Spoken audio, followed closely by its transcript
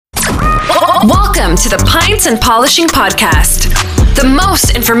Welcome to the Pints and Polishing Podcast, the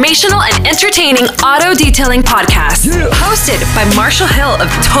most informational and entertaining auto detailing podcast, hosted by Marshall Hill of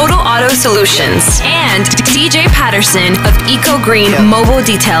Total Auto Solutions and DJ Patterson of Eco Green Mobile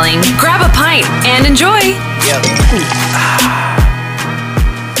Detailing. Grab a pint and enjoy.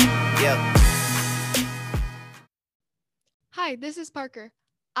 Hi, this is Parker.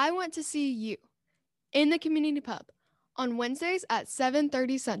 I want to see you in the community pub on Wednesdays at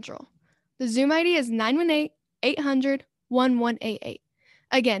 7:30 Central. The Zoom ID is 918-800-1188.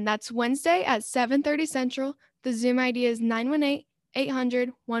 Again, that's Wednesday at 7:30 Central. The Zoom ID is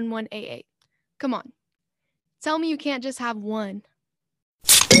 918-800-1188. Come on. Tell me you can't just have one.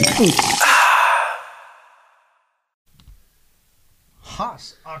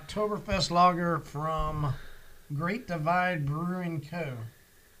 Haas Oktoberfest Lager from Great Divide Brewing Co.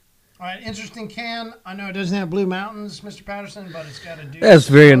 All right, interesting can. I know it doesn't have Blue Mountains, Mr. Patterson, but it's got a dude. That's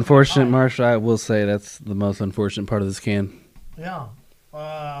very unfortunate, Marshall. I will say that's the most unfortunate part of this can. Yeah.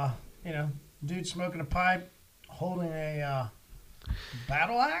 Dude smoking a pipe, holding a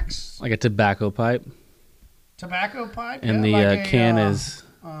battle axe. Like a tobacco pipe. Tobacco pipe? And yeah, the can is...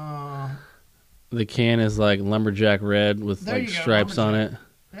 the can is like lumberjack red with like stripes on it.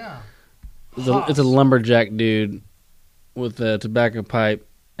 Yeah. It's a lumberjack dude with a tobacco pipe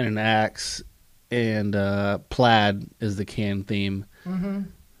and an axe, and plaid is the can theme. Mm-hmm.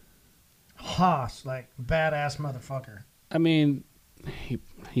 Haas, like badass motherfucker. I mean,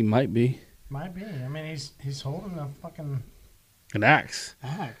 he might be. Might be. I mean, he's holding a fucking an axe.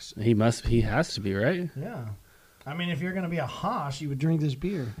 Axe. He has to be, right? Yeah. I mean, if you're gonna be a Haas, you would drink this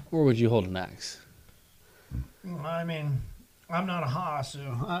beer. Or would you hold an axe? I mean, I'm not a Haas,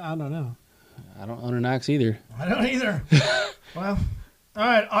 so I don't know. I don't own an axe either. I don't either. Well, all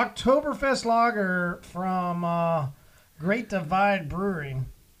right. Oktoberfest Lager from Great Divide Brewing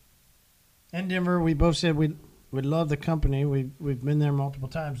in Denver. We both said we'd love the company. We've been there multiple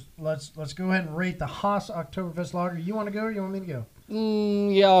times. Let's go ahead and rate the Haas Oktoberfest Lager. You want to go or you want me to go?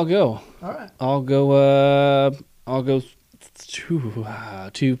 Yeah, I'll go. All right. I'll go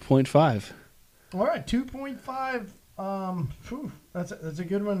 2.5. All right, 2.5. That's a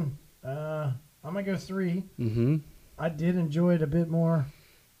good one. I'm gonna go 3. Mm-hmm. I did enjoy it a bit more.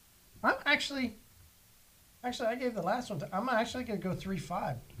 I'm actually I gave the last one. I'm actually gonna go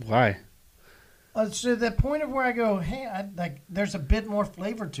 3.5. Why? So the point of where I go, hey, there's a bit more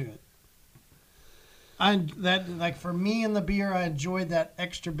flavor to it. For me in the beer, I enjoyed that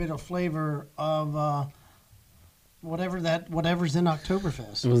extra bit of flavor of whatever's in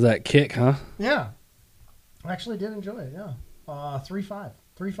Oktoberfest. It was that kick, huh? Yeah, I actually did enjoy it. Yeah, 3.5.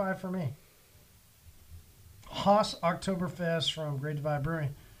 3.5 for me. Haas Oktoberfest from Great Divide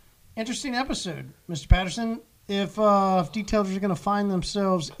Brewing. Interesting episode, Mr. Patterson. If detailers are going to find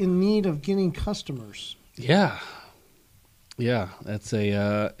themselves in need of getting customers. Yeah. That's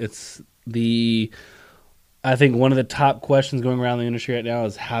I think one of the top questions going around the industry right now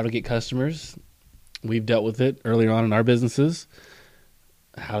is how to get customers. We've dealt with it earlier on in our businesses.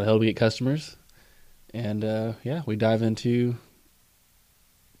 How the hell do we get customers? And we dive into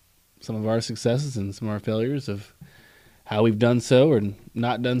some of our successes and some of our failures of how we've done so or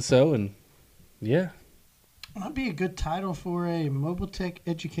not done so. And yeah. That'd be a good title for a Mobile Tech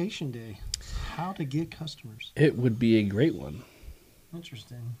Education Day. How to get customers. It would be a great one.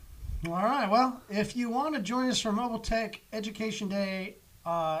 Interesting. All right. Well, if you want to join us for Mobile Tech Education Day,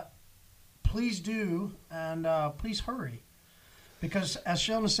 please do, and please hurry. Because as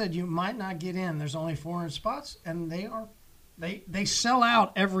Sheldon said, you might not get in. There's only 400 spots, and they sell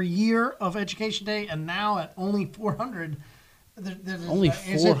out every year of Education Day, and now at only 400, only 400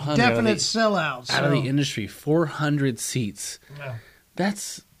 it's a definite sellout. Out of the industry, 400 seats. Yeah.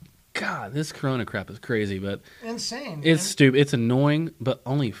 That's, God, this Corona crap is crazy, but insane. It's stupid. It's annoying, but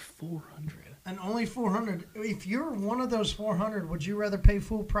only 400. And only 400. If you're one of those 400, would you rather pay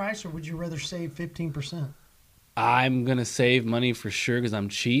full price or would you rather save 15%? I'm going to save money for sure because I'm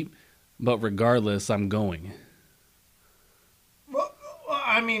cheap, but regardless, I'm going. Well,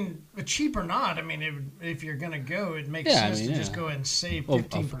 I mean, cheap or not, I mean, if you're going to go, it makes sense to just go ahead and save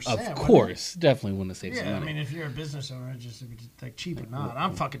 15%. Of course. Definitely want to save some money. I mean, if you're a business owner, just like cheap or not.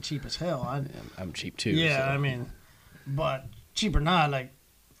 I'm fucking cheap as hell. I'm cheap too. Yeah, so. I mean, but cheap or not, like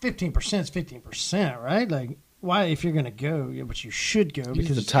 15% is 15%, right? Like, why, if you're going to go, but you should go.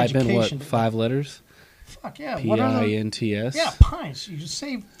 Because to type in, what, 5 letters? Fuck yeah. P-I-N-T-S? Yeah, pints. You just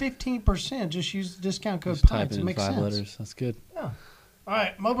save 15%. Just use the discount code just pints. Type in 5 letters. That's good. Yeah. All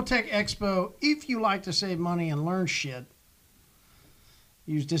right, Mobile Tech Expo. If you like to save money and learn shit,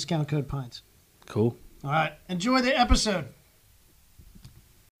 use discount code pints. Cool. All right, enjoy the episode.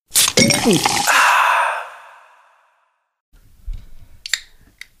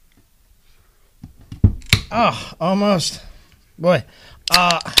 Oh, almost. Boy.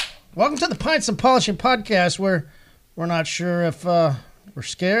 Welcome to the Pints and Polishing Podcast, where we're not sure if we're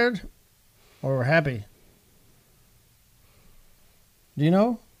scared or we're happy. Do you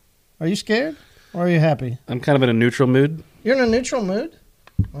know? Are you scared or are you happy? I'm kind of in a neutral mood. You're in a neutral mood?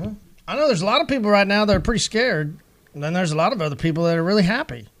 Well, I know there's a lot of people right now that are pretty scared, and then there's a lot of other people that are really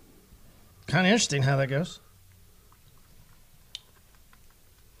happy. Kind of interesting how that goes.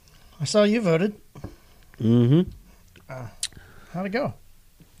 I saw you voted. Mm-hmm. How'd it go?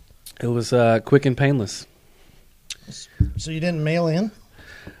 It was quick and painless. So you didn't mail in?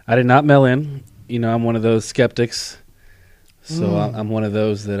 I did not mail in. You know, I'm one of those skeptics. So I'm one of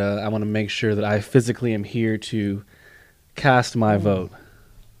those that I want to make sure that I physically am here to cast my vote.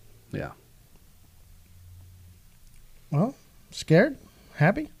 Yeah. Well, scared?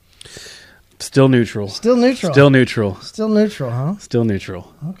 Happy? Still neutral. Still neutral. Still neutral. Still neutral, huh? Still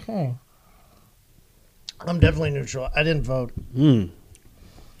neutral. Okay. I'm definitely neutral. I didn't vote.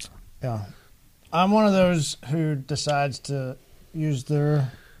 Yeah. I'm one of those who decides to use their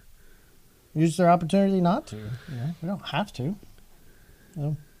opportunity not to. You know, we don't have to. You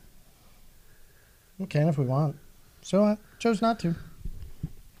know, we can if we want. So I chose not to.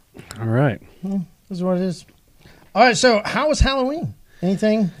 All right. This is what it is. All right, so how was Halloween?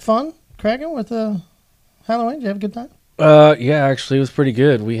 Anything fun, cracking with Halloween? Did you have a good time? Yeah, actually, it was pretty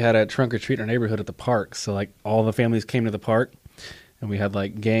good. We had a trunk or treat in our neighborhood at the park. So, like, all the families came to the park, and we had,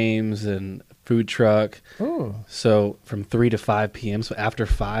 like, games and food truck. Ooh. So, from 3 to 5 p.m., so after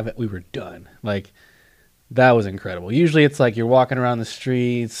 5, we were done. Like, that was incredible. Usually, it's like you're walking around the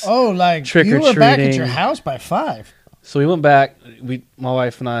streets. Oh, like you were back at your house by 5. So we went back. My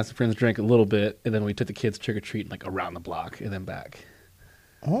wife and I and some friends drank a litting bit, and then we took the kids trick-or-treating, like, around the block and then back.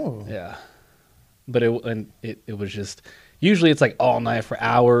 Oh. Yeah. But it was just, usually it's like all night for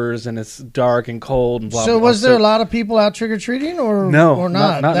hours, and it's dark and cold and blah, So blah, blah. was there a lot of people out trick-or-treating or not?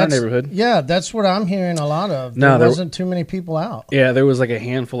 Not in our neighborhood. Yeah, that's what I'm hearing a lot of. No, there wasn't too many people out. Yeah, there was like a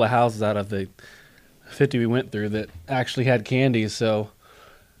handful of houses out of the 50 we went through that actually had candy, so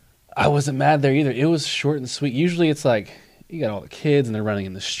I wasn't mad there either. It was short and sweet. Usually it's like you got all the kids and they're running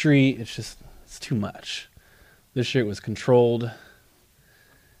in the street. It's too much. This year it was controlled.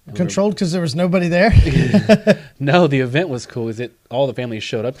 Controlled because there was nobody there? No, the event was cool. All the families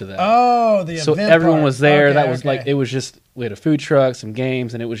showed up to that. Oh, the event. So everyone part. was there. Okay, that was okay. like, it was just, we had a food truck, some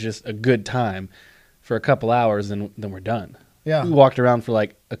games, and it was just a good time for a couple hours, and then we're done. Yeah. We walked around for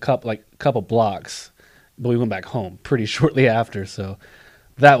like a couple blocks, but we went back home pretty shortly after. So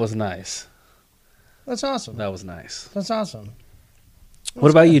that was nice. That's awesome. That was nice. That's awesome.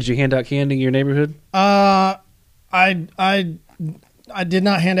 What about you? Did you hand out candy in your neighborhood? I did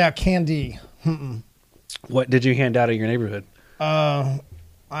not hand out candy. What did you hand out in your neighborhood? I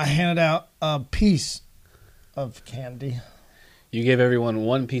handed out a piece of candy. You gave everyone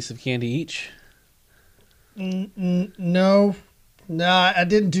one piece of candy each? No, I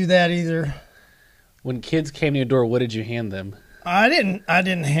didn't do that either. When kids came to your door, what did you hand them? I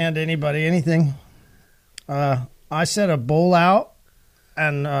didn't hand anybody anything. I set a bowl out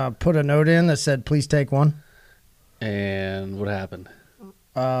and put a note in that said, "Please take one." And what happened?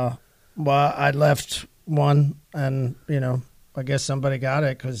 Well, I left one, and I guess somebody got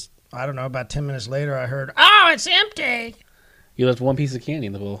it because I don't know. About 10 minutes later, I heard, "Oh, it's empty." You left one piece of candy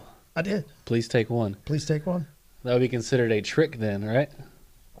in the bowl. I did. Please take one. Please take one. That would be considered a trick then, right?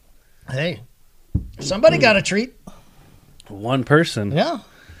 Hey, somebody got a treat. One person. Yeah.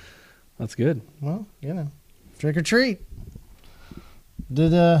 That's good. Well, trick or treat.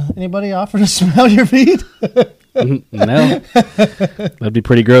 Did anybody offer to smell your feet? No. That'd be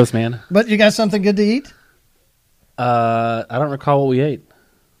pretty gross, man. But you got something good to eat? I don't recall what we ate.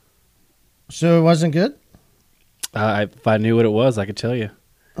 So it wasn't good? If I knew what it was, I could tell you.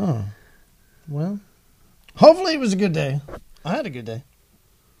 Oh. Well, hopefully it was a good day. I had a good day.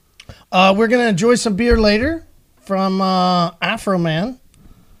 We're going to enjoy some beer later from Afro Man.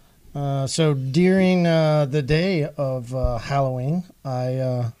 So during the day of Halloween,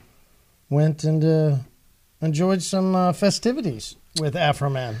 I went and enjoyed some festivities with Afro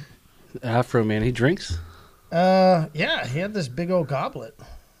Man. Afro Man, he drinks? Yeah, he had this big old goblet.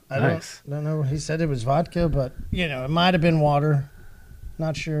 Nice. I don't know. He said it was vodka, but it might have been water.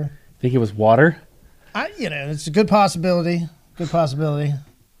 Not sure. Think it was water? It's a good possibility. Good possibility.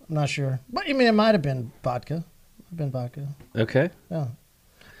 I'm not sure, but it might have been vodka. Okay. Yeah.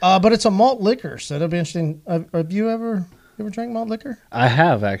 But it's a malt liquor, so it'll be interesting. Have you ever drank malt liquor? I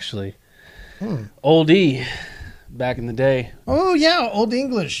have, actually. Old E, back in the day. Oh, yeah, Old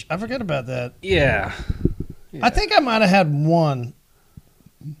English. I forgot about that. Yeah. I think I might have had one.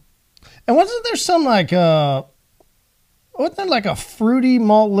 And wasn't there some like wasn't there like a fruity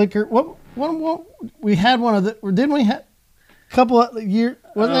malt liquor? What we had one of the didn't we have a couple of years?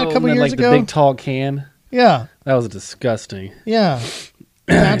 Wasn't that a couple years like ago? The big tall can. Yeah, That was disgusting. yeah,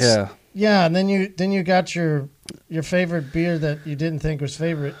 Yeah. yeah. And then you got your favorite beer that you didn't think was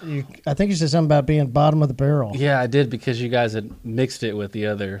favorite. I think you said something about being bottom of the barrel. Yeah, I did because you guys had mixed it with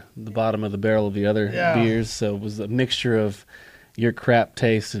the bottom of the barrel of the other beers. So it was a mixture of your crap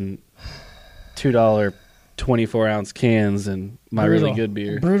taste and $2 24-ounce cans and my really good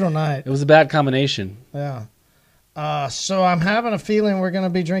beer. Brutal night. It was a bad combination. Yeah. So I'm having a feeling we're going to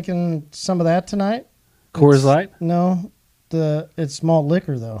be drinking some of that tonight. Coors Light? No, it's malt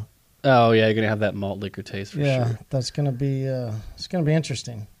liquor though. Oh yeah, you're gonna have that malt liquor taste for sure. That's gonna be it's gonna be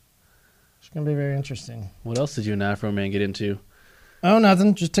interesting. It's gonna be very interesting. What else did you and Afro Man get into? Oh,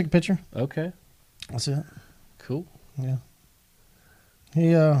 nothing. Just take a picture. Okay, That's it. cool. Yeah.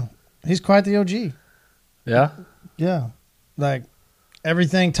 He's quite the OG. Yeah, Yeah. Like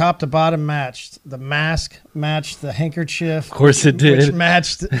everything top to bottom matched. The mask matched the handkerchief. of course it did. Which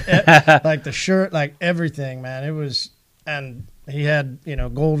matched like the shirt, like everything, man. It was, and he had,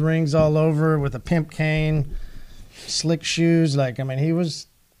 gold rings all over with a pimp cane, slick shoes. Like, I mean, he was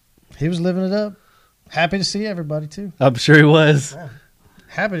living it up. Happy to see everybody too. I'm sure he was. Yeah.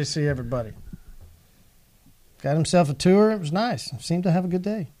 Happy to see everybody. Got himself a tour. It was nice. Seemed to have a good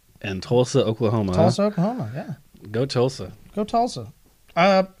day. And Tulsa, Oklahoma. Tulsa, Oklahoma. Yeah. Go Tulsa. Go Tulsa.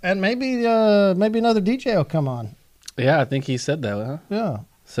 And maybe another DJ will come on. Yeah, I think he said that. Huh? Yeah.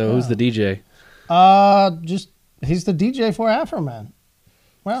 So who's the DJ? He's the DJ for Afro Man.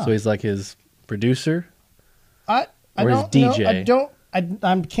 Wow. So he's like his producer. I or his don't know. DJ?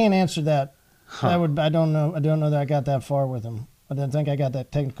 I can't answer that. Huh. I don't know. I don't know that I got that far with him. I didn't think I got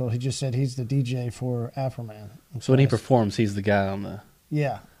that technical. He just said he's the DJ for Afro Man. So when he performs, he's the guy on the.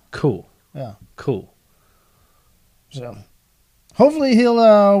 Yeah. Cool. Yeah. Cool. So hopefully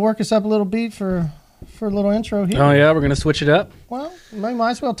he'll work us up a little beat for a little intro here. Oh yeah, we're gonna switch it up. Well, we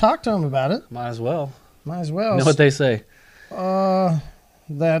might as well talk to him about it. Might as well. Might as well. You know what they say?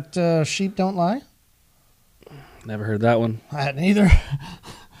 That sheep don't lie. Never heard that one. I hadn't either.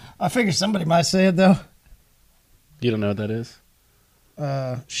 I figured somebody might say it though. You don't know what that is?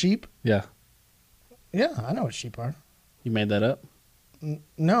 Sheep? Yeah. Yeah, I know what sheep are. You made that up?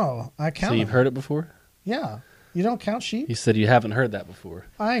 No, I count. So you've them. heard it before? Yeah. You don't count sheep? You said you haven't heard that before.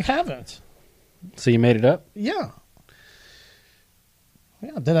 I haven't. So you made it up? Yeah.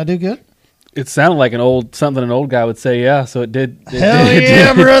 Yeah, did I do good? It sounded like something an old guy would say, yeah, so it did. Hell it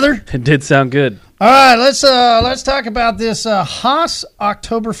yeah, did. brother. It did sound good. All right, let's talk about this Haas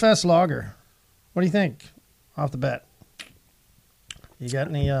Oktoberfest lager. What do you think off the bat? You got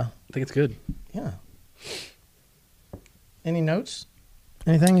any I think it's good. yeah. Any notes?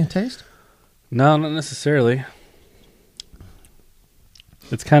 Anything you taste? No, not necessarily.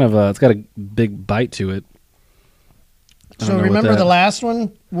 It's kind of it's got a big bite to it. I So don't know what remember that- the last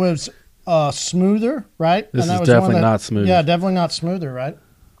one was smoother, right? This And that is was the one definitely not smooth. Yeah, definitely not smoother, right?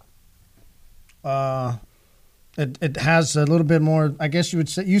 It has a little bit more. I guess you would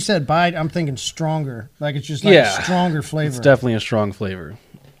say. You said bite. I'm thinking stronger. Like it's just like Yeah. a stronger flavor. It's definitely a strong flavor.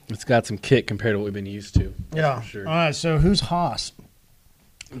 It's got some kick compared to what we've been used to. Yeah. For sure. All right. So who's Haas?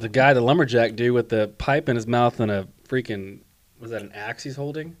 The guy, the lumberjack dude with the pipe in his mouth and a freaking, was that an axe he's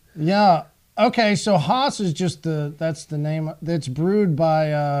holding? Yeah. Okay. So Haas is just that's the name. That's brewed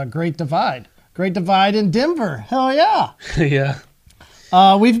by Great Divide. Great Divide in Denver. Hell yeah. Yeah.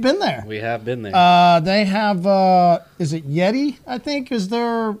 We've been there. We have been there. They have is it Yeti? I think is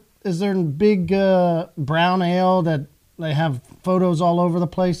their big brown ale that they have photos all over the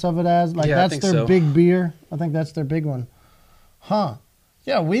place of it as like Yeah, I that's think their so. big beer. I think that's their big one. Huh?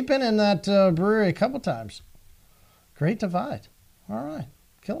 Yeah, we've been in that brewery a couple times. Great Divide. All right,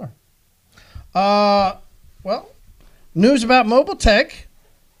 killer. Well, news about Mobile Tech.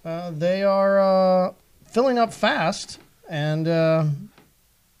 They are filling up fast, and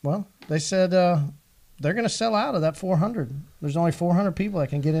well, they said they're going to sell out of that 400. There's only 400 people that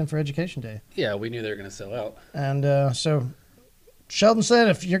can get in for Education Day. Yeah, we knew they were going to sell out. And so Sheldon said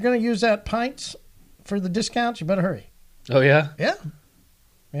if you're going to use that pints for the discount, you better hurry. Oh, yeah? Yeah.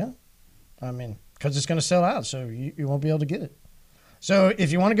 Yeah. I mean, because it's going to sell out, so you won't be able to get it. So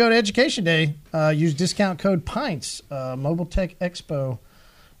if you want to go to Education Day, use discount code PINTS,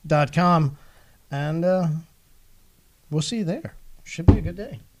 mobiletechexpo.com, and we'll see you there. Should be a good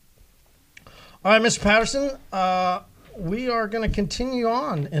day. All right, Mr. Patterson, we are going to continue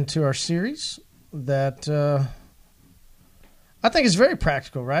on into our series that I think is very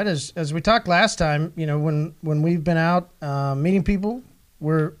practical, right? As we talked last time, you know, when we've been out meeting people,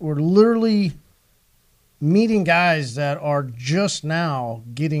 we're literally meeting guys that are just now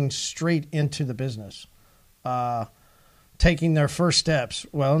getting straight into the business, taking their first steps.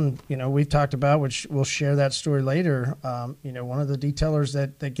 Well, and, we've talked about, which we'll share that story later. One of the detailers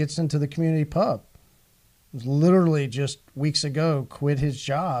that gets into the community pub was literally just weeks ago quit his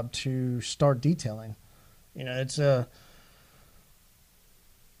job to start detailing. It's a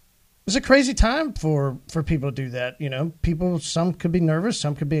crazy time for people to do that. People, some could be nervous,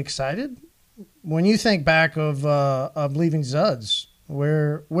 some could be excited. When you think back of leaving Zuds,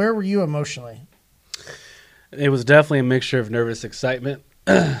 where were you emotionally? It was definitely a mixture of nervous excitement.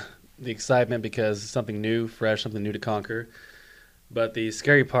 The excitement because it's something new, fresh, something new to conquer. But the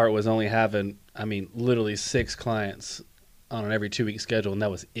scary part was only having, literally 6 clients on an every 2-week schedule, and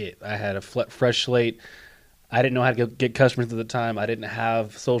that was it. I had a fresh slate. I didn't know how to get customers at the time. I didn't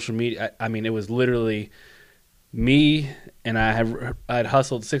have social media. It was literally me, and I'd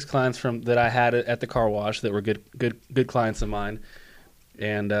hustled 6 clients that I had at the car wash that were good clients of mine.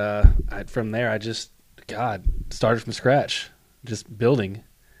 And from there, I just started from scratch, just building.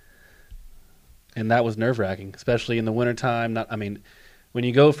 And that was nerve-wracking, especially in the wintertime. When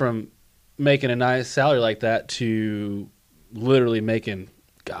you go from making a nice salary like that to literally making,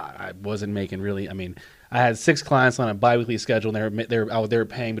 I wasn't making really. I had 6 clients on a biweekly schedule, and they were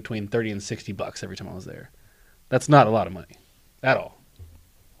paying between $30 and $60 every time I was there. That's not a lot of money, at all.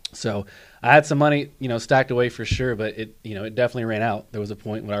 So I had some money, stacked away for sure, but it definitely ran out. There was a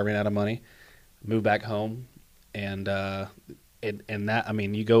point when I ran out of money, moved back home, and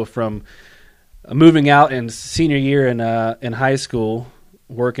you go from moving out in senior year in high school,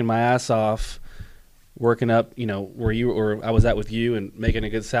 working my ass off, working up, where I was at with you and making a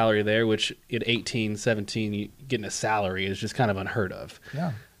good salary there, which at 18, 17, getting a salary is just kind of unheard of.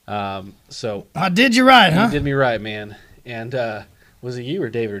 Yeah. So I did you right, huh? You did me right, man. And was it you or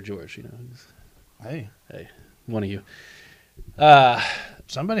David or George? Hey, one of you.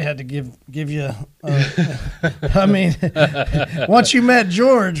 Somebody had to give you. Once you met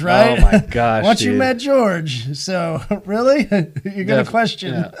George, right? Oh my gosh! Once you met George, so really, you're gonna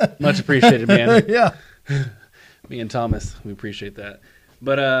question. Yeah. Much appreciated, man. Yeah. Me and Thomas, we appreciate that.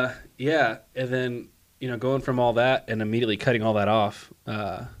 But and then going from all that and immediately cutting all that off,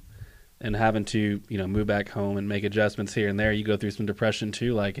 and having to move back home and make adjustments here and there. You go through some depression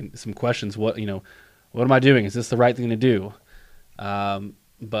too, and some questions. What am I doing? Is this the right thing to do?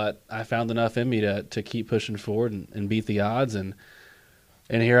 But I found enough in me to keep pushing forward and beat the odds, and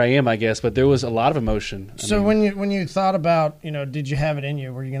here I am, I guess. But there was a lot of emotion. When you thought about, did you have it in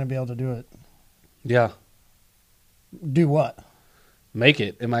you? Were you going to be able to do it? Yeah. Do what? Make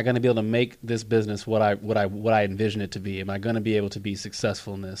it. Am I going to be able to make this business what I envision it to be? Am I going to be able to be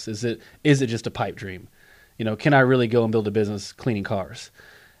successful in this? Is it just a pipe dream? Can I really go and build a business cleaning cars?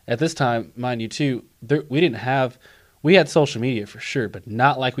 At this time, mind you, too, we had social media for sure, but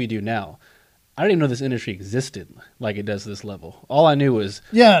not like we do now. I didn't even know this industry existed like it does this level. All I knew was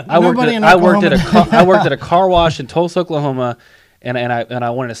I worked at a car wash in Tulsa, Oklahoma, and I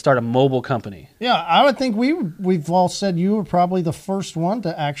wanted to start a mobile company. Yeah, I would think we've all said you were probably the first one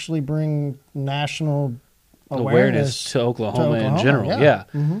to actually bring national awareness to Oklahoma in general. Yeah.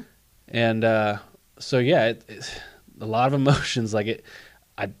 Mm-hmm. And it's a lot of emotions. I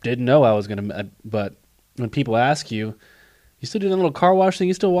didn't know I was gonna, but when people ask you still doing a little car wash thing?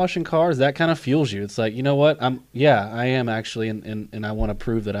 You still washing cars? That kind of fuels you. It's like, you know what? I am actually, and I want to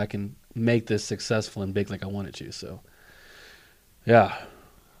prove that I can make this successful and big like I want it to. So, yeah.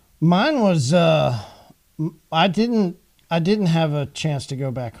 Mine was I didn't have a chance to go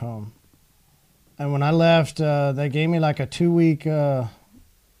back home, and when I left, they gave me like a 2-week,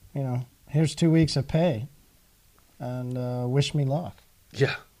 here's 2 weeks of pay, and wish me luck.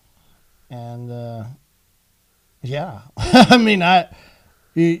 Yeah. And yeah,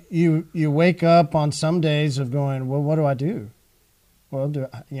 you wake up on some days of going, well, what do I do? Well,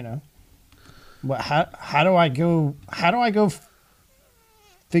 how do I go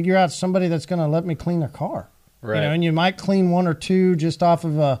figure out somebody that's going to let me clean their car? Right. And you might clean 1 or 2 just off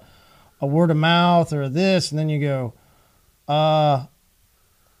of a word of mouth or this, and then you go, hello.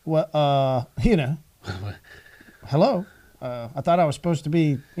 I thought I was supposed to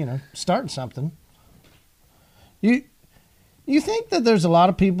be, starting something. You think that there's a lot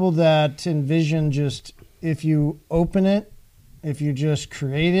of people that envision just if you open it, if you just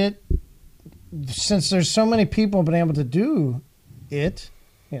create it, since there's so many people been able to do it,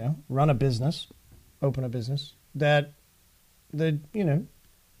 run a business, open a business, that they,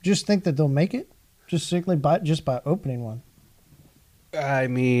 just think that they'll make it just simply by opening one. That'd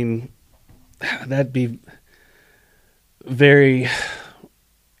be very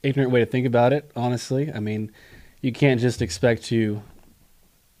ignorant way to think about it, honestly. I mean, you can't just expect to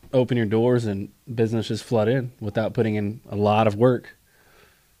open your doors and business just flood in without putting in a lot of work.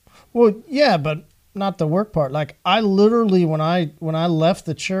 Well, yeah, but not the work part. Like, I literally, when I left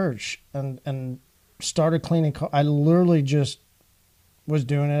the church and started cleaning cars, I literally just was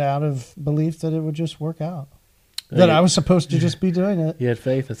doing it out of belief that it would just work out. That I was supposed to just be doing it. You had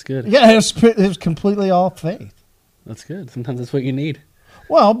faith. That's good. Yeah, it was completely all faith. That's good. Sometimes that's what you need.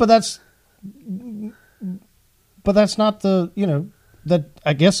 Well, but that's not the, that,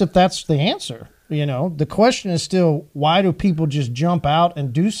 I guess if that's the answer, the question is still, why do people just jump out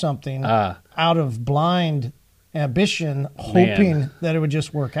and do something out of blind ambition, hoping that it would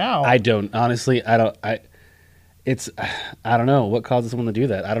just work out? I don't know what causes someone to do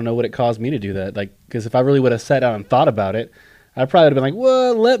that. I don't know what it caused me to do that. Like, because if I really would have sat down and thought about it, I probably would have been like,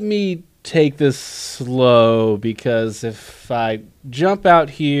 well, let me take this slow, because if I jump out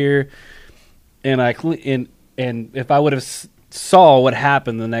here and and if I would have saw what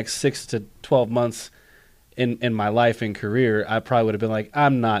happened the next 6 to 12 months in my life and career, I probably would have been like,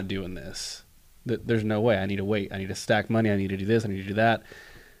 I'm not doing this. There's no way. I need to wait. I need to stack money. I need to do this. I need to do that.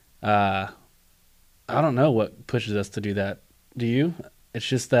 I don't know what pushes us to do that. Do you? It's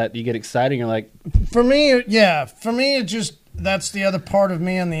just that you get excited and you're like... For me, yeah. For me, it just... That's the other part of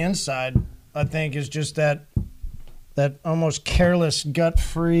me on the inside, I think, is just that almost careless,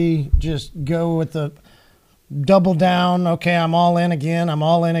 gut-free, just go with the double down. Okay, I'm all in again. I'm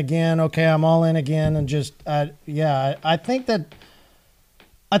all in again. Okay, I'm all in again. And just, I think that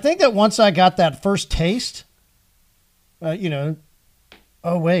once I got that first taste, oh,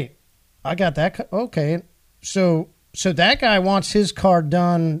 wait, I got that. Okay, so that guy wants his car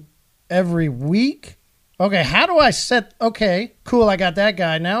done every week. Okay, how do I set... Okay, cool, I got that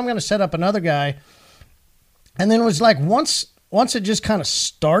guy. Now I'm going to set up another guy. And then it was like once it just kind of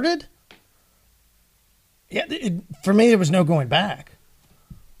started, for me, there was no going back.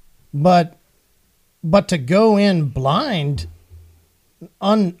 But to go in blind,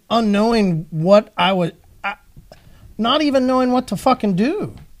 unknowing what not even knowing what to fucking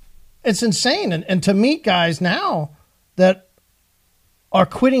do. It's insane. And to meet guys now that are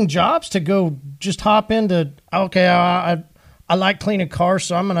quitting jobs to go just hop into, okay, I like cleaning cars,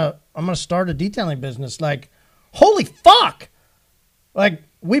 so I'm gonna start a detailing business. Like, holy fuck! Like,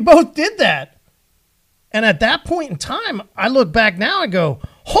 we both did that. And at that point in time, I look back now and go,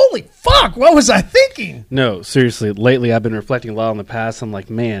 holy fuck, what was I thinking? No, seriously. Lately, I've been reflecting a lot on the past. I'm like,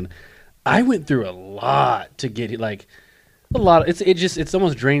 man, I went through a lot to get it. Like, a lot. It's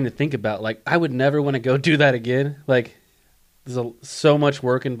almost draining to think about. Like, I would never want to go do that again. Like, there's so much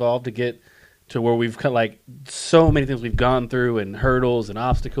work involved to get to where we've got, like, so many things we've gone through, and hurdles and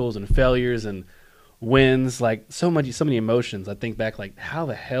obstacles and failures and wins. Like, so many emotions. I think back, like, how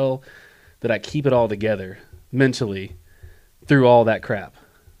the hell did I keep it all together mentally through all that crap?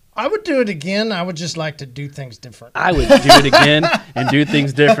 I would do it again. I would just like to do things different. I would do it again and do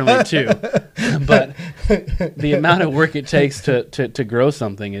things differently too. But the amount of work it takes to grow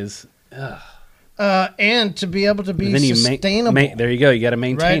something is... and to be able to be sustainable. There you go. You got to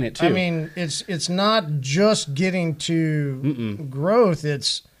maintain it too. I mean, it's not just getting to growth.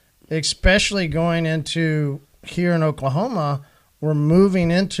 It's especially going into here in Oklahoma. We're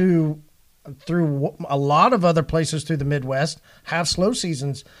moving through a lot of other places through the Midwest have slow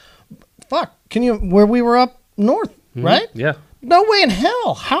seasons. Fuck, where we were up north, right? Yeah. No way in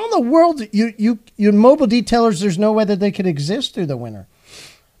hell. How in the world you mobile detailers? There's no way that they could exist through the winter.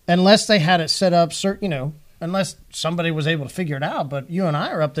 Unless they had it set up, unless somebody was able to figure it out. But you and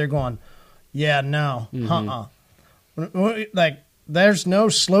I are up there going, yeah, no, Like, there's no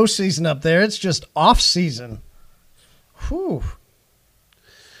slow season up there. It's just off season. Whew.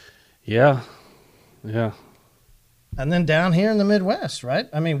 Yeah. And then down here in the Midwest, right?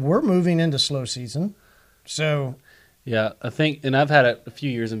 I mean, we're moving into slow season. So. Yeah, I think, and I've had a few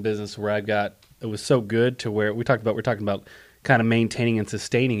years in business where it was so good to where we're talking about kind of maintaining and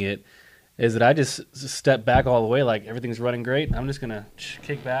sustaining it, is that I just step back all the way, like everything's running great. I'm just going to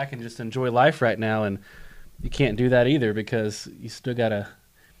kick back and just enjoy life right now. And you can't do that either, because you still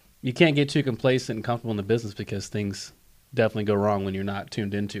you can't get too complacent and comfortable in the business, because things definitely go wrong when you're not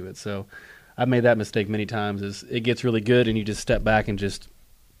tuned into it. So I've made that mistake many times, is it gets really good and you just step back and just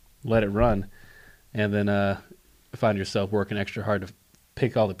let it run. And then find yourself working extra hard to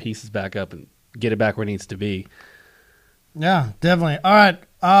pick all the pieces back up and get it back where it needs to be. Yeah, definitely. All right.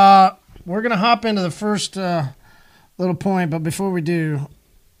 We're going to hop into the first little point, but before we do,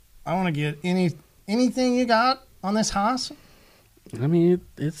 I want to get anything you got on this Haas. I mean,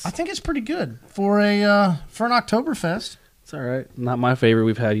 I think it's pretty good for an Oktoberfest. It's all right. Not my favorite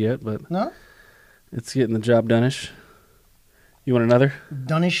we've had yet, but No? it's getting the job done-ish. You want another?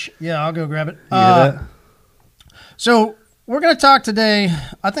 Dunish? Yeah, I'll go grab it. You hear that? So we're going to talk today.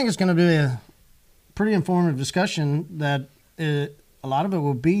 I think it's going to be a pretty informative discussion that a lot of it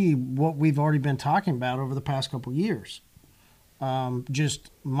will be what we've already been talking about over the past couple of years.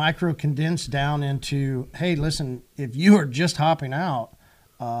 Just micro condensed down into, hey, listen, if you are just hopping out,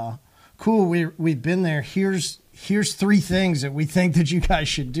 cool, we've been there. Here's 3 things that we think that you guys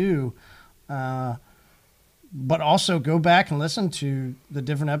should do. But also go back and listen to the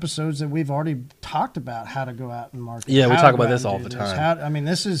different episodes that we've already talked about how to go out and market. Yeah, we how talk to go about out this and all do the this. time.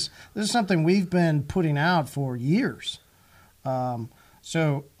 This is something we've been putting out for years.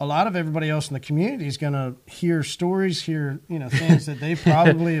 So a lot of everybody else in the community is going to hear stories, hear things that they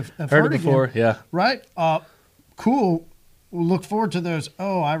probably have Heard it before, again. yeah. Right? Cool. We'll look forward to those.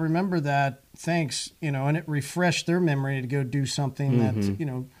 Oh, I remember that. Thanks. And it refreshed their memory to go do something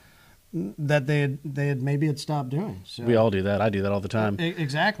that they had maybe had stopped doing. So We all do that. I do that all the time.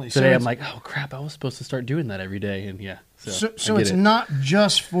 exactly. Today so I'm like, oh, crap, I was supposed to start doing that every day. And yeah. So I get it's it. not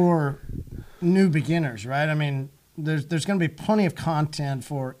just for new beginners, right? I mean, there's going to be plenty of content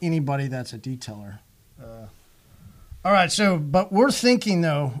for anybody that's a detailer. All right, but we're thinking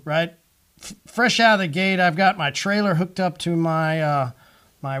though, right? Fresh out of the gate, I've got my trailer hooked up to my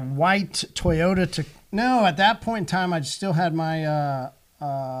my white Toyota. No, at that point in time, I still had my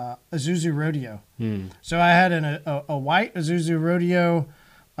Isuzu Rodeo. So I had a white Isuzu Rodeo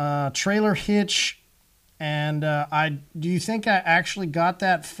trailer hitch. And do you think I actually got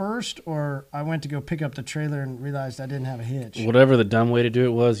that first, or I went to go pick up the trailer and realized I didn't have a hitch? Whatever the dumb way to do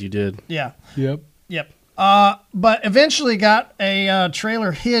it was, you did. Yeah. Yep. But eventually got a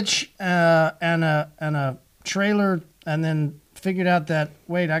trailer hitch and a trailer, and then figured out that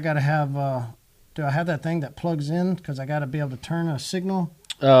wait, I got to have. Do I have that thing that plugs in? Because I got to be able to turn a signal.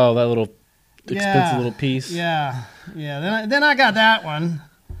 Oh, that little expensive little piece. Yeah. Then I got that one.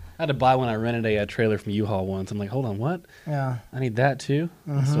 I had to buy when I rented a trailer from U-Haul once. I'm like, hold on, what? Yeah. I need that too.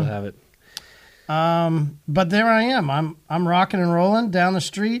 I still have it. But there I am. I'm rocking and rolling down the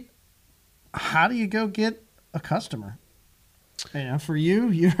street. How do you go get a customer? For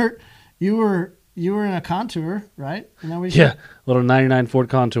you were in a Contour, right? Yeah, little '99 Ford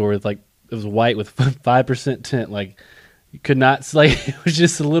Contour with it was white with 5% tint. Like you could not it was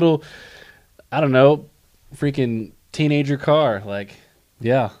just a little, I don't know, freaking teenager car. Like,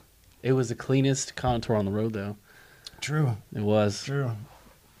 yeah. It was the cleanest Contour on the road, though. True. It was. True.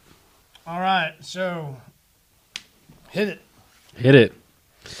 All right, so hit it. Hit it.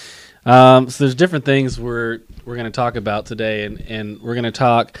 So there's different things we're going to talk about today, and we're going to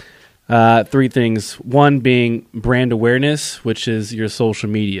talk 3 things. One being brand awareness, which is your social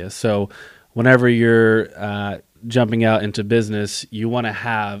media. So whenever you're jumping out into business, you want to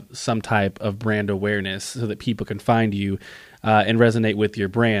have some type of brand awareness so that people can find you and resonate with your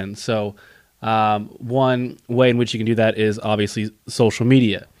brand. So one way in which you can do that is obviously social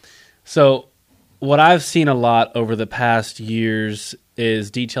media. So what I've seen a lot over the past years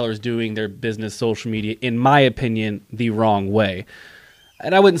is detailers doing their business social media, in my opinion, the wrong way.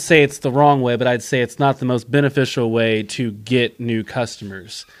 And I wouldn't say it's the wrong way, but I'd say it's not the most beneficial way to get new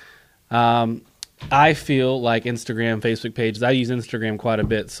customers. I feel like Instagram, Facebook pages, I use Instagram quite a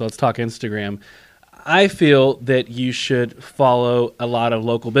bit, so let's talk Instagram. I feel that you should follow a lot of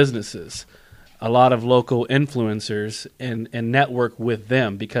local businesses, a lot of local influencers, and network with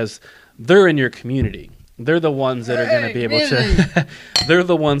them because they're in your community. They're the ones that are going to be able to. They're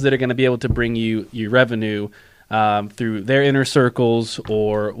the ones that are going to be able to bring you your revenue through their inner circles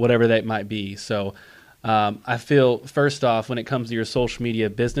or whatever that might be. So I feel first off, when it comes to your social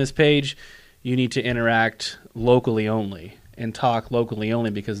media business page, you need to interact locally only and talk locally only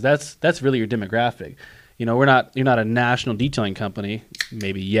because that's really your demographic. You're not a national detailing company,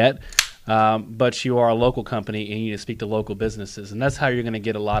 maybe yet, but you are a local company and you need to speak to local businesses, and that's how you're going to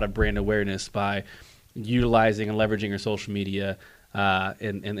get a lot of brand awareness by utilizing and leveraging your social media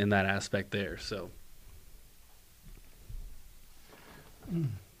in that aspect there. So,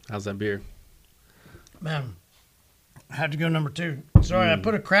 how's that beer? Man, I had to go number 2. Sorry, I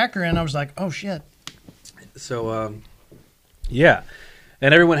put a cracker in. I was like, oh shit. So, yeah,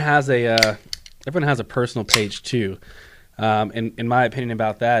 and everyone has a personal page too. And in my opinion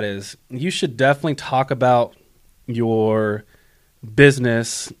about that is you should definitely talk about your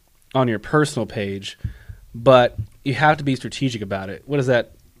business on your personal page, but you have to be strategic about it. What is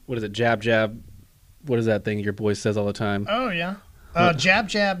that? What is it? Jab, jab. What is that thing your boy says all the time? Oh yeah. Jab,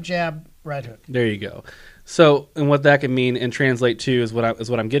 jab, jab, right hook. There you go. So, and what that can mean and translate to is what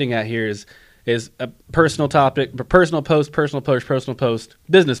I'm getting at here is is a personal topic, personal post,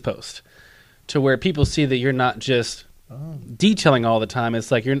 business post, to where people see that you're not just detailing all the time.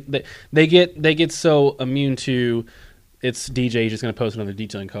 It's like they get so immune to, it's DJ just going to post another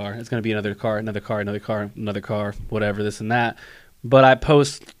detailing car. It's going to be another car, whatever, this and that. But I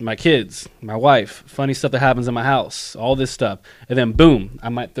post my kids, my wife, funny stuff that happens in my house, all this stuff. And then boom, I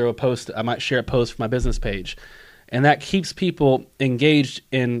might share a post for my business page. And that keeps people engaged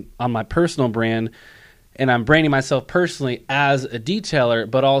on my personal brand. And I'm branding myself personally as a detailer,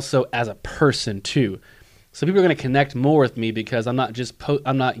 but also as a person too. So people are going to connect more with me because I'm not just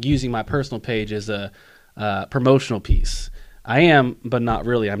I'm not using my personal page as a promotional piece. I am, but not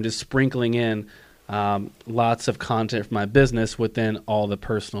really. I'm just sprinkling in lots of content for my business within all the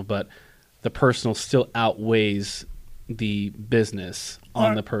personal, but the personal still outweighs the business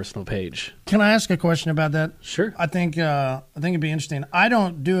on the personal page. Can I ask a question about that? Sure. I think it'd be interesting. I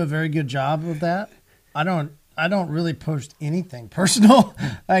don't do a very good job of that. I don't really post anything personal.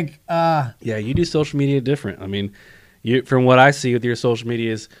 Yeah, you do social media different. I mean, from what I see with your social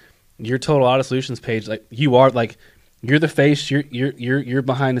media is your Total Auto Solutions page. Like you're the face. You're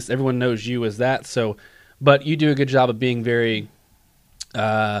behind this. Everyone knows you as that. So, but you do a good job of being very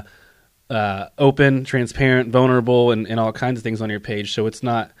open, transparent, vulnerable, and all kinds of things on your page. So it's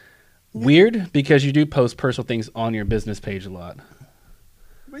not weird because you do post personal things on your business page a lot.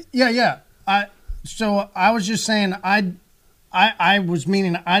 Yeah. So I was just saying I was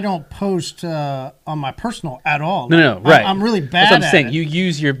meaning I don't post on my personal at all. No, right. I'm really bad. That's what I'm at saying. it. You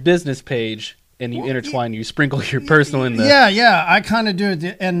use your business page and you intertwine. You sprinkle your personal in the. Yeah. I kind of do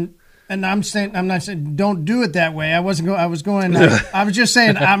it, and I'm not saying don't do it that way. I was just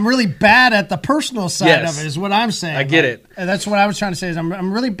saying I'm really bad at the personal side of it. Is what I'm saying. I get it. And that's what I was trying to say. Is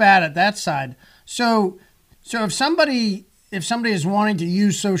I'm really bad at that side. So if somebody is wanting to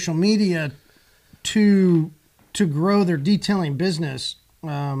use social media to grow their detailing business,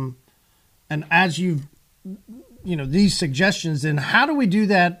 and as these suggestions, then how do we do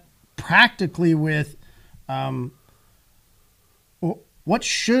that practically with what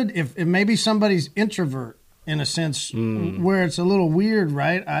should, if maybe somebody's introvert in a sense where it's a little weird,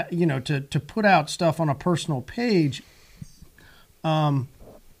 right? To put out stuff on a personal page, what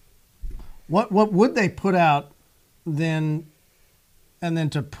would they put out then, and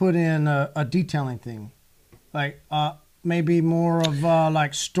then to put in a detailing thing, like maybe more of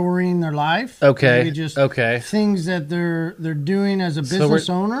like storing their life. Okay. Maybe just things that they're doing as a business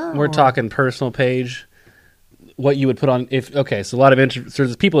owner. We're talking personal page. What you would put on so a lot of so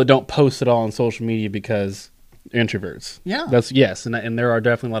there's people that don't post at all on social media because they're introverts. Yeah. And there are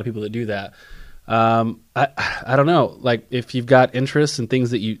definitely a lot of people that do that. I don't know, like if you've got interests and things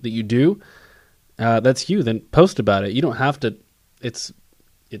that you do, that's you, then post about it. You don't have to. It's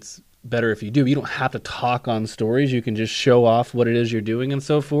better if you do. You don't have to talk on stories. You can just show off what it is you're doing and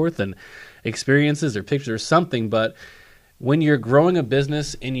so forth, and experiences or pictures or something. But when you're growing a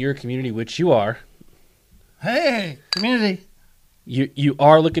business in your community, which you are, hey, community, you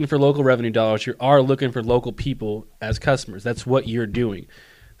are looking for local revenue dollars. You are looking for local people as customers. That's what you're doing.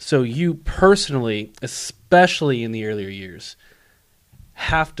 So you personally, especially in the earlier years,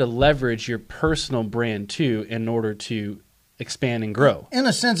 have to leverage your personal brand too in order to expand and grow. In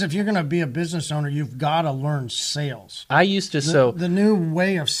a sense, if you're going to be a business owner, you've got to learn sales. I used to the new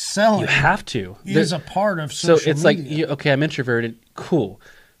way of selling. You have to. Is a part of social media. So it's like, I'm introverted. Cool.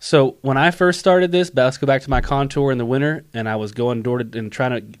 So when I first started this, let's go back to my contour in the winter, and I was going door to and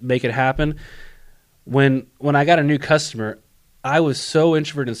trying to make it happen. When I got a new customer, I was so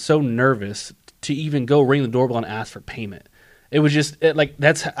introverted and so nervous to even go ring the doorbell and ask for payment. It was just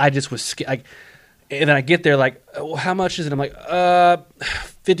I just was scared. And then I get there like, well, how much is it? I'm like,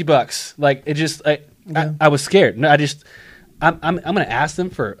 $50. Like it just, I was scared. No, I'm going to ask them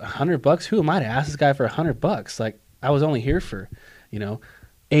for $100. Who am I to ask this guy for $100? Like I was only here for, 8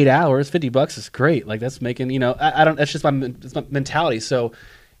 hours. $50 is great. Like that's making, I don't. That's just my mentality. So,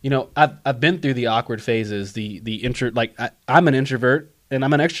 I've been through the awkward phases. I'm an introvert and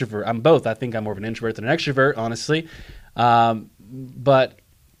I'm an extrovert. I'm both. I think I'm more of an introvert than an extrovert, honestly. But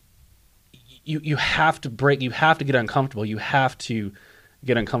you have to break. You have to get uncomfortable. You have to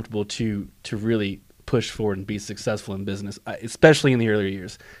get uncomfortable to really push forward and be successful in business, especially in the earlier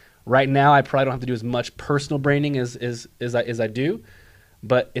years. Right now, I probably don't have to do as much personal branding as I do,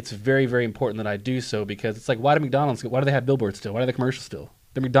 but it's very, very important that I do so because it's like, why do they have billboards still? Why do they have commercials still?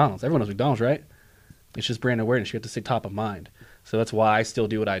 They're McDonald's. Everyone knows McDonald's, right? It's just brand awareness. You have to stay top of mind. So that's why I still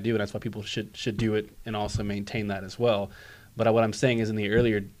do what I do, and that's why people should do it and also maintain that as well. But what I'm saying is in the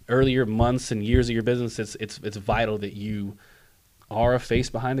earlier months and years of your business, it's vital that you are a face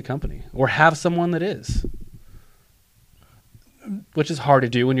behind the company or have someone that is, which is hard to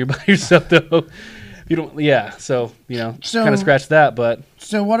do when you're by yourself, though. You don't, yeah. So, kind of scratch that, but.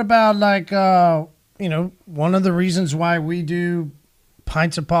 So what about one of the reasons why we do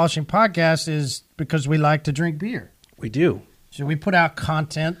Pints of Polishing podcast is because we like to drink beer. We do. So we put out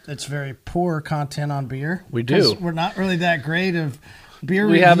content that's very poor content on beer. We do. We're not really that great of beer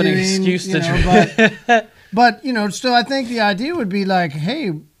we reviewing. We have an excuse to drink. But, so I think the idea would be like,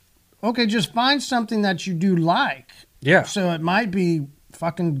 hey, okay, just find something that you do like. Yeah. So it might be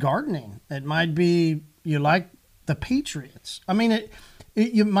fucking gardening. It might be you like the Patriots. I mean,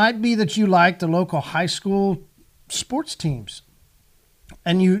 it might be that you like the local high school sports teams.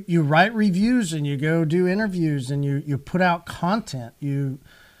 And you write reviews and you go do interviews and you put out content. You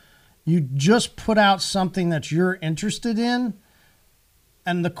just put out something that you're interested in.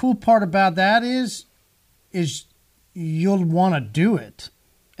 And the cool part about that is you'll want to do it,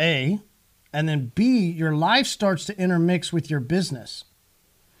 A, and then B, your life starts to intermix with your business.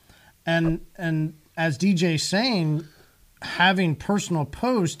 And as DJ's saying, having personal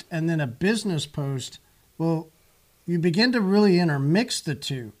post and then a business post, well, you begin to really intermix the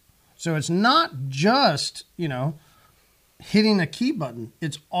two. So it's not just, hitting a key button.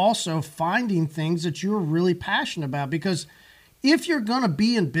 It's also finding things that you're really passionate about. Because if you're going to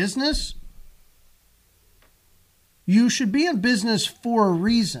be in business, you should be in business for a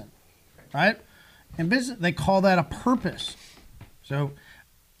reason, right? In business, they call that a purpose. So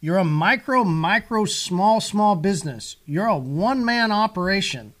you're a micro, small business. You're a one-man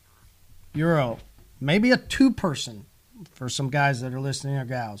operation. You're maybe a two-person for some guys that are listening or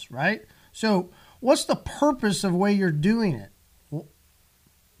gals, right? So what's the purpose of the way you're doing it?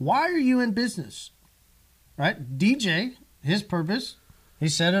 Why are you in business, right? DJ, his purpose, he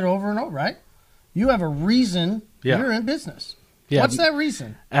said it over and over, right? You have a reason you're in business. Yeah. What's that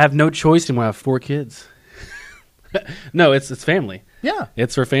reason? I have no choice anymore. I have 4 kids. No, it's family. Yeah.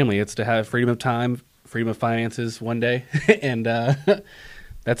 It's for family. It's to have freedom of time, freedom of finances one day, and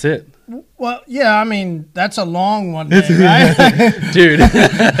that's it. Well, yeah, I mean, that's a long one day, right? Dude. No,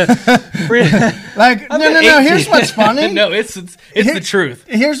 here's what's funny. No, it's the truth.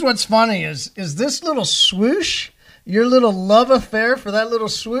 Here's what's funny is this little swoosh, your little love affair for that little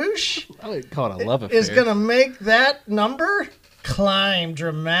swoosh, I would call it a love affair, is going to make that number climb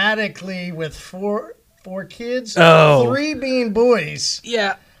dramatically with four kids, 3 being boys.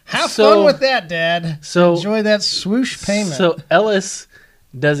 Yeah. Have fun with that, Dad. So enjoy that swoosh payment. So Ellis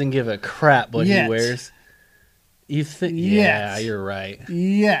doesn't give a crap what he wears. You think? Yeah, you're right.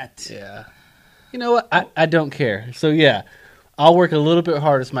 Yet. Yeah. You know what? I don't care. So yeah, I'll work a little bit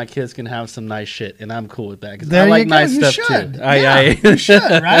harder so my kids can have some nice shit, and I'm cool with that because I like nice stuff too. You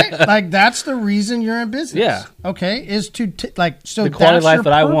should, right? Like that's the reason you're in business. Yeah. Okay, is to so the quality of life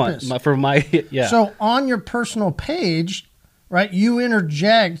that I purpose. want for my yeah. So on your personal page, right? You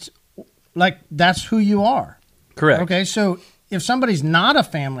interject like that's who you are. Correct. Okay, so if somebody's not a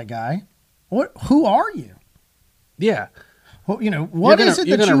family guy, who are you? Yeah. Well, what is it that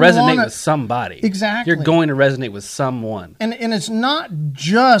you're going to resonate with somebody? Exactly. You're going to resonate with someone. And it's not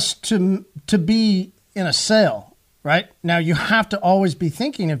just to be in a sale, right? Now you have to always be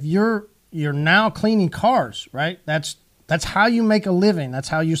thinking if you're now cleaning cars, right? That's how you make a living. That's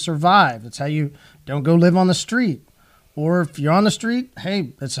how you survive. That's how you don't go live on the street. Or if you're on the street,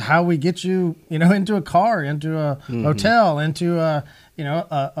 hey, that's how we get you, into a car, into a hotel, into a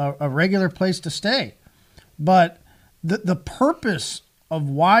regular place to stay. But the purpose of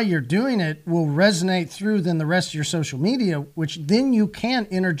why you're doing it will resonate through then the rest of your social media, which then you can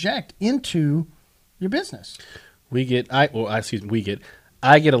interject into your business. I get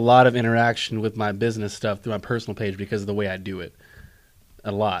a lot of interaction with my business stuff through my personal page because of the way I do it.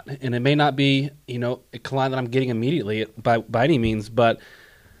 A lot. And it may not be, a client that I'm getting immediately by any means, but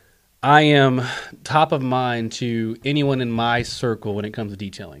I am top of mind to anyone in my circle when it comes to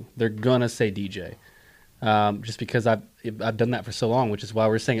detailing. They're going to say DJ. Just because I've done that for so long, which is why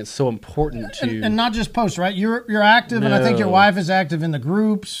we're saying it's so important to and not just post, right? You're active, and I think your wife is active in the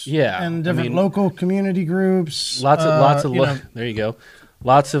groups, and different local community groups. Lots of there you go.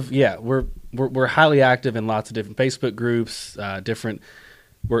 We're highly active in lots of different Facebook groups,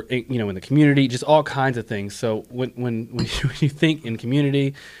 we're in the community, just all kinds of things. So when you think in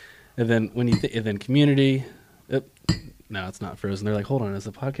community, and then community. No, it's not frozen. They're like, hold on, is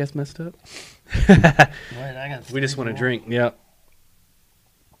the podcast messed up? Wait, we just want to drink. Yeah.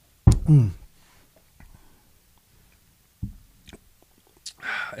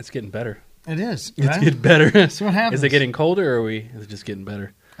 It's getting better. It is. It's getting better. That's what happens. Is it getting colder or is it just getting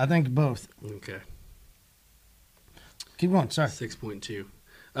better? I think both. Okay. Keep going. Sorry. 6.2.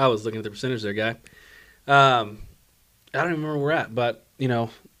 I was looking at the percentage there, guy. I don't even remember where we're at, but,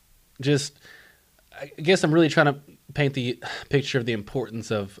 just I guess I'm really trying to paint the picture of the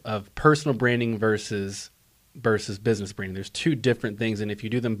importance of personal branding versus business branding. There's two different things, and if you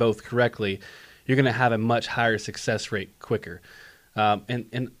do them both correctly, you're going to have a much higher success rate quicker.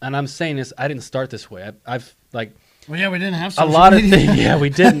 And I'm saying this, I didn't start this way. I've like... Well, yeah, we didn't have social media. Of things. Yeah, we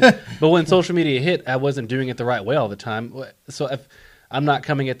didn't. But when social media hit, I wasn't doing it the right way all the time. So if I'm not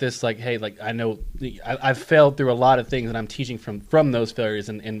coming at this like, hey, like I know I've failed through a lot of things, and I'm teaching from those failures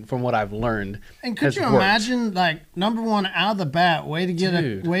and from what I've learned. And could you imagine, like, number one, out of the bat, way to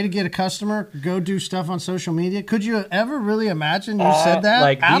get a customer, go do stuff on social media? Could you ever really imagine you said that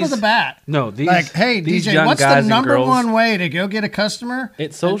like out of the bat? No, hey, DJ, what's the number one way to go get a customer?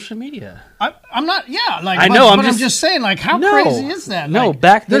 It's social media. I'm not, like, I know, I'm just saying, like, how crazy is that? No, like,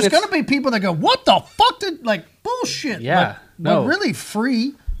 back then there's going to be people that go, what the fuck bullshit. Yeah. But really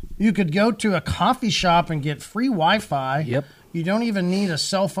free. You could go to a coffee shop and get free Wi-Fi. Yep. You don't even need a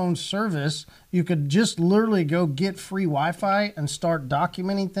cell phone service. You could just literally go get free Wi-Fi and start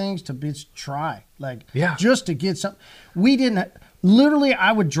documenting things to try. Like, just to get some. We didn't. Literally,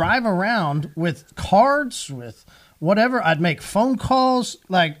 I would drive around with cards, with whatever. I'd make phone calls,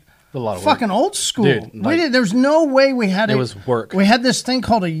 like. A lot of fucking work. Old school. Dude, there's no way we had it. It was work. We had this thing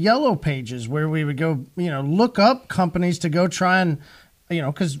called a Yellow Pages where we would go, look up companies to go try and,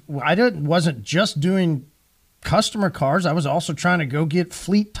 because wasn't just doing customer cars. I was also trying to go get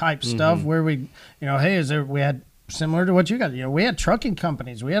fleet type stuff where we, we had similar to what you got. We had trucking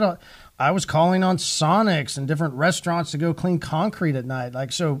companies. I was calling on Sonics and different restaurants to go clean concrete at night.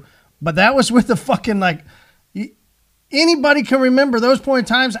 Like, so, but that was with the fucking like, anybody can remember those point in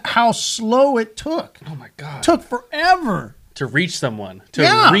times how slow it took. Oh my God. It took forever. To reach someone.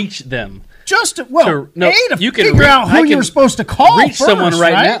 To reach them. Just to figure out who you were supposed to call reach first, someone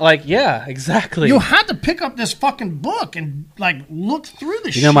right now. Like, yeah, exactly. You had to pick up this fucking book and like look through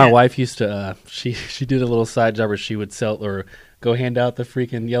the shit. My wife used to, she did a little side job where she would sell or go hand out the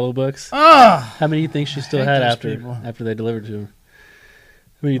freaking yellow books. How many do you think she still had after they delivered to her?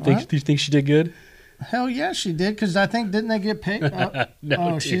 How many do you think she did good? Hell yeah, she did. Because I think, didn't they get paid?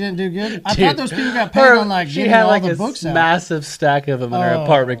 No, she didn't do good. I thought those people got paid on like getting all the books out. She had like a massive stack of them in her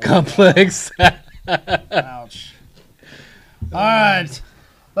apartment complex. Ouch. All right,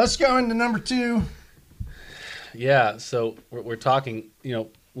 let's go into number 2. Yeah, so we're talking,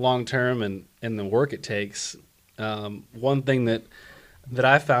 long term and the work it takes. One thing that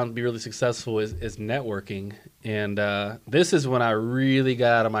I found to be really successful is networking, and this is when I really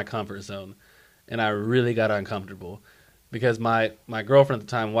got out of my comfort zone. And I really got uncomfortable because my girlfriend at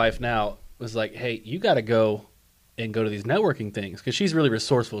the time, wife now, was like, hey, you got to go to these networking things because she's really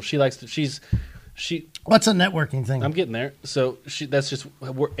resourceful. She likes to, she. What's a networking thing? I'm getting there. So that's just,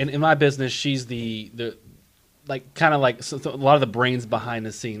 in my business, she's the like kind of like so a lot of the brains behind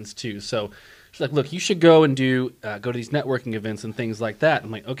the scenes too. So she's like, look, you should go and go to these networking events and things like that.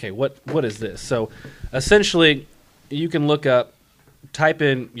 I'm like, okay, what is this? So essentially you can type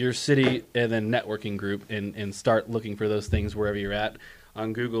in your city and then networking group and start looking for those things wherever you're at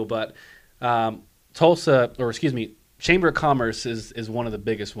on Google. But Chamber of Commerce is one of the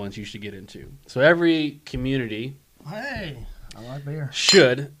biggest ones you should get into. So every community I like beer.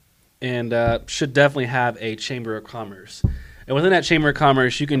 should definitely have a Chamber of Commerce. And within that Chamber of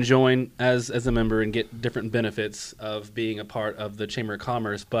Commerce, you can join as a member and get different benefits of being a part of the Chamber of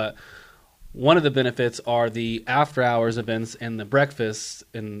Commerce. But one of the benefits are the after-hours events and the breakfasts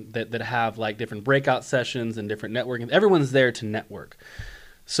and that have like different breakout sessions and different networking. Everyone's there to network.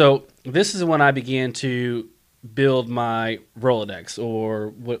 So this is when I began to build my Rolodex,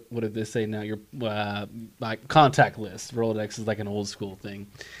 or what did they say now? Your my contact list. Rolodex is like an old school thing.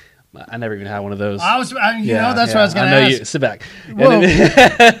 I never even had one of those. That's what I was going to ask. Sit back.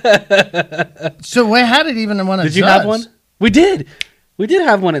 So we had it even in one of Did you have one? We did. We did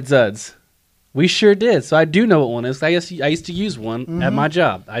have one at Zud's. We sure did. So I do know what one is. I guess I used to use one at my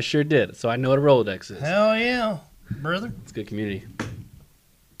job. I sure did. So I know what a Rolodex is. Hell yeah, brother. It's a good community.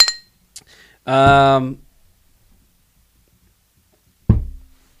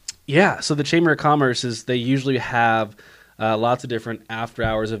 Yeah, so the Chamber of Commerce they usually have lots of different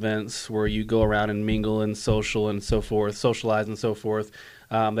after-hours events where you go around and mingle and socialize and so forth.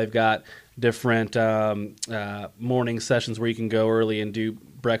 They've got different morning sessions where you can go early and do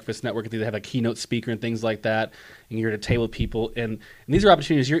breakfast networking. They have a keynote speaker and things like that, and you're at a table with people. And these are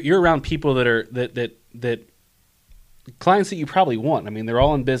opportunities. You're around people that are that clients that you probably want. I mean, they're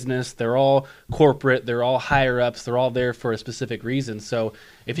all in business, they're all corporate, they're all higher ups, they're all there for a specific reason. So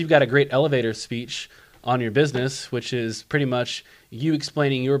if you've got a great elevator speech on your business, which is pretty much you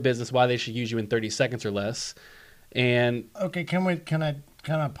explaining your business, why they should use you in 30 seconds or less. And okay, can I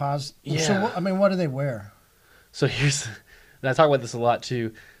kind of pause? Yeah. So, what do they wear? So and I talk about this a lot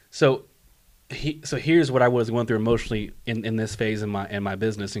too. So here's what I was going through emotionally in this phase in my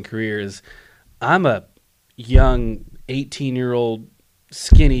business and career is I'm a young 18-year-old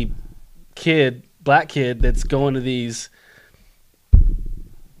skinny kid, black kid that's going to these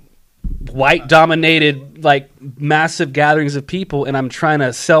white dominated like massive gatherings of people, and I'm trying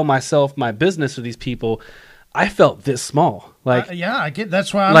to sell my business to these people. I felt this small. Like yeah, I get.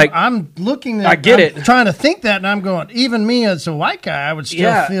 That's why I'm looking at. I get it. Trying to think that, and I'm going. Even me as a white guy, I would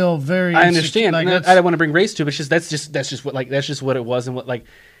still feel very. I understand. Like I don't want to bring race to it. But that's just what it was, and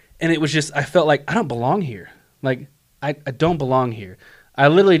it was just I felt like I don't belong here. Like I don't belong here. I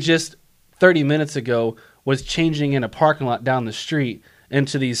literally just 30 minutes ago was changing in a parking lot down the street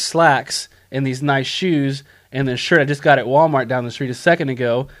into these slacks and these nice shoes and the shirt I just got at Walmart down the street a second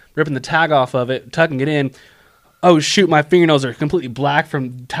ago, ripping the tag off of it, tucking it in. Oh shoot, my fingernails are completely black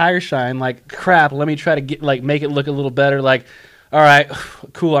from tire shine. Like crap, let me try to make it look a little better. Like, all right,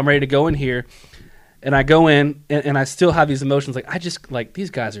 cool, I'm ready to go in here. And I go in and I still have these emotions. Like I just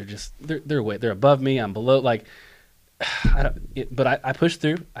these guys are just they're above me. I'm below. Like but I pushed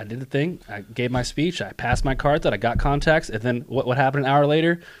through. I did the thing. I gave my speech. I passed my cards out. I got contacts. And then what happened an hour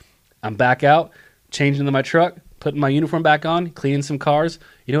later? I'm back out, changing into my truck, putting my uniform back on, cleaning some cars.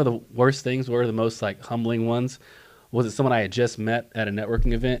 You know, the worst things were the most humbling ones. Was it someone I had just met at a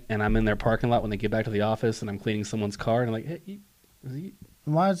networking event, and I'm in their parking lot when they get back to the office, and I'm cleaning someone's car, and I'm like, hey,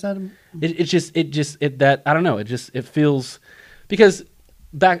 why is that? That I don't know. It feels because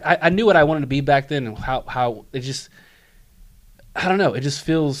back I knew what I wanted to be back then, and how it just I don't know. It just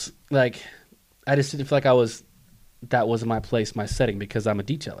feels like I just didn't feel like that was my place, my setting, because I'm a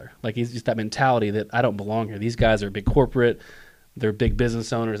detailer. Like it's just that mentality that I don't belong here. These guys are big corporate, they're big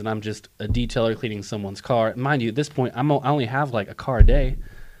business owners, and I'm just a detailer cleaning someone's car. Mind you, at this point, I only have a car a day.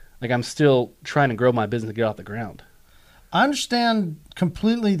 Like I'm still trying to grow my business to get off the ground. I understand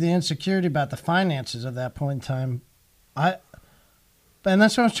completely the insecurity about the finances at that point in time. And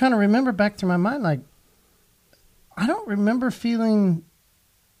that's what I was trying to remember back through my mind. Like, I don't remember feeling.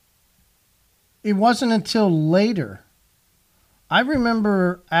 It wasn't until later. I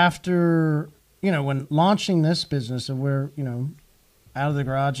remember after, when launching this business and we're, out of the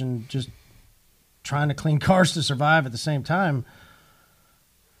garage and just trying to clean cars to survive at the same time,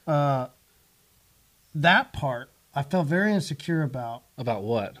 that part I felt very insecure about. About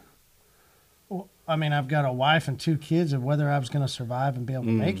what? Well, I mean, I've got a wife and 2 kids, and whether I was going to survive and be able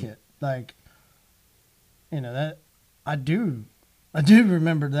to make it. Like, that I do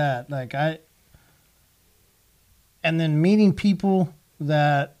remember that. Like and then meeting people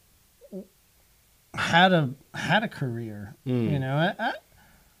that had a career.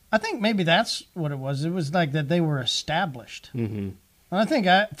 I think maybe that's what it was. It was like that they were established. Mm-hmm. And I think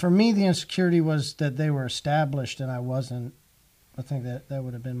for me the insecurity was that they were established and I wasn't. I think that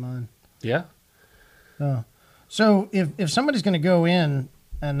would have been mine. Yeah. So if somebody's going to go in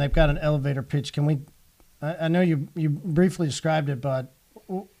and they've got an elevator pitch, can we? I know you briefly described it, but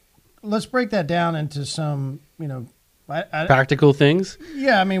let's break that down into some, practical things.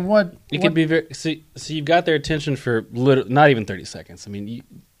 Yeah, I mean, what could be very. So you've got their attention for not even 30 seconds. I mean,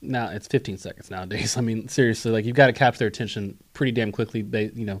 now it's 15 seconds nowadays. I mean, seriously, you've got to capture their attention pretty damn quickly.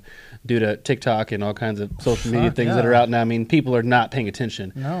 Due to TikTok and all kinds of social media things that are out now. I mean, people are not paying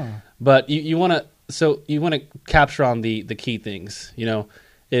attention. No, but you want to. So you want to capture on the key things.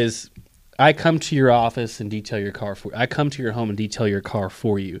 Is I come to your office and detail your car for you. I come to your home and detail your car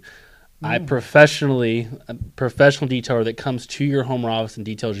for you. A professional detailer that comes to your home or office and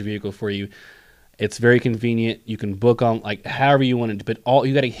details your vehicle for you. It's very convenient. You can book on however you want it, but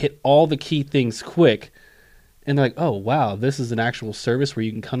you got to hit all the key things quick. And they're like, oh wow, this is an actual service where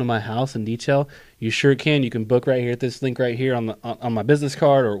you can come to my house and detail. You sure can. You can book right here at this link right here on my business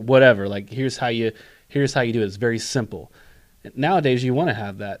card or whatever. Here's how you do it. It's very simple. Nowadays, you want to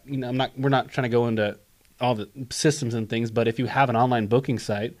have that. We're not trying to go into all the systems and things, but if you have an online booking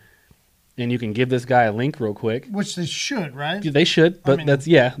site and you can give this guy a link real quick, which they should, right? They should, but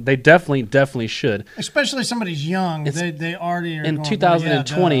they definitely should. Especially somebody's young, they already are. In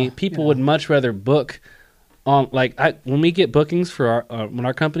 2020, people would much rather book on when we get bookings for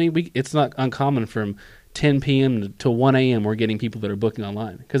our company, it's not uncommon from 10 p.m. to 1 a.m. We're getting people that are booking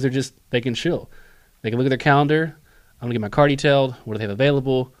online because they can chill, they can look at their calendar. I'm going to get my car detailed. What do they have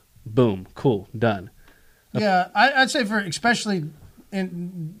available? Boom. Cool. Done. Yeah, I'd say especially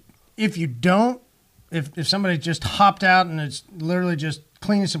if you don't, if somebody just hopped out and it's literally just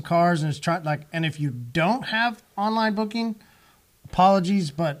cleaning some cars and is trying and if you don't have online booking,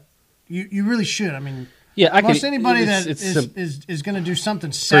 apologies, but you really should. I mean, most anybody that is going to do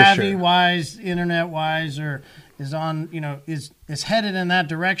something savvy wise, internet wise, or is on is headed in that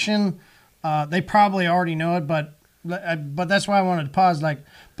direction, they probably already know it. But that's why I wanted to pause.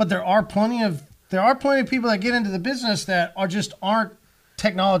 But there are plenty of people that get into the business that aren't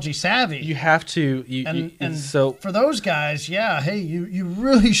technology savvy. You have to, so for those guys, hey, you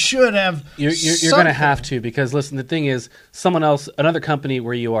really should have. You're going to have to, because listen, the thing is, another company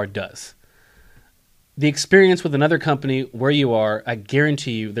where you are does. The experience with another company where you are, I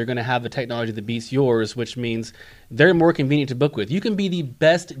guarantee you, they're going to have the technology that beats yours, which means they're more convenient to book with. You can be the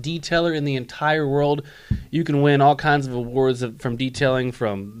best detailer in the entire world. You can win all kinds of awards from detailing,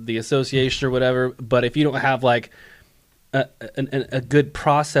 from the association or whatever. But if you don't have a good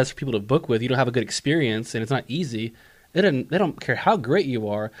process for people to book with, you don't have a good experience, and it's not easy. They don't care how great you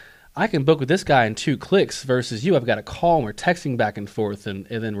are. I can book with this guy in 2 clicks versus you. I've got to call and we're texting back and forth, and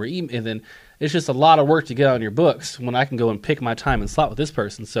then it's just a lot of work to get on your books when I can go and pick my time and slot with this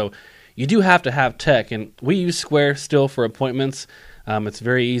person. So you do have to have tech, and we use Square still for appointments. It's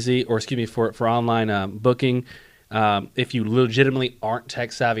very easy, for online booking. If you legitimately aren't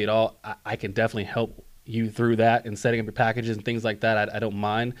tech savvy at all, I can definitely help you through that and setting up your packages and things like that. I don't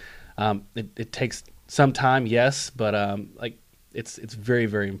mind. It takes some time, yes, but it's very,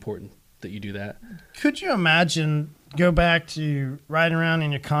 very important that you do that. Could you imagine, go back to riding around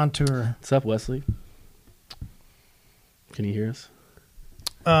in your Contour? What's up, Wesley? Can you hear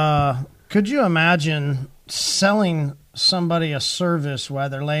us? Could you imagine selling somebody a service while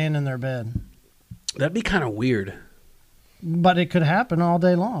they're laying in their bed? That'd be kind of weird. But it could happen all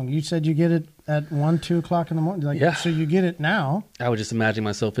day long. You said you get it at 1, 2 o'clock in the morning. Yeah. So you get it now. I would just imagine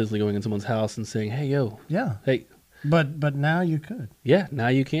myself physically going in someone's house and saying, "Hey, yo." Yeah. Hey. But now you could. Yeah, now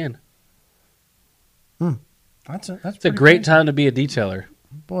you can. That's it's a great time to be a detailer.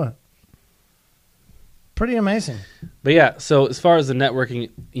 Boy. Pretty amazing. But yeah, so as far as the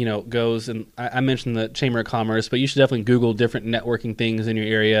networking, goes, and I mentioned the Chamber of Commerce, but you should definitely Google different networking things in your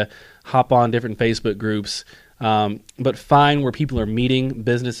area, hop on different Facebook groups, but find where people are meeting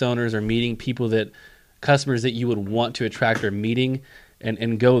business owners or meeting customers that you would want to attract or meeting,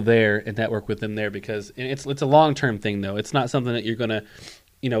 and go there and network with them there, because it's a long-term thing, though. It's not something that you're going to,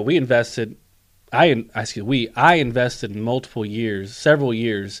 I invested several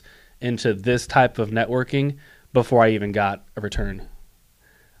years into this type of networking before I even got a return.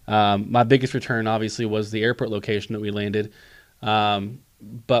 My biggest return, obviously, was the airport location that we landed.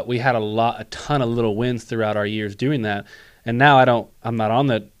 But we had a ton of little wins throughout our years doing that. And now I'm not on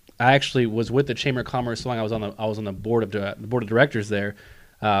the. I actually was with the Chamber of Commerce so long. I was on the board of directors there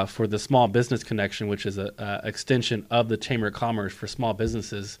for the Small Business Connection, which is a extension of the Chamber of Commerce for small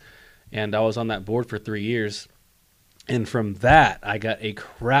businesses. And I was on that board for 3 years. And from that, I got a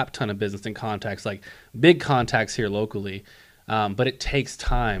crap ton of business and contacts, like big contacts here locally. But it takes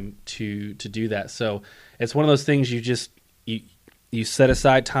time to do that. So it's one of those things you set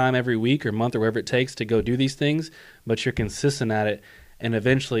aside time every week or month or whatever it takes to go do these things, but you're consistent at it, and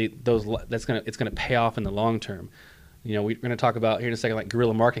eventually it's going to pay off in the long term. We're going to talk about here in a second, like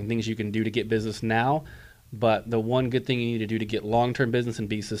guerrilla marketing, things you can do to get business now. But the one good thing you need to do to get long-term business and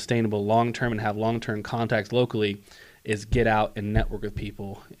be sustainable long-term and have long-term contacts locally is get out and network with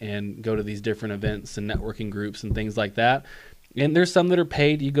people and go to these different events and networking groups and things like that. And there's some that are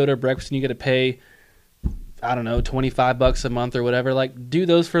paid. You go to a breakfast and you get to pay, I don't know, $25 a month or whatever. Like, do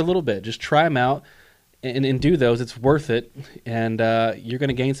those for a little bit. Just try them out and do those. It's worth it. And you're going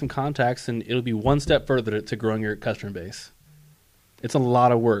to gain some contacts, and it'll be one step further to growing your customer base. It's a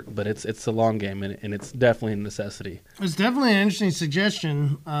lot of work, but it's a long game, and it's definitely a necessity. It's definitely an interesting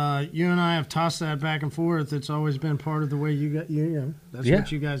suggestion. You and I have tossed that back and forth. It's always been part of the way that's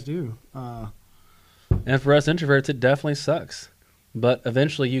what you guys do. And for us introverts, it definitely sucks. But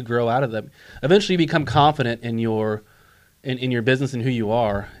eventually you grow out of that. Eventually you become confident in your business and who you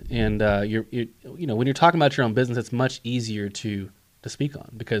are. And when you're talking about your own business, it's much easier to speak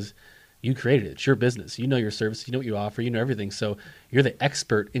on, because you created it. It's your business. You know your service. You know what you offer. You know everything. So you're the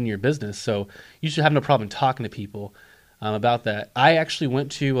expert in your business. So you should have no problem talking to people about that. I actually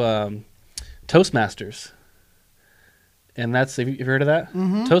went to Toastmasters. And have you heard of that?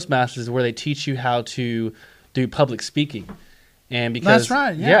 Mm-hmm. Toastmasters is where they teach you how to do public speaking. And because that's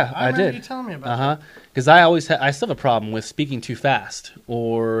right. Yeah, I did. You telling me about that. Because I still have a problem with speaking too fast,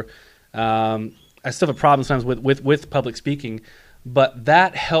 or I still have a problem sometimes with public speaking. But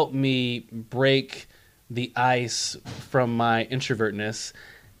that helped me break the ice from my introvertness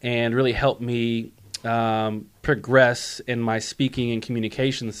and really helped me progress in my speaking and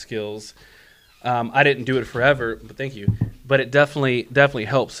communication skills. I didn't do it forever, but thank you. But it definitely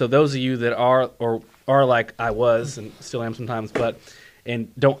helps. So those of you that are like I was and still am sometimes,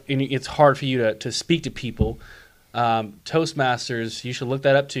 and it's hard for you to speak to people. Toastmasters, you should look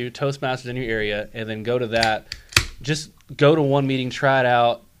that up too. Toastmasters in your area, and then go to that. Just go to one meeting, try it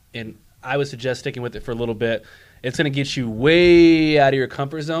out, and I would suggest sticking with it for a little bit. It's going to get you way out of your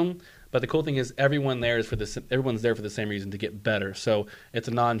comfort zone. But the cool thing is everyone's there for the same reason, to get better. So it's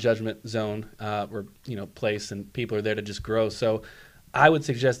a non-judgment zone or place, and people are there to just grow. So I would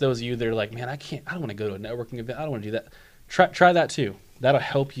suggest those of you that are like, man, I don't want to go to a networking event. I don't want to do that. Try that too. That'll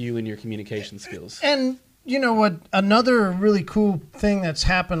help you in your communication skills. And you know what? Another really cool thing that's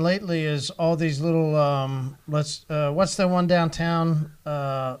happened lately is all these little what's the one downtown?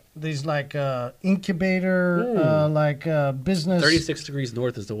 These like incubator business. 36 Degrees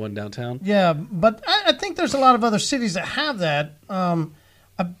North is the one downtown. Yeah, but I think there's a lot of other cities that have that.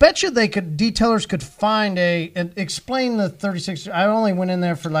 I bet you detailers could find and explain the 36. I only went in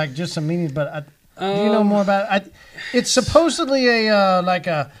there for like just some meetings, but do you know more about it? It's supposedly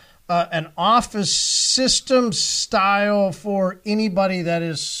an office system style for anybody that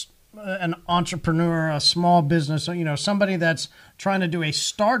is an entrepreneur, a small business, somebody that's trying to do a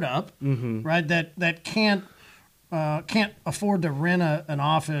startup, right? That can't afford to rent an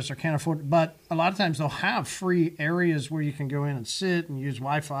office or can't afford, but a lot of times they'll have free areas where you can go in and sit and use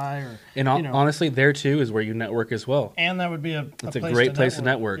Wi-Fi honestly, there too is where you network as well. And that would be a great place to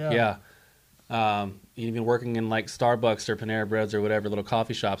network. Yeah. Even working in like Starbucks or Panera Breads or whatever, little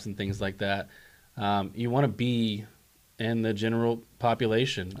coffee shops and things like that. You want to be in the general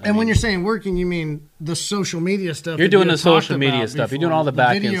population. When you're saying working, you mean the social media stuff. You're doing the social media stuff. You're doing all the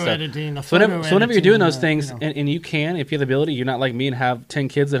back end stuff. Editing, the so whenever you're doing those things, and you can, if you have the ability, you're not like me and have 10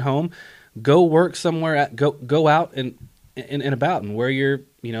 kids at home, go work somewhere. Go out and about and wear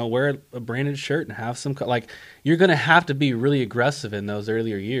a branded shirt and have some you're going to have to be really aggressive in those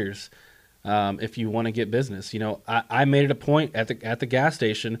earlier years. If you want to get business, I made it a point at the gas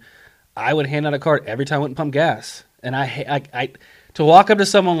station, I would hand out a card every time I went and pump gas, and I to walk up to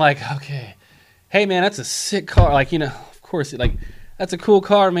someone like, okay, hey man, that's a sick car, of course, that's a cool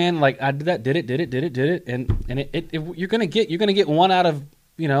car, man. Like I did that, did it, and you're gonna get one out of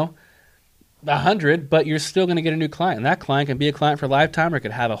 100, but you're still gonna get a new client, and that client can be a client for a lifetime, or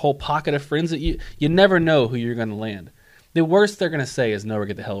could have a whole pocket of friends that you never know who you're gonna land. The worst they're gonna say is, "No, or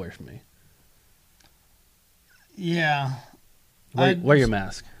get the hell away from me." Yeah. Wear your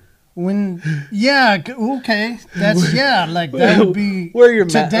mask. Okay. That's, that would be. Wear your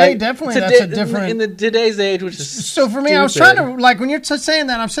mask. Today, definitely, that's a different. In today's age, which is so for me, stupid. I was trying to, when you're saying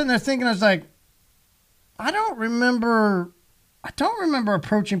that, I'm sitting there thinking, I was like, I don't remember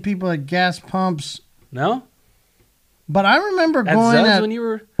approaching people at gas pumps. No? But I remember at going Zud's when you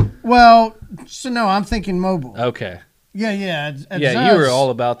were. Well, so no, I'm thinking mobile. Okay. Yeah. At Zud's, you were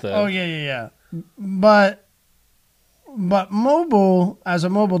all about the. Oh yeah. But mobile, as a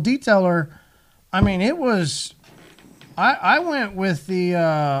mobile detailer, I mean, it was. I went with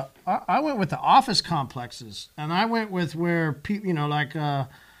the office complexes, and I went with where people, I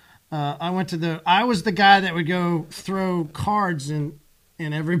was the guy that would go throw cards in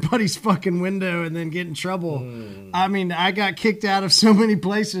everybody's fucking window and then get in trouble. I mean, I got kicked out of so many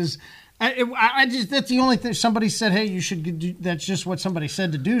places. I just, that's the only thing. Somebody said, hey, you should do, that's just what somebody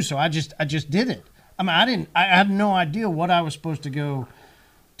said to do. So I just did it. I mean, I had no idea what I was supposed to go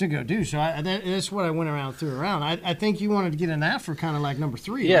do. So that's what I went around, threw around. I think you wanted to get in that for kind of like number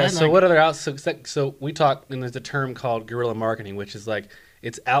 3. Yeah. Right? So what other so we talk, and there's a term called guerrilla marketing, which is like,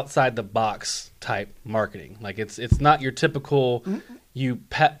 it's outside the box type marketing. Like it's not your typical, you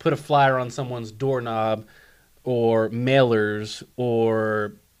put a flyer on someone's doorknob or mailers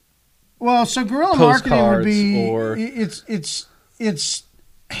or. Well, so guerrilla marketing would be it's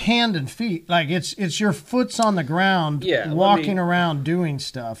hand and feet. Like it's your foot's on the ground, walking around doing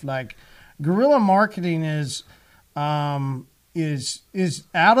stuff. Like guerrilla marketing is out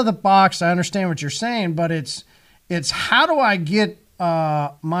of the box. I understand what you're saying, but it's how do I get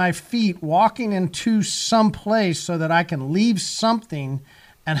my feet walking into some place so that I can leave something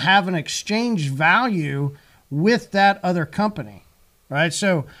and have an exchange value with that other company. Right.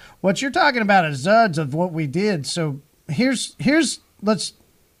 So what you're talking about is Zud's of what we did. So here's let's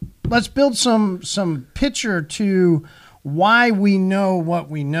build some picture to why we know what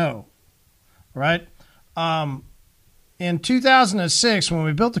we know. Right. In 2006, when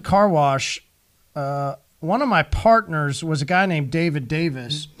we built the car wash, one of my partners was a guy named David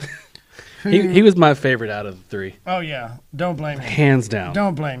Davis. He was my favorite out of the 3. Oh yeah. Don't blame me. Hands down.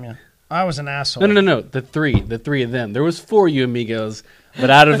 Don't blame you. I was an asshole. No. The three of them. There was 4 you amigos, but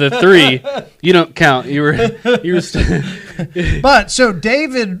out of the 3, you don't count. You were. But so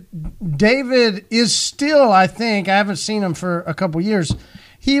David is still, I think, I haven't seen him for a couple years.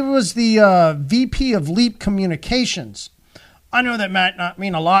 He was the VP of Leap Communications. I know that might not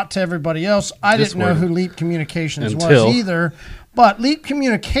mean a lot to everybody else. I didn't know who Leap Communications was either. But Leap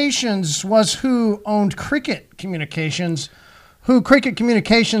Communications was who owned Cricket Communications, who Cricket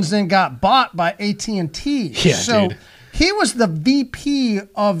Communications then got bought by AT&T. Yeah, so dude. He was the VP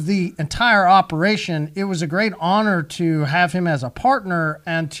of the entire operation. It was a great honor to have him as a partner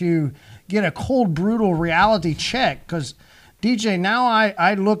and to get a cold, brutal reality check. Because, DJ, now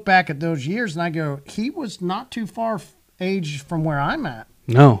I look back at those years and I go, he was not too far aged from where I'm at.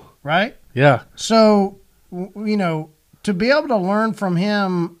 No. Right? Yeah. So, you know, to be able to learn from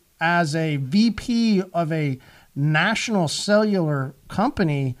him as a VP of a national cellular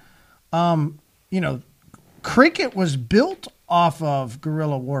company, you know, Cricket was built off of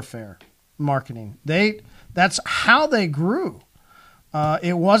guerrilla warfare marketing. That's how they grew.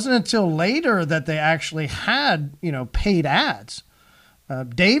 It wasn't until later that they actually had, you know, paid ads.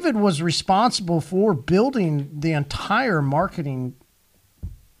 David was responsible for building the entire marketing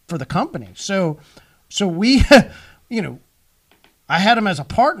for the company. So we, you know, I had him as a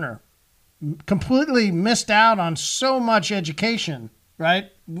partner, completely missed out on so much education,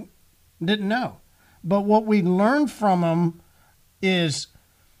 right? Didn't know. But what we learned from him is,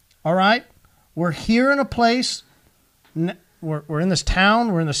 all right, we're here in a place, we're in this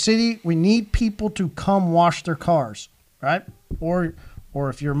town, we're in the city, we need people to come wash their cars, right? Or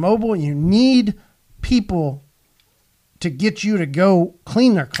if you're mobile, you need people to get you to go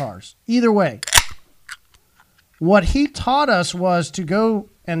clean their cars. Either way. What he taught us was to go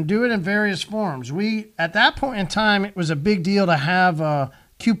and do it in various forms. At that point in time, it was a big deal to have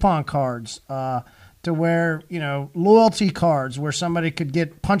coupon cards, to where, you know, loyalty cards where somebody could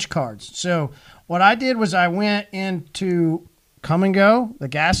get punch cards. So what I did was I went into Come and Go, the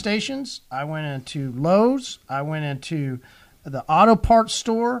gas stations. I went into Lowe's. I went into the auto parts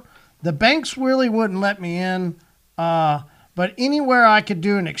store. The banks really wouldn't let me in, but anywhere I could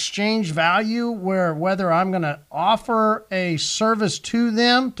do an exchange value where whether I'm going to offer a service to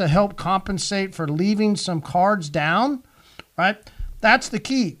them to help compensate for leaving some cards down, right? That's the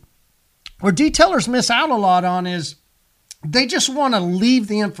key. Where detailers miss out a lot on is they just want to leave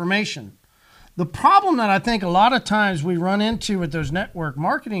the information. The problem that I think a lot of times we run into with those network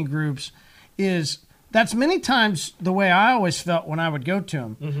marketing groups is that's many times the way I always felt when I would go to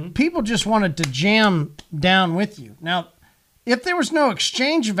them. Mm-hmm. People just wanted to jam down with you. Now, if there was no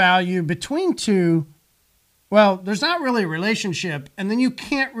exchange value between two, well, there's not really a relationship, and then you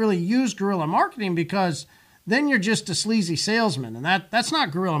can't really use guerrilla marketing because then you're just a sleazy salesman, and that's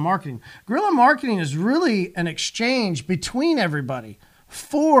not guerrilla marketing. Guerrilla marketing is really an exchange between everybody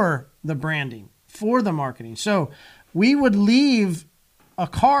for the branding, for the marketing. So we would leave a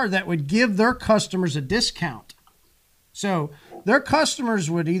card that would give their customers a discount. So their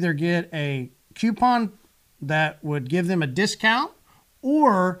customers would either get a coupon that would give them a discount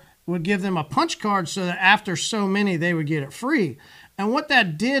or would give them a punch card so that after so many, they would get it free. And what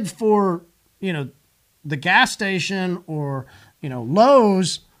that did for, you know, the gas station or, you know,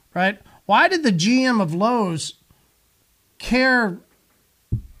 Lowe's, right? Why did the GM of Lowe's care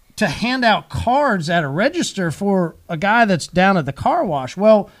to hand out cards at a register for a guy that's down at the car wash?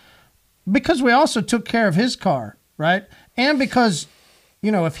 Well, because we also took care of his car, right? And because,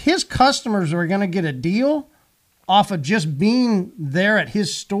 you know, if his customers were going to get a deal off of just being there at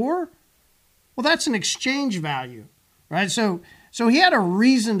his store, well, that's an exchange value, right? So he had a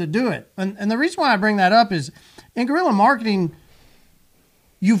reason to do it. And the reason why I bring that up is in guerrilla marketing,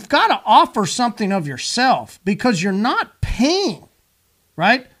 you've got to offer something of yourself because you're not paying,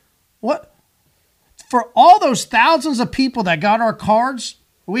 right? What for all those thousands of people that got our cards,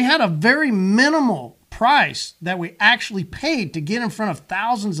 we had a very minimal price that we actually paid to get in front of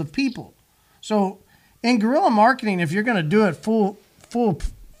thousands of people. So in guerrilla marketing, if you're going to do it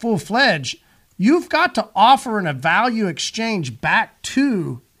full-fledged, you've got to offer a value exchange back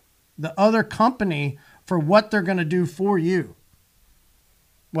to the other company for what they're going to do for you.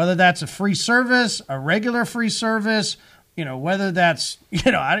 Whether that's a free service, a regular free service, you know, whether that's,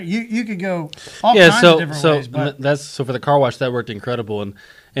 you know, you could go all kinds of different ways. But so for the car wash, that worked incredible. And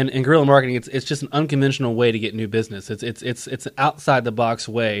in guerrilla marketing, it's just an unconventional way to get new business. It's an outside the box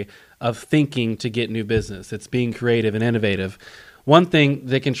way of thinking to get new business. It's being creative and innovative. One thing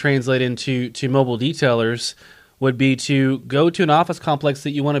that can translate into mobile detailers would be to go to an office complex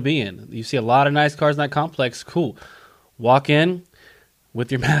that you want to be in. You see a lot of nice cars in that complex. Cool. Walk in,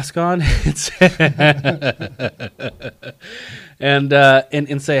 with your mask on. And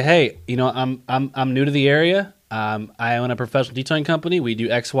say, hey, I'm new to the area. I own a professional detailing company. We do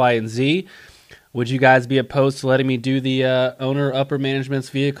X, Y, and Z. Would you guys be opposed to letting me do the owner upper management's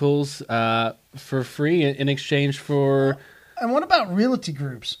vehicles for free in exchange for? And what about realty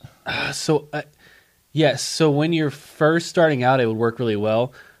groups? Yes. So when you're first starting out, it would work really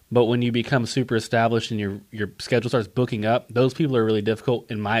well. But when you become super established and your schedule starts booking up, those people are really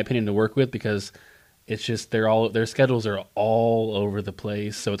difficult, in my opinion, to work with because it's just their schedules are all over the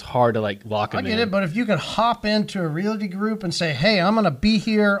place. So it's hard to like lock them in. I get it, but if you could hop into a realty group and say, "Hey, I'm going to be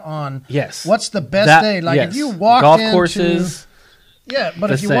here on what's the best day?" Like if you walked golf into courses. Yeah,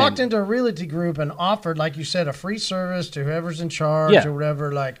 but if you walked into a realty group and offered, like you said, a free service to whoever's in charge or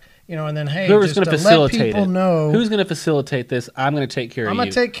whatever, like, and then, hey, whoever's just going to let facilitate people know. Who's going to facilitate this? I'm going to take care of you. I'm going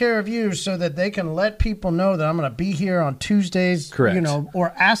to take care of you so that they can let people know that I'm going to be here on Tuesdays. Correct.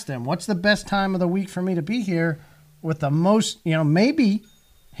 Or ask them, what's the best time of the week for me to be here with the most, maybe,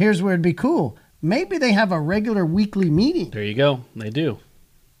 here's where it'd be cool. Maybe they have a regular weekly meeting. There you go. They do.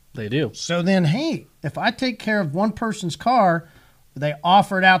 So then, hey, if I take care of one person's car, they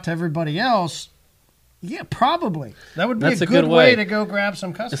offer it out to everybody else. Yeah, probably. That would be a good way to go grab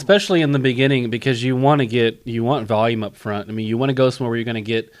some customers. Especially in the beginning, because you want volume up front. I mean, you want to go somewhere where you're going to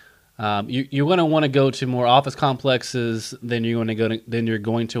get you're going to want to go to more office complexes than you're going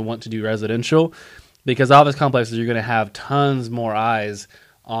to want to do residential, because office complexes you're going to have tons more eyes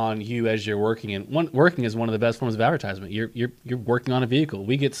on you as you're working. And working is one of the best forms of advertisement. You're working on a vehicle.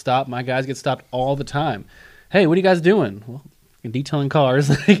 We get stopped. My guys get stopped all the time. Hey, what are you guys doing? Well, detailing cars.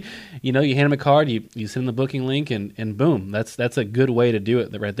 You hand them a card, you send them the booking link, and boom, that's a good way to do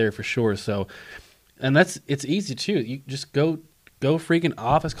it right there for sure. So, and it's easy too. You just go freaking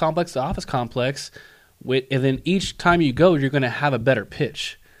office complex to office complex, and then each time you go, you're going to have a better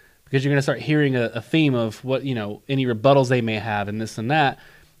pitch, because you're going to start hearing a theme of what any rebuttals they may have and this and that,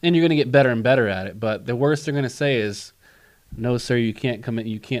 and you're going to get better and better at it. But the worst they're going to say is, "No, sir, you can't come in.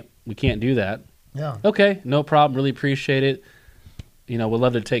 We can't do that." Yeah. Okay, no problem. Really appreciate it. We'd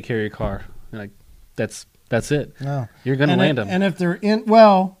love to take care of your car. Like, that's it. No. You're going to land them. And if they're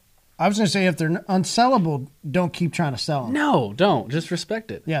I was going to say, if they're unsellable, don't keep trying to sell them. No, don't. Just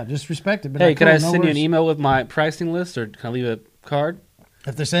respect it. Yeah, just respect it. But hey, can I send you an email with my pricing list, or can I leave a card?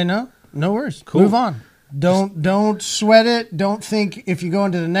 If they say no worries. Cool. Move on. Don't sweat it. Don't think if you go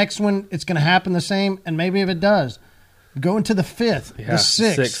into the next one, it's going to happen the same. And maybe if it does, go into the 5th, the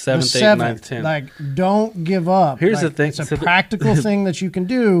 6th, 7th, the 8th, 7th. 9th, 10th. Like, don't give up. Here's the thing. It's a practical thing that you can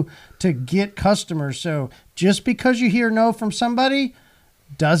do to get customers. So just because you hear no from somebody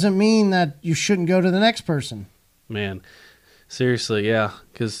doesn't mean that you shouldn't go to the next person. Man, seriously, yeah,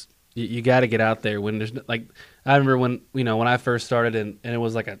 because you got to get out there when there's like. I remember when I first started and it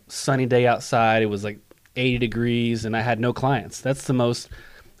was like a sunny day outside. It was like 80 degrees and I had no clients. That's the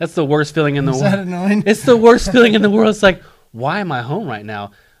worst feeling in the world. Is that annoying? It's the worst feeling in the world. It's like, why am I home right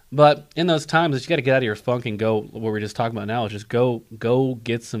now? But in those times, you got to get out of your funk and go. What we're just talking about now is just go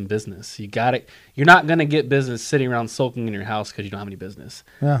get some business. You got it. You're not going to get business sitting around sulking in your house because you don't have any business.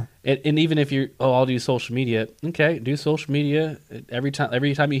 Yeah. And even if I'll do social media. Okay, do social media every time.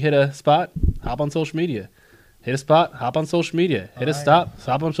 Every time you hit a spot, hop on social media. Hit a spot, hop on social media. Hit a stop,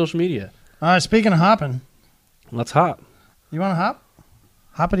 hop on social media. All right. Speaking of hopping, let's hop. You want to hop?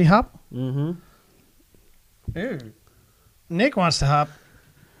 Hoppity hop? Mm-hmm. Ew. Nick wants to hop.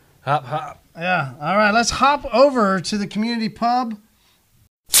 Hop, hop. Yeah. All right. Let's hop over to the community pub.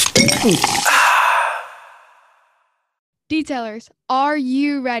 Detailers, are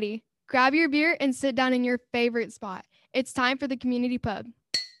you ready? Grab your beer and sit down in your favorite spot. It's time for the community pub.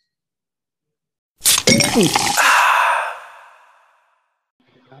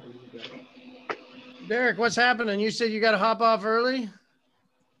 Derek, what's happening? You said you got to hop off early?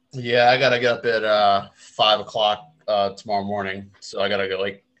 Yeah, I gotta get up at 5 o'clock tomorrow morning. So I gotta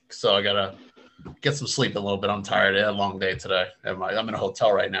get some sleep a little bit. I'm tired. I had a long day today. I'm in a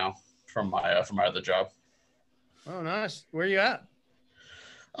hotel right now from my other job. Oh, nice. Where are you at?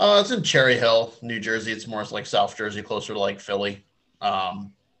 It's in Cherry Hill, New Jersey. It's more like South Jersey, closer to like Philly.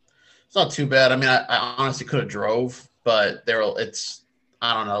 It's not too bad. I mean, I honestly could have drove, but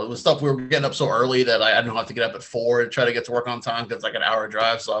I don't know. It was stuff we were getting up so early that I didn't have to get up at 4 to try to get to work on time because it's like an hour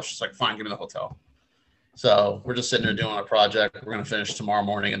drive. So I was just like, fine, give me the hotel. So we're just sitting there doing a project. We're going to finish tomorrow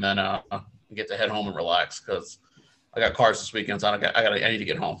morning and then get to head home and relax because I got cars this weekend. So I need to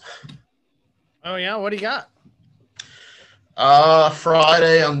get home. Oh, yeah? What do you got?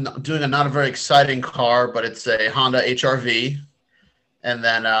 Friday, I'm doing not a very exciting car, but it's a Honda HR-V. And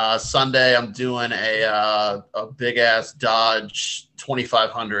then Sunday, I'm doing a big ass Dodge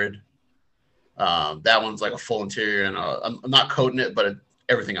 2500. That one's like a full interior, and I'm not coating it, but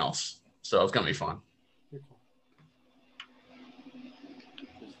everything else. So it's gonna be fun.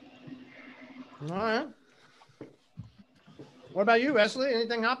 All right. What about you, Wesley?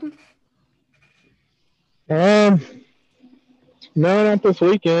 Anything happen? No, not this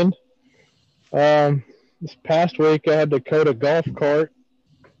weekend. This past week I had to coat a golf cart,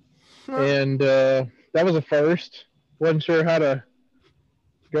 and that was a first. Wasn't sure how to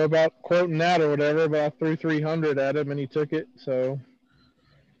go about quoting that or whatever, but I threw 300 at him and he took it. So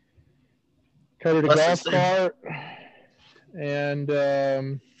coated a golf cart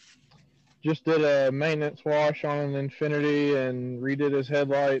and just did a maintenance wash on an Infinity and redid his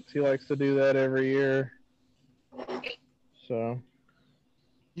headlights. He likes to do that every year. So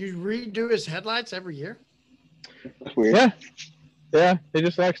you redo his headlights every year? That's weird. Yeah. He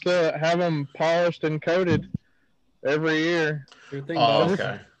just likes to have them polished and coated every year.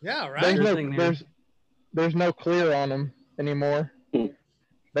 Okay. Yeah, right. There's no clear on them anymore. They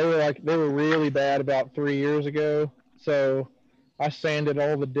were really bad about 3 years ago. So I sanded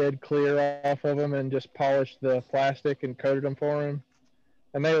all the dead clear off of them and just polished the plastic and coated them for him.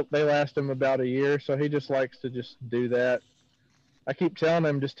 And they last him about a year. So he just likes to just do that. I keep telling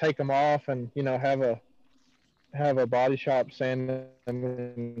him just take them off and have a body shop sand them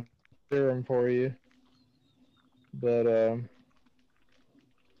and clear them for you. But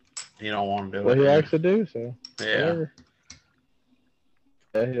you don't want to do what it. he likes to do, so yeah. Whatever.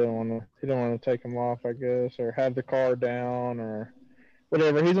 Yeah, he don't want to take them off, I guess, or have the car down or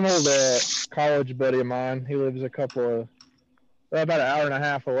whatever. He's an old college buddy of mine. He lives about an hour and a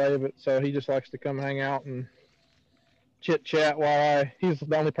half away, but so he just likes to come hang out and chit chat he's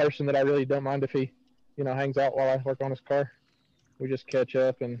the only person that I really don't mind if he, hangs out while I work on his car. We just catch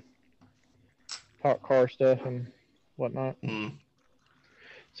up and talk car stuff and whatnot.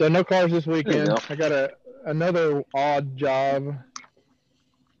 So no cars this weekend. I got another odd job.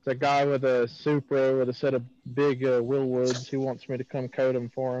 It's a guy with a Supra with a set of big Willwoods who wants me to come coat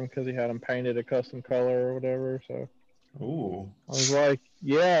them for him because he had them painted a custom color or whatever. So ooh. I was like,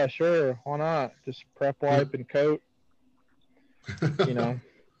 yeah, sure, why not? Just prep wipe and coat. $100,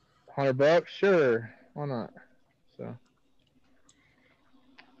 sure, why not? So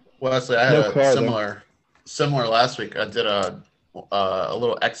Wesley, I had a similar last week. I did a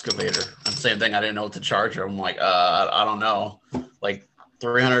little excavator, and same thing. I didn't know what to charge her. I'm like, I don't know, like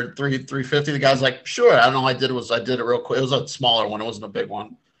 300, 350. The guy's like, sure. I don't know. I did it real quick. It was a smaller one. It wasn't a big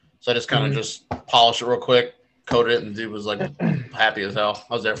one. So I just kind of just polished it real quick, coated it, and the dude was like happy as hell.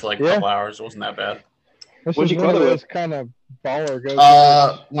 I was there for like a couple hours. It wasn't that bad. What'd you coat it with? Kind of baller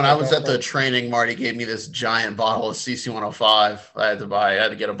goes. When I was at the training, Marty gave me this giant bottle of CC105. I had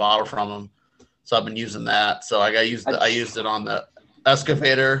to get a bottle from him. So I've been using that. So I used it on the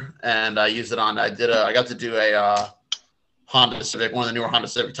excavator, and I got to do a Honda Civic, one of the newer Honda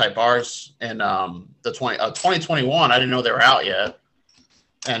Civic Type R's, and the 2021. I didn't know they were out yet,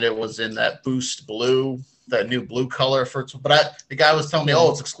 and it was in that Boost Blue, that new blue color but the guy was telling me,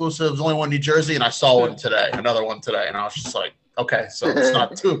 it's exclusive. There's only one in New Jersey, and I saw one today, another one today, and I was just like, okay, so it's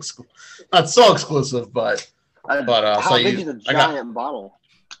not not so exclusive, but how big is a giant bottle?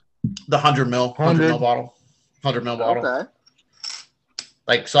 The 100 mil bottle. 100 mil bottle. Okay.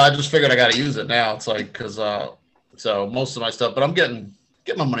 Like, so I just figured I got to use it now. It's like, because so most of my stuff, but I'm getting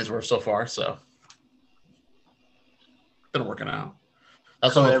my money's worth so far. So been working out.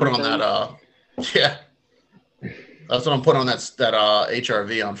 That's what I'm putting on that. Yeah, that's what I'm putting on that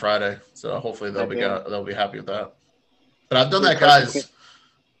HRV on Friday. So hopefully they'll be happy with that. But I've done that guy's he had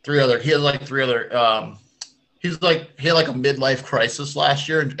like three other. He had like a midlife crisis last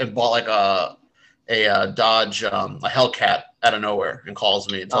year and bought like a Dodge a Hellcat out of nowhere and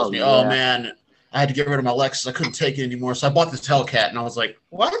calls me and tells me, oh man, I had to get rid of my Lexus. I couldn't take it anymore. So I bought this Hellcat, and I was like,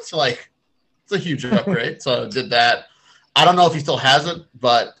 what? Like, it's a huge upgrade. So I did that. I don't know if he still has it,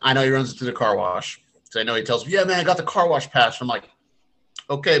 but I know he runs it through the car wash. So I know he tells me, yeah, man, I got the car wash patch. I'm like,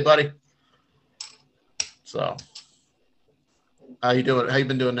 okay, buddy. So how you doing? How you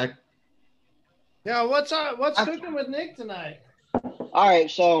been doing, Nick? Yeah, what's cooking with Nick tonight? All right,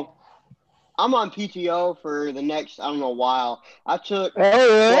 so I'm on PTO for the next, I don't know, while. I took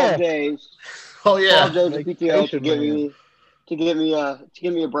 12 days. Oh yeah. 12 days of PTO to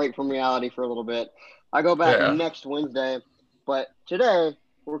give me a break from reality for a little bit. I go back next Wednesday, but today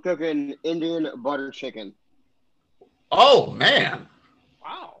we're cooking Indian butter chicken. Oh man!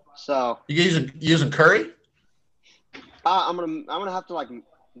 Wow. So you using curry? I'm gonna have to like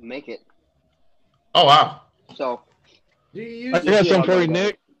make it. Oh wow! So Do you I use, got some for you,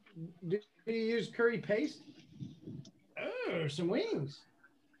 Nick. do you I use, got some for you, Nick. do you use curry paste? Oh, some wings.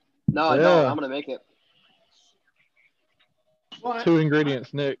 No, I don't. I'm gonna make it. What? 2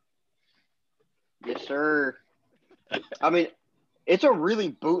 ingredients, Nick. Yes, sir. I mean, it's a really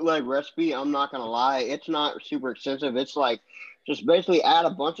bootleg recipe. I'm not gonna lie. It's not super extensive. It's like just basically add a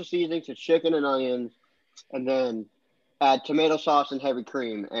bunch of seasonings to chicken and onions, and then add tomato sauce and heavy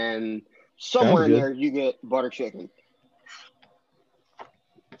cream, and somewhere in good. there you get butter chicken.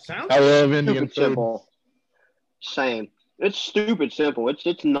 Sounds I love Indian Stupid food. simple. Same. It's stupid simple.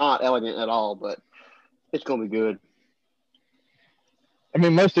 It's not elegant at all, but it's gonna be good. I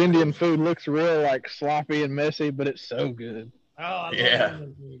mean, most Indian food looks real like sloppy and messy, but it's so good. Oh, I love Yeah.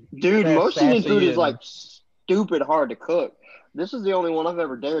 Indian food. Dude, All most Indian food saucy is like and- stupid hard to cook. This is the only one I've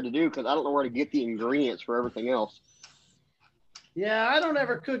ever dared to do because I don't know where to get the ingredients for everything else. Yeah, I don't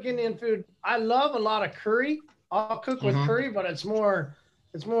ever cook Indian food. I love a lot of curry. I'll cook with curry, but it's more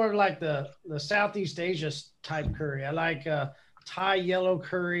like the Southeast Asia type curry. I like Thai yellow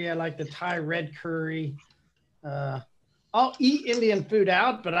curry. I like the Thai red curry. I'll eat Indian food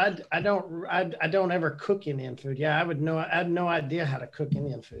out, but I don't ever cook Indian food. Yeah, I had no idea how to cook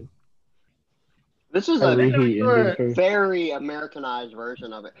Indian food. This is I a reheat Indian food. very Americanized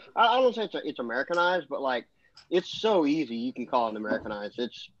version of it. I don't say it's Americanized, but like it's so easy you can call it Americanized.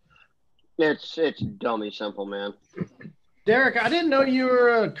 It's dummy simple, man. Derek, I didn't know you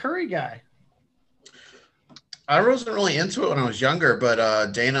were a curry guy. I wasn't really into it when I was younger,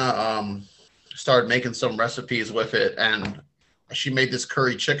 but Dana started making some recipes with it, and she made this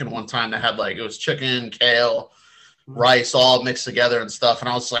curry chicken one time that had like it was chicken, kale, rice all mixed together and stuff. And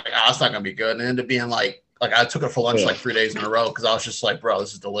I was like, it's not gonna be good. And it ended up being like I took it for lunch like 3 days in a row because I was just like, bro,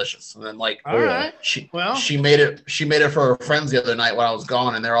 this is delicious. And then like All right. she made it for her friends the other night when I was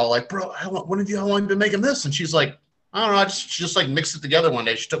gone, and they're all like, bro, how long have you been making this? And she's like, I don't know, she just like mixed it together one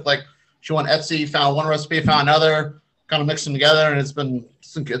day. She went Etsy, found one recipe, found another, kind of mixed them together, and it's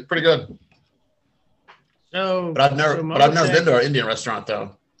pretty good. So, But I've never been to an Indian restaurant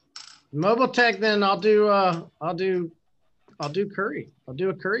though. Mobile Tech, then I'll do curry. I'll do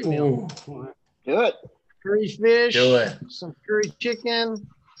a curry meal. Do it. Curry fish. Do it. Some curry chicken.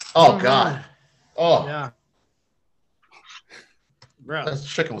 Oh God. Oh Yeah. Bro. that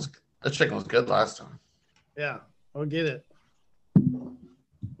chicken was good last time. Yeah. We'll get it.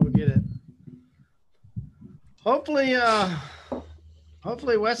 We'll get it. Hopefully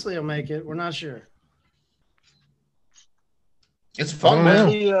Wesley will make it. We're not sure. It's fun, Oh,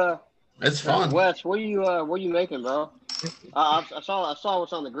 man. Yeah. It's fun. Wes, what are you making, bro? I saw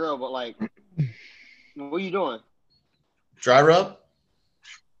what's on the grill, but like, what are you doing? Dry rub?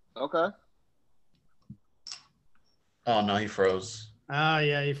 Okay. Oh no, he froze. Oh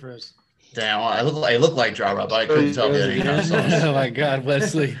yeah, he froze. Damn, I look like dry rub. I couldn't tell the other kind of sauce. Oh my God,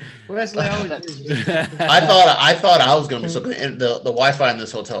 Wesley. Wesley always I thought I was gonna be so good. And the Wi-Fi in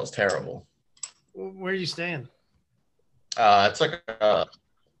this hotel is terrible. Where are you staying? It's like I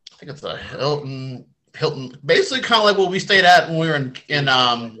think it's a Hilton, basically kind of like what we stayed at when we were in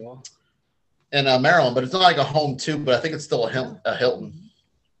Maryland, but it's not like a home too. But I think it's still a Hilton.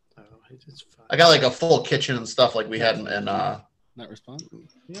 Oh, it's fine. I got like a full kitchen and stuff like we had in Not responding.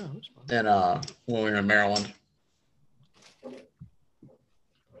 Yeah, it's fine. when we were in Maryland.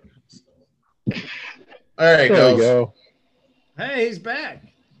 There you There we go. go. Hey, he's back.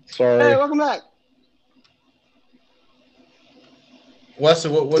 Sorry. Hey, welcome back.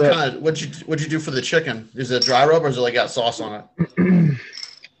 Wesley, what kind of what'd you do for the chicken? Is it dry rub or is it like got sauce on it?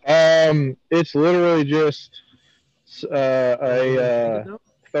 It's literally just a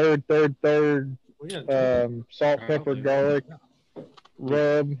third salt, pepper, garlic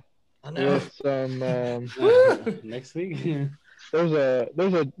rub with some. Next week. There's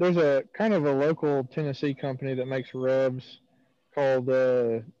a kind of a local Tennessee company that makes rubs called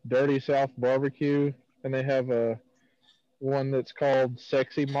Dirty South Barbecue, and they have a one that's called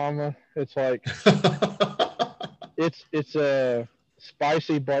Sexy Mama. It's like it's a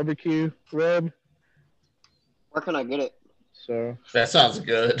spicy barbecue rub. Where can I get it? So That sounds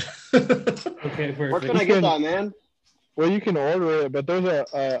good. Okay, Where perfect. can I get that, man? well, you can order it, but there's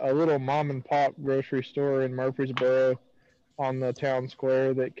a little mom and pop grocery store in Murfreesboro on the town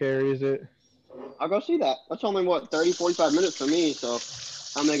square that carries it. I'll go see that. That's only 30, 45 minutes for me, so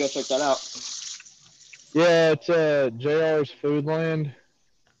I'm gonna go check that out. Yeah, it's JR's Foodland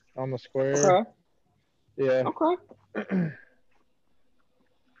on the square. Okay. Yeah, Okay.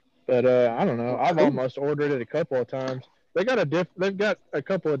 but I don't know. I've almost ordered it a couple of times. They've got a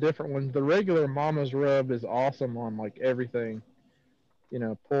couple of different ones. The regular Mama's rub is awesome on like everything.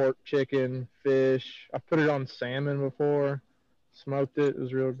 pork, chicken, fish. I put it on salmon before, smoked it. It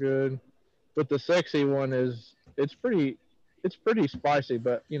was real good. But the sexy one it's pretty spicy.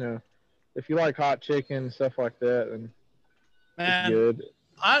 But if you like hot chicken stuff like that, then it's good.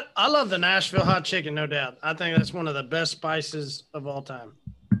 I love the Nashville hot chicken, no doubt. I think that's one of the best spices of all time.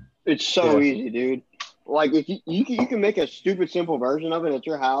 It's so easy, dude. Like if you can make a stupid simple version of it at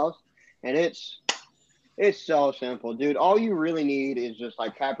your house, and it's so simple, dude. All you really need is just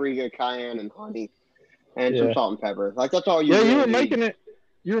like paprika, cayenne, and honey, and some salt and pepper. Like that's all you. Yeah, really you were need. making it.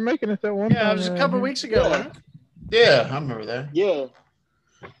 You were making it that one time. Yeah, it was a couple weeks ago. Wasn't it? Yeah, I remember that. Yeah.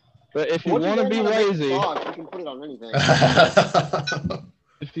 But if you Once want to be learn how make lazy, sauce, you can put it on anything.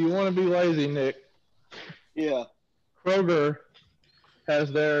 if you want to be lazy, Nick, Yeah.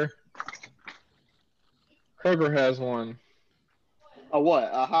 Kroger has one. A what?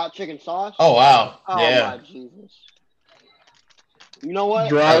 A hot chicken sauce? Oh wow! Oh Yeah, my Jesus! You know what?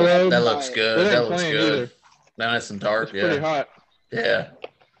 Dry rub. that looks good. It ain't That looks plain good. either. Nice and dark. It's pretty hot. Yeah.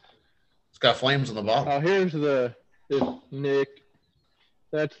 It's got flames on the bottom. Oh, here's Nick.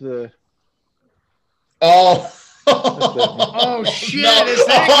 That's the. Oh. Oh shit! No. Is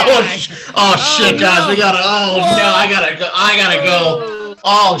that guy? Oh shit, guys! no. We gotta. Oh no! I gotta go.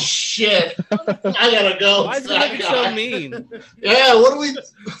 Oh shit! I gotta go. Why is it looking so mean? Yeah. What do we?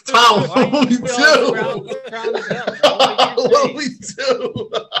 Tom. Why What do we do? What do we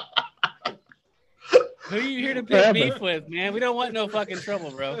do? Who are you here to pick beef with, man? We don't want no fucking trouble,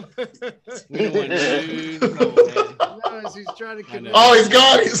 bro. We don't want no trouble, man. No, he's trying to convince. Oh, he's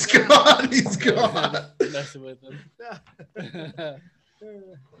gone. He's gone. He's gone. Messing with him.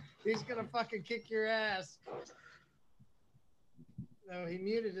 He's gonna fucking kick your ass. No, he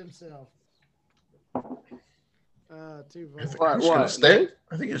muted himself. Too What? He's gonna stay.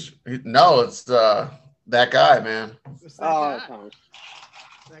 I think it's no. It's that guy, man. What's Oh, that guy? Thomas.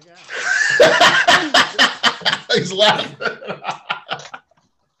 That guy. He's laughing.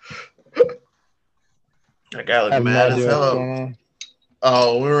 That guy looking mad as hell.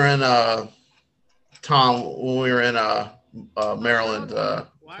 Oh, we were in Tom. When we were in Maryland,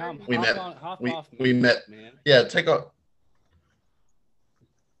 we met. We met. Man. Yeah, take a.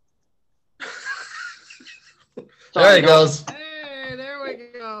 There he goes. Hey, there we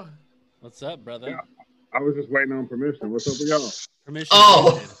go. What's up, brother? Yeah. I was just waiting on permission. What's up with y'all? Permission.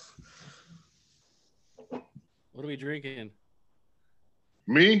 Oh. Granted. What are we drinking?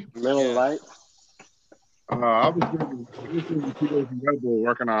 Me? Miller Lite. I was drinking Tito's and Red Bull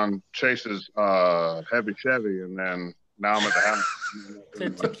working on Chase's heavy Chevy, and then now I'm at the house.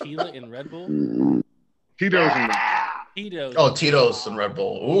 Said tequila and Red Bull. Tito's and Tito's. Oh, Tito's and Red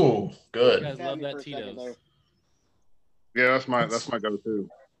Bull. Ooh, You good. guys love that Tito's. yeah, that's my go-to.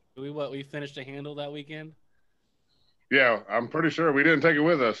 We finished a handle that weekend. Yeah, I'm pretty sure we didn't take it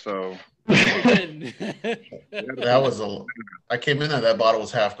with us, so. That was I came in there. That bottle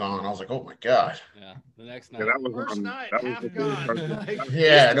was half gone. I was like, oh my god. Yeah, the next night. Yeah, that was First on, night, that was half the gone. first- Like,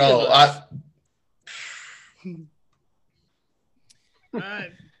 Yeah, no. all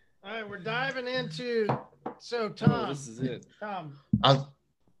right, we're diving into. So, Oh, Tom, this is it. Tom,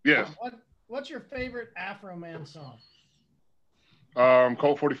 Yes, what's your favorite Afro Man song?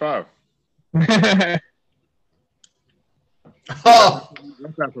 Colt 45. Oh,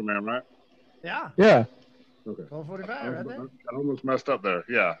 That's Afro Man, right? Yeah, Yeah. Okay. Cold 45, right there. I almost messed up there.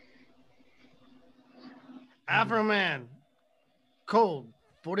 Yeah. Afro Man, Cold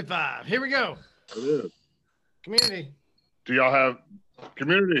 45. Here we go. It is. Community. Do y'all have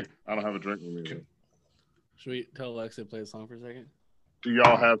community? I don't have a drink with me. Though. Should we tell Alexa to play a song for a second? Do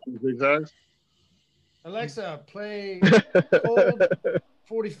y'all have two zigzags? Alexa, play Cold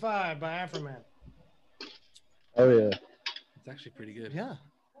 45 by Afro Man. Oh yeah. It's actually pretty good. Yeah.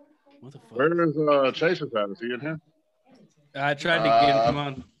 What the fuck? Where is Chase's at? Is he in here? I tried to get him. Come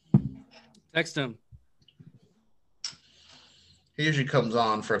on. Text him. he usually comes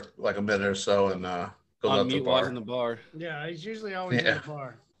on for like a minute or so and goes On out to the mute while he's bar. in the bar. Yeah, he's usually always in Yeah. the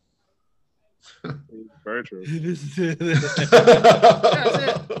bar. Very true.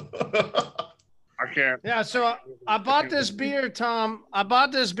 I can't. Yeah, so I bought this beer, Tom. I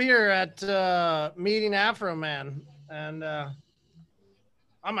bought this beer at Meeting Afro Man, and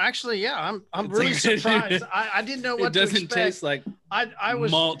I'm actually, I'm It's really like- surprised. I didn't know what It to doesn't expect. taste like I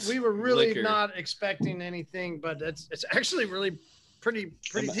was. malt We were really liquor. not expecting anything, but it's actually really pretty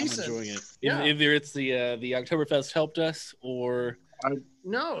I'm decent. enjoying it. Yeah. Either it's the Oktoberfest helped us, or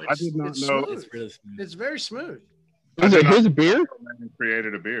No, I did not it's know- smooth. it's really smooth. It's very smooth. Is it his beer? Man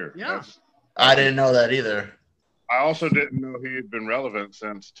created a beer. Yeah. That's- I didn't know that either. I also didn't know he had been relevant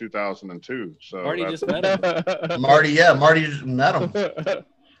since 2002. So Marty just met him. Marty just met him.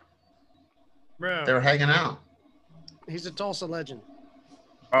 Bro, They were hanging out. he's a Tulsa legend.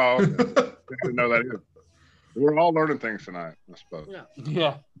 Oh, okay. I didn't know that either. We're all learning things tonight, I suppose. Yeah.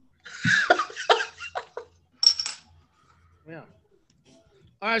 Yeah. Yeah.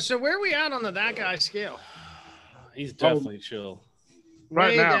 All right, so where are we at on that guy scale? He's definitely chill.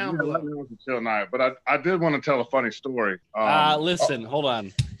 Right Way now, down below. right now it's a chill night. But I did want to tell a funny story. Listen, hold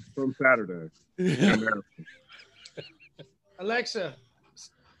on. From Saturday. in Maryland. Alexa,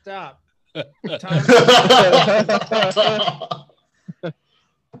 stop.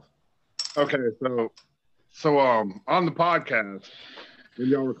 Okay, so on the podcast, when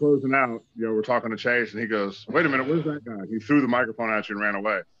y'all were closing out, y'all were talking to Chase, and he goes, "Wait a minute, where's that guy?" He threw the microphone at you and ran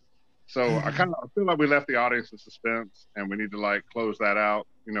away. So I feel like we left the audience in suspense, and we need to like close that out,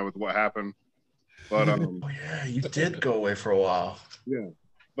 with what happened. But oh yeah, you did go away for a while. Yeah,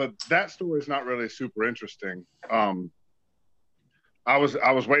 but that story is not really super interesting. I was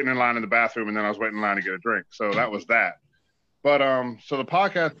waiting in line in the bathroom, and then I was waiting in line to get a drink. So that was that. But so the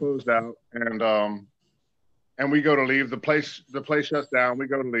podcast closed out, and we go to leave. The place shuts down. We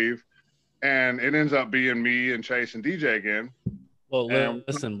go to leave, and it ends up being me and Chase and DJ again. Well,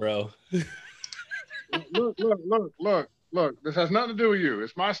 listen, bro. Look. This has nothing to do with you.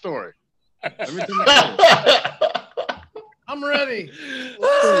 It's my story. Let me tell you. I'm ready.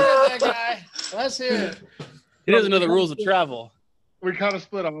 Let's hear it, that guy. Let's hear it. He doesn't know the rules of travel. We kind of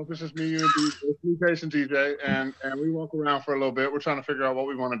split off. It's just me, you, and it's me, Chase, and DJ, and we walk around for a little bit. We're trying to figure out what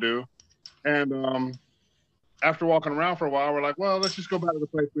we want to do, and after walking around for a while, we're like, well, let's just go back to the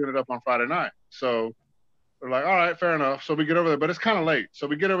place we ended up on Friday night. So we're like, all right, fair enough. So we get over there, but it's kind of late. So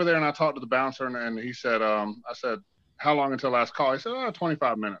we get over there, and I talked to the bouncer, and he said, I said, how long until last call? He said,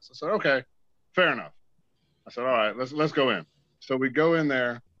 25 minutes. I said, okay, fair enough. I said, all right, let's go in. So we go in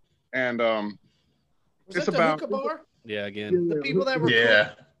there, and it's about the hookah bar? Yeah, again. The people that were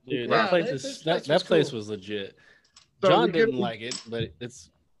dude, that place was legit. So John didn't like it, but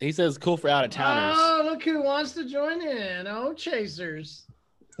he says cool for out of towners. Oh, look who wants to join in. Oh, Chasers.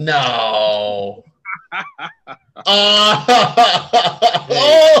 No.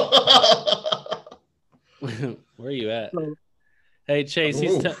 Where are you at? Hey, Chase,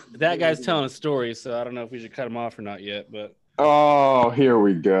 that guy's telling a story, so I don't know if we should cut him off or not yet, but oh, here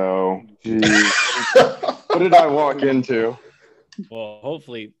we go. Jeez. What did I walk into? Well,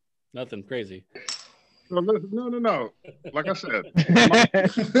 hopefully nothing crazy. No. Like I said,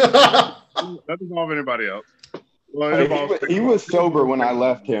 that doesn't involve anybody else. Well, he was sober when I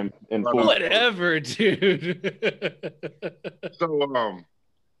left him. Whatever, dude. So,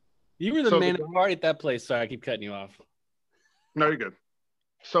 you were the man of the party at that place. Sorry, I keep cutting you off. No, you're good.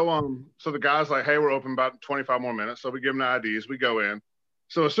 So, so the guy's like, "Hey, we're open about 25 more minutes." So we give them the IDs. We go in.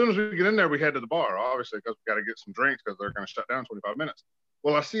 So as soon as we get in there, we head to the bar, obviously, because we got to get some drinks because they're going to shut down in 25 minutes.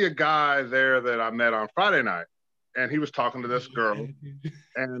 Well, I see a guy there that I met on Friday night, and he was talking to this girl.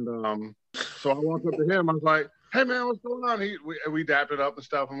 And so I walked up to him. I was like, "Hey, man, what's going on?" We dapped it up and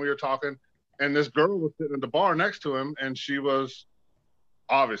stuff, and we were talking. And this girl was sitting at the bar next to him, and she was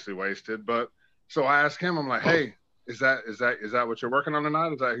obviously wasted. But so I asked him, I'm like, "Hey, is that what you're working on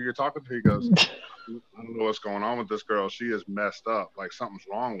tonight? Is that who you're talking to?" He goes, "I don't know what's going on with this girl. She is messed up. Like something's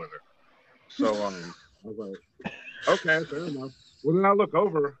wrong with her." So I was like, "Okay, fair enough." Well, then I look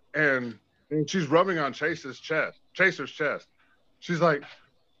over and she's rubbing on Chaser's chest. She's like,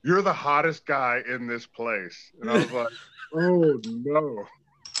 "You're the hottest guy in this place." And I was like, "Oh no."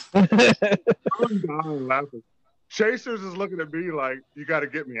 I'm dying laughing. Chasers is looking at me like, "You got to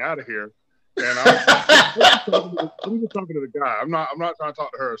get me out of here." And I'm just talking to the guy. I'm not trying to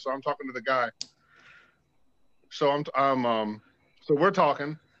talk to her. So I'm talking to the guy. So so we're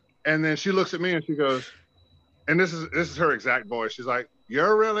talking, and then she looks at me and she goes, and this is her exact voice. She's like,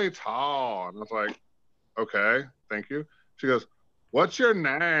 "You're really tall." And I was like, "Okay, thank you." She goes, "What's your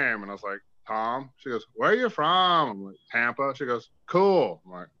name?" And I was like, "Tom." She goes, "Where are you from?" I'm like, "Tampa." She goes, "Cool."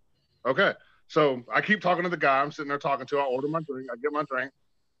 I'm like, "Okay." So I keep talking to the guy I'm sitting there talking to. I order my drink. I get my drink.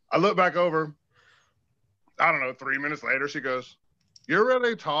 I look back over. I don't know, 3 minutes later, she goes, "You're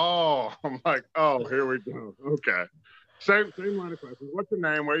really tall." I'm like, "Oh, here we go." Okay. Same line of questions. "What's your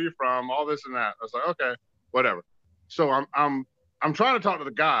name? Where are you from?" All this and that. I was like, "Okay, whatever." So I'm trying to talk to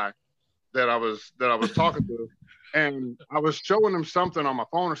the guy that I was talking to, and I was showing him something on my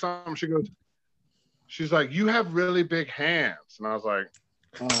phone or something. She's like, "You have really big hands," and I was like,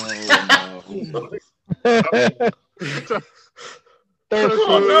 "Oh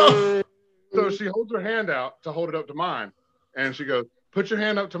no." So she holds her hand out to hold it up to mine, and she goes, "Put your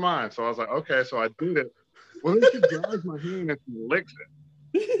hand up to mine." So I was like, "Okay." So I did it, Well, then she grabs my hand and she licks it.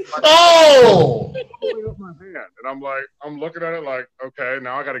 Like, Oh! all the way up my hand. And I'm like, I'm looking at it like, okay,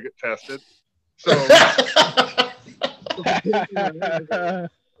 now I got to get tested. So,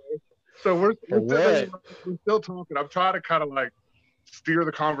 we're still talking. I'm trying to kind of like steer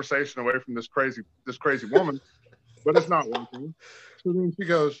the conversation away from this crazy woman, but it's not working. So then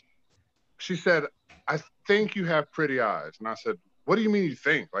she said, I think you have pretty eyes. And I said, what do you mean you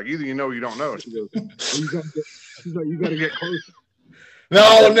think? Like, either you know or you don't know. She goes, you got to get closer.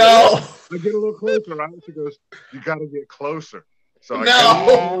 No. I get a little closer, right? She goes, you got to get closer. So I get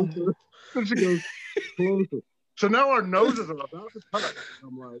closer. And she goes, closer. So now our noses are about to touch.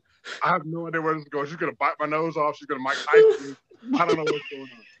 I'm like, I have no idea where this is going. She's going to bite my nose off. She's going to Mike Tyson me. I don't know what's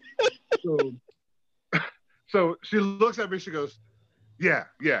going on. So she looks at me. She goes, yeah,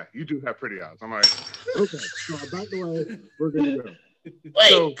 you do have pretty eyes. I'm like, okay. So I back away. We're good to go.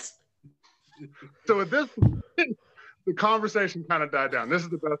 Wait. So at this point, the conversation kind of died down. This is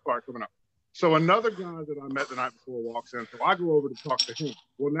the best part coming up. So another guy that I met the night before walks in. So I go over to talk to him.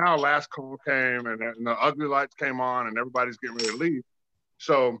 Well, now last call came and the ugly lights came on and everybody's getting ready to leave.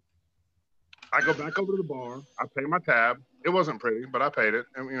 So I go back over to the bar. I pay my tab. It wasn't pretty, but I paid it.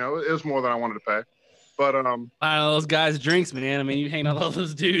 And, it was more than I wanted to pay. But I don't know, those guys' drinks, man. I mean, you hang out with all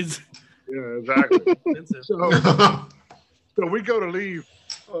those dudes. Yeah, exactly. So we go to leave.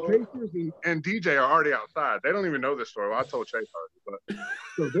 Chasers and DJ are already outside. They don't even know this story. Well, I told Chase already, but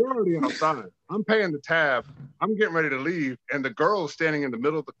so they're already outside. I'm paying the tab. I'm getting ready to leave, and the girl is standing in the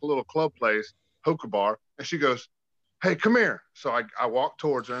middle of the little club place, hookah bar, and she goes, "Hey, come here." So I walk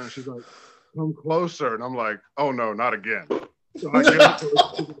towards her, and she's like, "Come closer," and I'm like, "Oh no, not again." So I get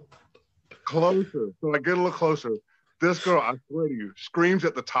closer. So I get a little closer. This girl, I swear to you, screams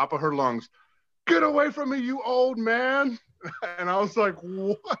at the top of her lungs, "Get away from me, you old man!" And I was like,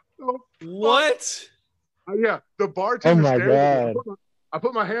 what? Yeah, the bartender. Oh my God. I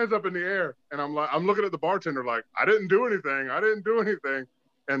put my hands up in the air and I'm looking at the bartender like, I didn't do anything.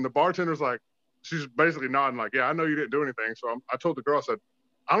 And the bartender's like, she's basically nodding like, yeah, I know you didn't do anything. So I told the girl, I said,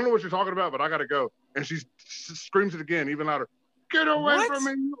 I don't know what you're talking about, but I got to go. And she screams it again, even louder. Get away from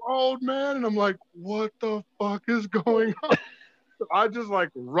me, you old man. And I'm like, what the fuck is going on? So I just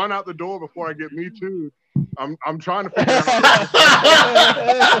like run out the door before I get me too. I'm trying to figure out.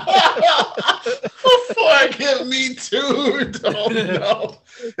 Before I get me too. Oh no.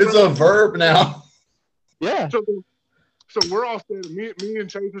 It's a verb now. Yeah. So we're all standing, me and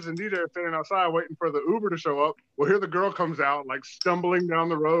Chasers and DJ are standing outside waiting for the Uber to show up. Well, here the girl comes out, like stumbling down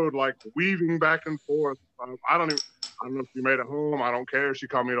the road, like weaving back and forth. I don't know if she made it home. I don't care. She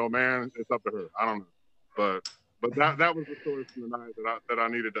called me an old man. It's up to her. I don't know. But that was the story from the night that I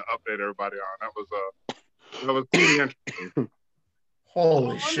needed to update everybody on. That was pretty interesting.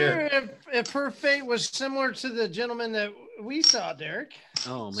 Holy I shit! wonder if her fate was similar to the gentleman that we saw, Derek.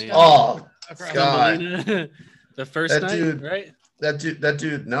 Oh man! Oh God! The first that night, dude, right? That dude.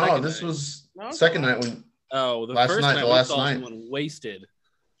 No, second this night. was No, second night when. Oh, the last first night, night the we last saw night. someone wasted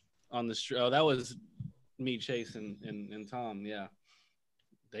on the street. Oh, that was me, Chase, and Tom. Yeah,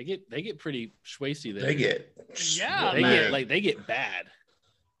 they get pretty schwasty there. They get they get bad.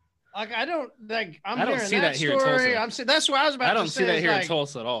 Like I don't hearing see that here in story. Tulsa. That's what I was about to say. I don't see that here like, in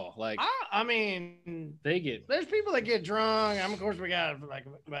Tulsa at all. Like I mean, there's people that get drunk. Of course we got like,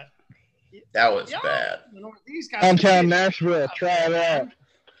 but that was bad. These guys downtown Nashville, try it out.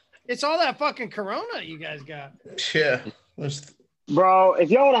 It's all that fucking Corona you guys got. Yeah, bro. If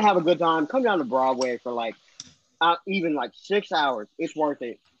y'all want to have a good time, come down to Broadway for like even like 6 hours. It's worth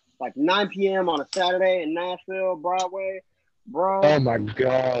it. Like 9 p.m. on a Saturday in Nashville, Broadway. Bro. Oh my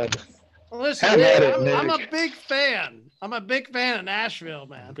God. Listen, man, I'm a big fan. I'm a big fan of Nashville,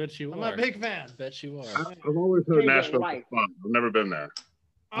 man. I bet you are. I'm a big fan. Bet you are. I've always heard Nashville is fun. I've never been there.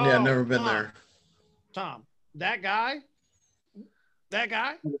 Oh, yeah, never been there. Tom, that guy.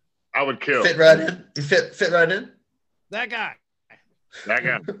 I would kill. Fit right in. You fit right in. That guy.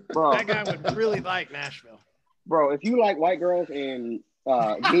 Bro. That guy would really like Nashville. Bro, if you like white girls and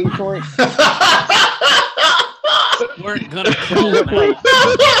jean shorts. We're gonna call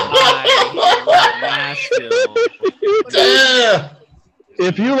Nashville.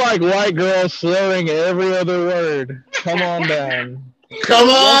 If you like white girls slurring every other word, come on down. Come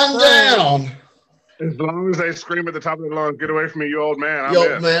on down. As long as they scream at the top of their lungs, "Get away from me, you old man!" I'm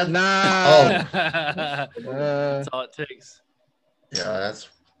Yo, in. man. Nah. That's all it takes. Yeah, that's.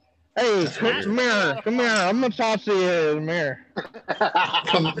 Hey, come here. I'm gonna talk to you here in the mirror.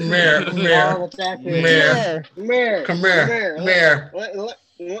 Come here. Come here.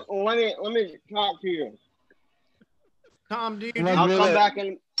 Let me talk to you. Tom, dude. I'll come back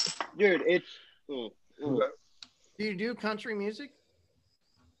and, dude, Do you do country music?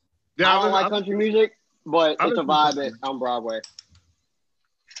 Yeah, I don't like country music, but I it's a listen to vibe on Broadway.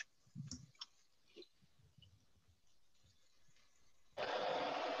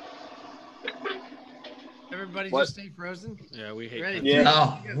 Everybody What? just stay frozen. Yeah, we hate Ready? country. Yeah.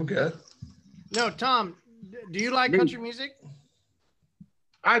 No, I'm good. No, Tom, do you like country music?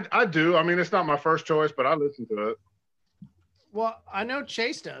 I do. I mean, it's not my first choice, but I listen to it. Well, I know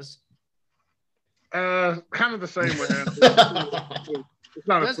Chase does. Kind of the same way. It's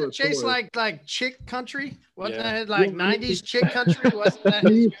not a Doesn't first Chase choice. like chick country? Wasn't Yeah. that like 90s chick country? Wasn't that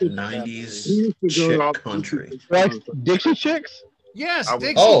his? 90s chick country. Like Dixie Chicks? Yes, I was-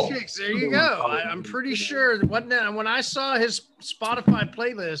 Dixie Oh. Chicks. There you go. I'm pretty sure. Wasn't that, when I saw his Spotify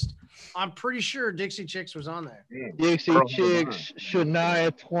playlist, I'm pretty sure Dixie Chicks was on there. Dixie Chicks,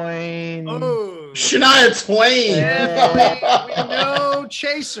 Shania Twain. Oh, Shania Twain. definitely. We know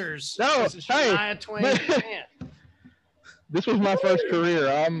Chasers. No, This is hey, Shania Twain man. fan. This was my first career.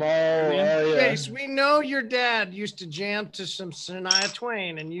 I'm all yeah. Chase, we know your dad used to jam to some Shania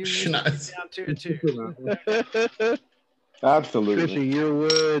Twain, and you used to Shania. get down to it too. Absolutely. Trisha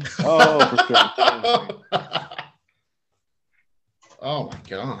Yearwood. Oh, for sure. Oh my I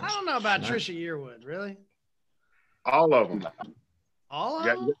gosh. don't know about Trisha Yearwood, really. All of them. All of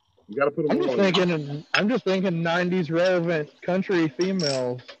You them? got, you got to put them I'm just thinking 90s relevant country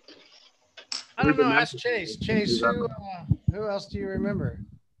females. I don't know. Ask Chase. Chase, who else do you remember?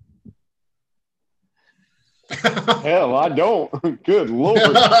 Hell, I don't. Good Lord.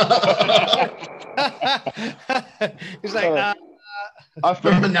 He's like, I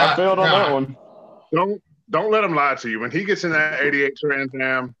failed on that one. Don't let him lie to you. When he gets in that 88 Trans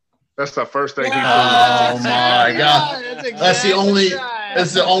Am, that's the first thing he Oh does. my god. That's the only right.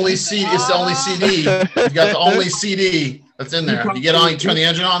 it's the only CD it's the only CD. You got the only CD that's in there. You get on, you turn the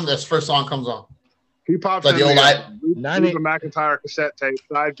engine on, this first song comes on. He pops Like in the old the McIntyre cassette tape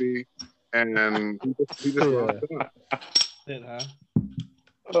side B, and he just runs it. It, huh?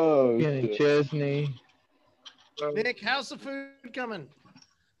 Oh, Kenny shit. Chesney. Nick, how's the food coming?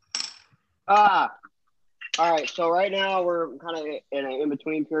 All right, so right now we're kind of in an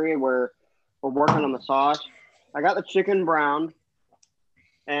in-between period where we're working on the sauce. I got the chicken browned,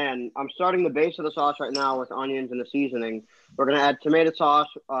 and I'm starting the base of the sauce right now with onions and the seasoning. We're going to add tomato sauce,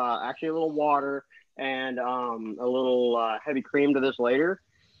 actually a little water, and a little heavy cream to this later,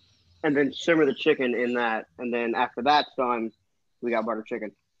 and then simmer the chicken in that. And then after that's done, we got butter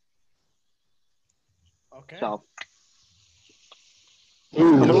chicken. Okay. So,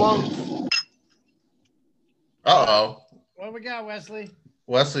 Ooh. come along. Uh-oh. What we got, Wesley?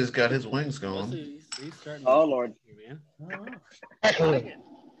 Wesley's got his wings going. He's starting Oh, Lord. man. I like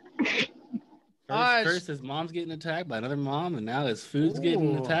it. First his mom's getting attacked by another mom, and now his food's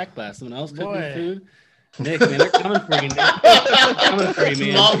getting Ooh. attacked by someone else cooking Boy. food. Nick, man, they're coming for you, Nick. They're coming for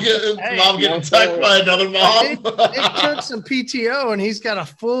you, man. Mom getting attacked by another Nick mom. took some PTO, and he's got a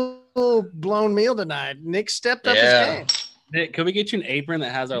full-blown meal tonight. Nick stepped up Yeah. his game. Nick, could we get you an apron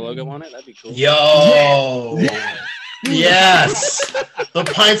that has our logo on it? That'd be cool. Yo. Yes. The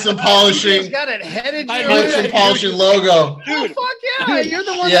Pints and He's Polishing got it headed your Pints and way. Polishing logo. Oh, fuck yeah. You're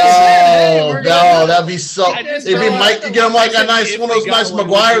the one that said, hey, Yo, we're no, gonna that'd be so. I just It'd be don't Mike. like Get him like a them. nice If one of those we got nice one,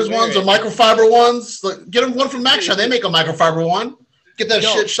 McGuire's we ones, or can wear microfiber ones. Like, get him one from Max Shop. They make a microfiber one. Get that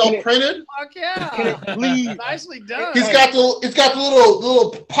shit shelf printed. Fuck yeah. Nicely done. He's got the little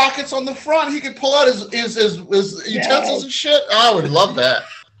pockets on the front. He can pull out his utensils and shit. I would love that.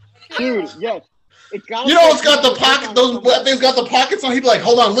 Dude, yes. It's got You know, it's got the pocket. Those wet things got the pockets on. He'd be like,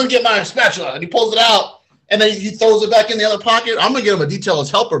 "Hold on, let me get my spatula," and he pulls it out, and then he throws it back in the other pocket. I'm gonna get him a detail his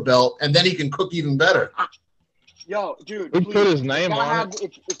helper belt, and then he can cook even better. Yo, dude. We please. put his name on it.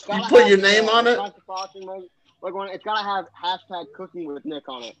 It's gotta You put have, your name on it? It's gotta have hashtag cooking with Nick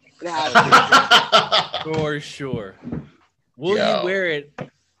on it. It has For sure. Will Yo. you wear it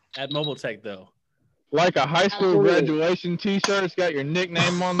at Mobile Tech though? Like a high school Absolutely. graduation T-shirt. It's got your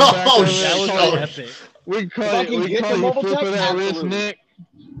nickname on the back Oh, of it. shit. That was Oh, epic. We call If I it. can We get call the you Mobile flip Tech, of that wrist, absolutely. Nick.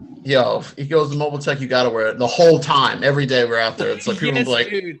 Yo, if he goes to Mobile Tech, you gotta wear it the whole time, every day we're out there. It's like people Yes, be like,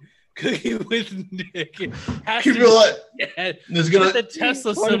 dude. Cooking with Nick. Has people to be like, yeah, there's put gonna the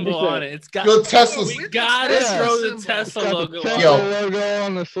Tesla 100%. symbol on it. It's got go Tesla. we gotta Yeah. throw the It's Tesla Got logo the on Tesla it. logo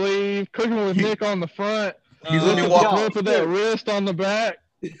on the sleeve. Cooking with Nick on the front. He's gonna be Uh, The walking. flip of that wrist on the back.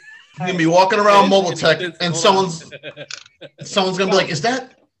 He's gonna be walking around Mobile It's- Tech, it's- and hold on. someone's gonna be like, "Is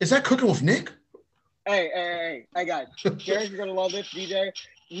that cooking with Nick?" Hey, guys. Jared, you're gonna love this, DJ.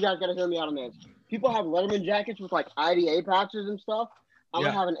 You guys gotta hear me out on this. People have Letterman jackets with like IDA patches and stuff. I'm Yeah.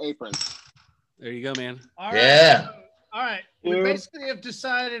 gonna have an apron. There you go, man. All right. Yeah. All right. We Dude. basically have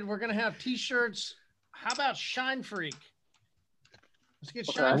decided we're going to have T-shirts. how about Shine Freak? Let's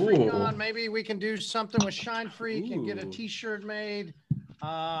get Shine Freak on. Maybe we can do something with Shine Freak and get a T-shirt made,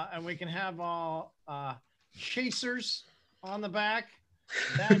 and we can have all chasers on the back.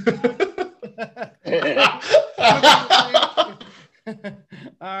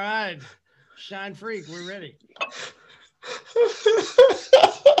 All right, Shine Freak, we're ready.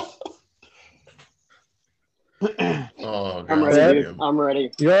 Oh, God. I'm ready, dude. I'm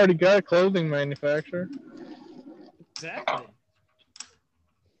ready. You already got a clothing manufacturer. Exactly.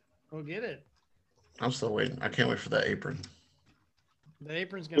 We'll get it. I'm still waiting. I can't wait for that apron. The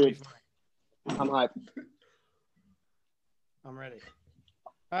apron's gonna be fine. I'm hyped. I'm ready.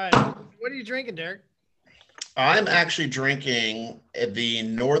 All right. What are you drinking, Derek? I'm actually drinking the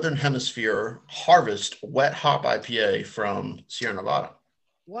Northern Hemisphere Harvest Wet Hop IPA from Sierra Nevada.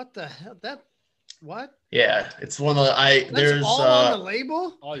 What the hell? What? Yeah, it's one of the there's all on the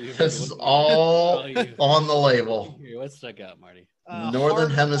label. This is all on the label. What's stuck out, Marty?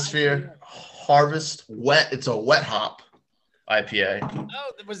 Northern Hemisphere Harvest Wet. It's a wet hop IPA.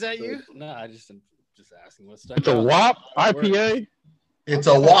 Oh, was that you? No, I just asking what's stuck out. It's a WAP IPA. It's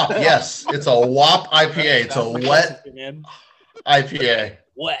a WAP. Yes, it's a WAP IPA. It's a wet IPA.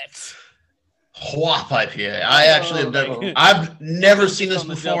 Wet. WAP IPA. I actually I've never seen this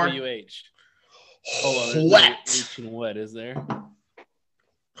before. Wet. Wet is there?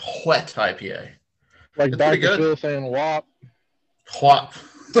 Wet IPA. Like It's Dr. pretty good. Phil saying WAP. WAP.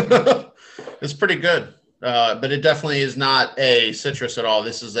 It's pretty good, but it definitely is not a citrus at all.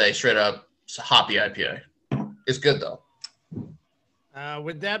 This is a straight up hoppy IPA. It's good though.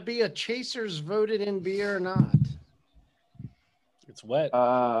 Would that be a Chasers voted in beer or not? It's wet.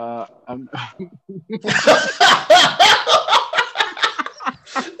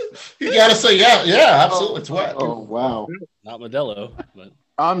 You gotta say yeah, absolutely. It's wet. Oh wow. Not Modelo, but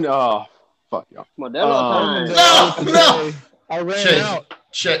I'm fuck y'all. Modelo. No. I ran out.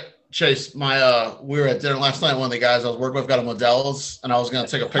 Chase, we were at dinner last night. One of the guys I was working with got a Modelo's, and I was gonna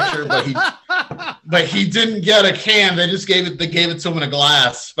take a picture, but he didn't get a can. They gave it to him in a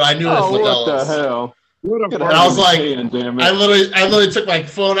glass. But I knew it was Modelo's. What the hell? And I was like, damn it. I literally took my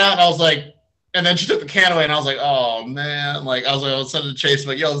phone out, and I was like, and then she took the can away, and I was like, oh man, like I was sending to Chase,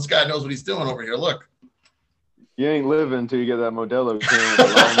 like, yo, this guy knows what he's doing over here. Look. You ain't living until you get that Modelo can.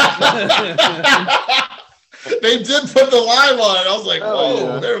 They did put the lime on it. I was like,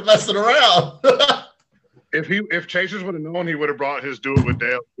 whoa, they're messing around. If Chasers would have known, he would have brought his Do It With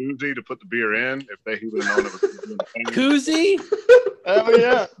Dale koozie to put the beer in. He would have known it was koozie. Hell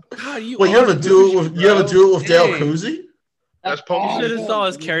yeah! God, you have a Do It with Dale koozie? That's Pokemon. You should have saw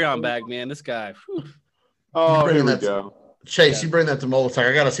his carry-on bag, man. This guy. Whew. Oh, here we go. Chase, you bring that to Molotown.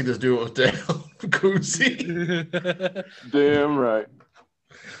 I gotta see this Do It With Dale koozie. Damn right.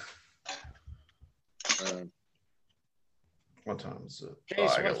 What time is it?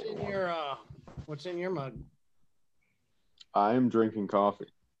 Chase, what's in your mug? I am drinking coffee.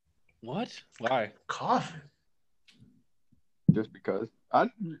 What? Why? Coffee? Just because. I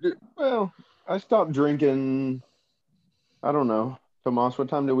stopped drinking, I don't know. Tomas, what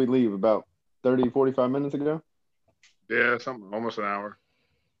time did we leave? About 30, 45 minutes ago? Yeah, almost an hour.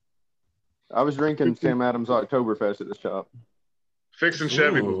 I was drinking Sam Adams Oktoberfest at the shop. Fixing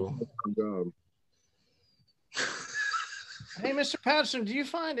Chevy. Hey, Mr. Patterson, do you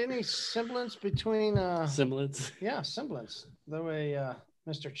find any semblance between semblance? Yeah, semblance. The way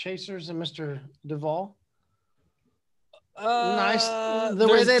Mr. Chasers and Mr. Duvall. Nice. The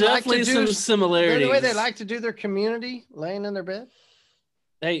way they like to do some similarities. The way they like to do their community, laying in their bed.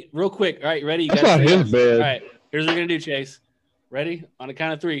 Hey, real quick. All right, ready? You That's guys not his bed. All right, here's what we're gonna do, Chase. Ready? On a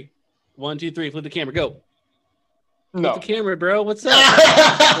count of 3. 1, 2, 3. Flip the camera. Go. No. Flip the camera, bro. What's up?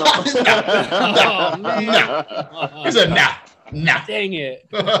 Oh, man. No. He said, nah. Dang it.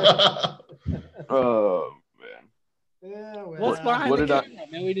 Oh, man. Yeah, What's behind the camera,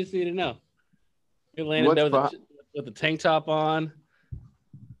 man? We just need to know. You're landing there with the tank top on.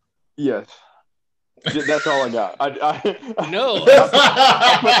 Yes. That's all I got. No.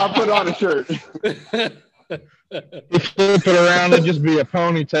 I put on a shirt. Flip it around and just be a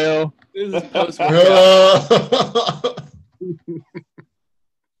ponytail. This is post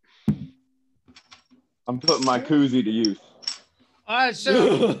I'm putting my koozie to use. All right,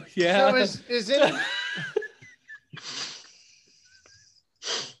 so yeah. So is it?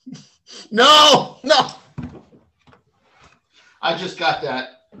 No. I just got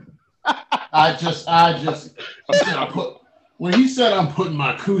that. When he said I'm putting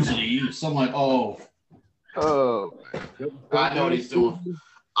my koozie to use, I'm like, oh. I know what he's doing.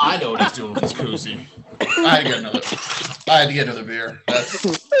 I know what he's doing with his koozie. I had to get another beer.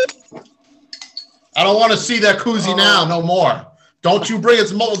 I don't want to see that koozie now, no more. Don't you bring it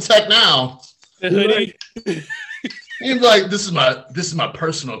to Mobile Tech now. The hoodie. He's like, this is my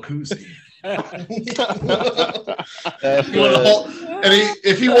personal koozie.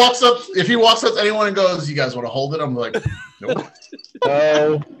 If he walks up to anyone and goes, "You guys want to hold it?" I'm like, nope.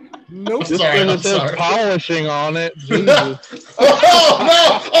 Oh, nope. Just Sorry, I'm there's sorry. polishing on it. Jesus.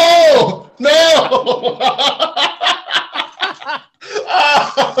 Oh no!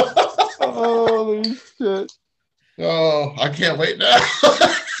 Holy shit! Oh, I can't wait now.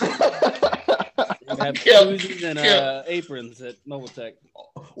 Have koozies and aprons at Mobile Tech.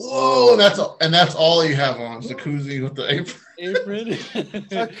 Whoa, that's all you have on is the koozie with the apron. Apron. A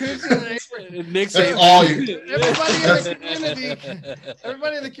koozie and an apron. Nick's That's apron. all you.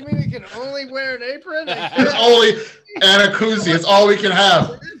 Everybody in the community can only wear an apron. It's only and a koozie. It's all we can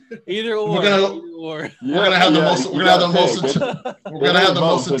have. Either or. We're gonna have the most. We're gonna have the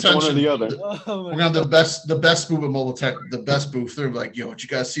most attention. One or the other. We're gonna have the best booth at Mobile Tech. The best booth. They're like, yo, what you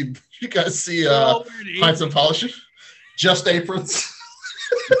guys see? You guys see pints of polishing? Just aprons.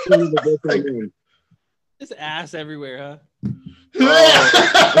 Just ass everywhere,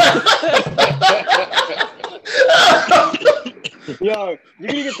 Yo, you're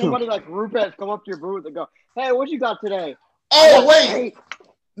gonna get somebody like Rupert come up to your booth and go, "Hey, what you got today?" Oh wait,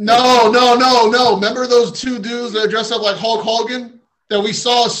 no. Remember those two dudes that dressed up like Hulk Hogan that we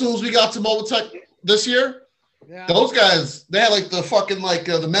saw as soon as we got to Mobile Tech this year? Yeah. Those guys, they had like the fucking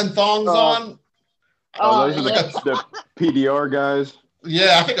the men thongs on. Those are the PDR guys.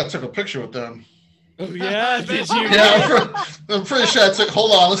 Yeah, I think I took a picture with them. Oh yeah, did you? Yeah, I'm pretty sure I took.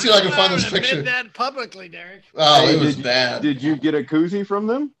 Hold on, let's see if I can find this Admit picture. that publicly, Derek. Oh, it was bad. Did you get a koozie from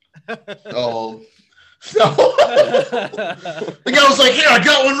them? Oh. No. The guy was like, "Here, I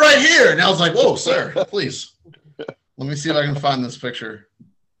got one right here," and I was like, "Whoa, sir, please." Let me see if I can find this picture.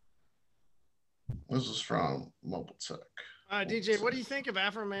 This is from Mobile Tech. All right, DJ, what do you think of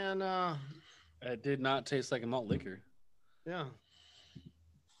Afro Man? It did not taste like a malt liquor. Yeah.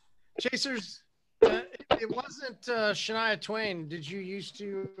 Chasers, it wasn't Shania Twain. Did you used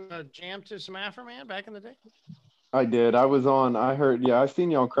to jam to some Afro Man back in the day? I did. I heard. Yeah, I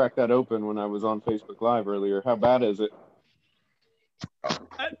seen y'all crack that open when I was on Facebook Live earlier. How bad is it?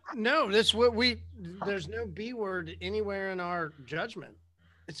 No, that's what there's no B word anywhere in our judgment.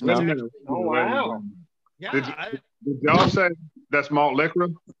 It's No. Oh wow! Yeah, Did y'all say that's malt liquor?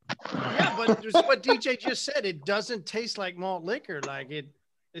 yeah, but there's what DJ just said. It doesn't taste like malt liquor. Like it's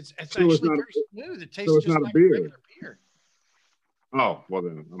So it's actually not- very smooth. It tastes so it's just not a like beer. regular beer. Oh, well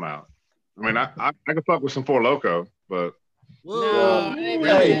then I'm out. I mean, I can fuck with some Four Loko, but No, it ain't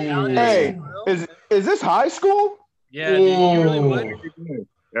Hey, really. hey, is this high school? Yeah, dude, you really would.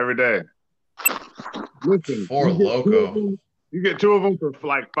 every day. Listen, Four you get Loko. You get two of them for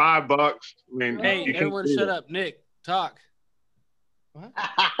like $5. I mean, Hey, you can't everyone, beat shut it. up. Nick, talk.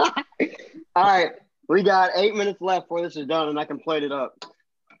 All right, we got 8 minutes left before this is done, and I can plate it up.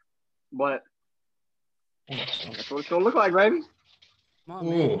 But that's what it's gonna look like, baby. Come on,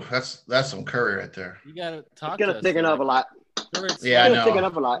 man. Ooh, that's some curry right there. You gotta talk. It's gonna to us, thicken man. up a lot. Sure, it's Yeah, I It's gonna thicken know.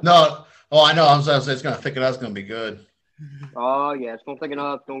 up a lot. No, I know. I was gonna say it's gonna thicken up. It's gonna be good. Oh yeah, it's gonna thicken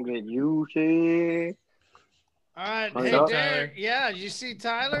up. It's gonna get juicy. All right, Turn hey it up. Derek. Yeah, you see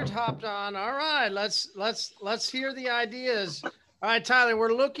Tyler hopped on. All right, let's hear the ideas. All right, Tyler,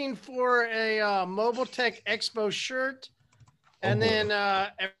 we're looking for a Mobile Tech Expo shirt, and then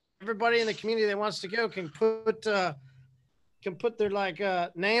everybody in the community that wants to go can put their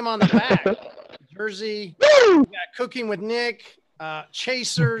name on the back. Jersey, we got Cooking with Nick,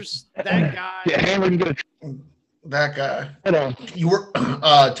 Chasers, that guy. Yeah, Hammer can get a That guy. Hold on. You work,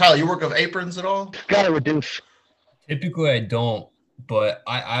 Tyler. You work with aprons at all? Gotta reduce. Typically, I don't, but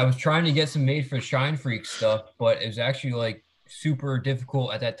I was trying to get some made for Shine Freak stuff, but it was actually like super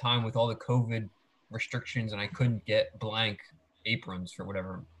difficult at that time with all the COVID restrictions, and I couldn't get blank aprons for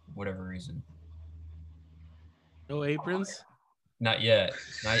whatever reason. No aprons. Not yet.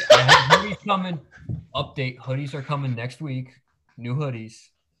 I have hoodies coming. Update: hoodies are coming next week. New hoodies,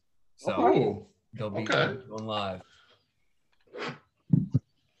 so Oh, they'll be okay. going live.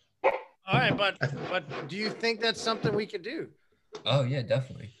 All right, but do you think that's something we could do? Oh yeah,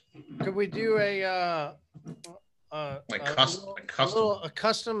 definitely. Could we do a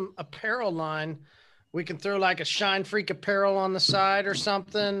custom apparel line? We can throw like a Shine Freak apparel on the side or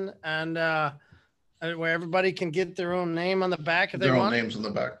something, and where everybody can get their own name on the back if they Their own want. names on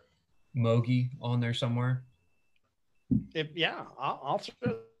the back. Mogi on there somewhere.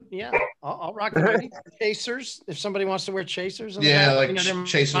 I'll rock the hoodie. Chasers. If somebody wants to wear chasers, in the Yeah, back, like there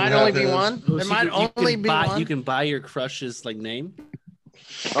Chasers might would only have be his. one. Oh, There so might you only can be buy, one. You can buy your crush's name.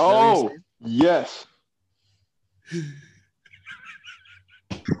 Oh, Yes.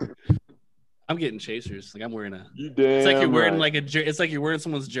 I'm getting chasers. Like I'm wearing a. You damn It's like you're wearing right. it's like you're wearing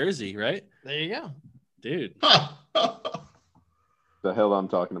someone's jersey, right? There you go. Dude. The hell I'm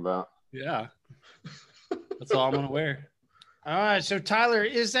talking about. Yeah. That's all I'm gonna wear. All right. So Tyler,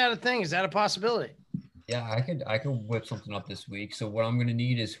 is that a thing? Is that a possibility? Yeah, I could whip something up this week. So what I'm gonna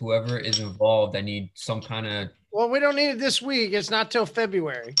need is whoever is involved. I need some kind of. Well, we don't need it this week. It's not till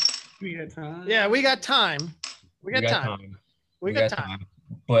February. We got time. Yeah, we got time. We got time. We got time.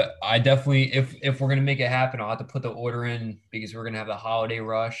 But I definitely, if we're gonna make it happen, I'll have to put the order in because we're gonna have the holiday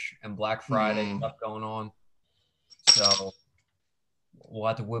rush and Black Friday stuff going on. So we'll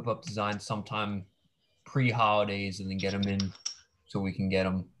have to whip up designs sometime pre-holidays and then get them in so we can get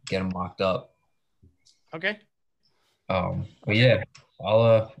them locked up. Okay. But yeah,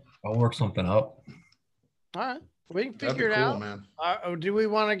 I'll work something up. All right. We can That'd be figure it cool, out. man. Do we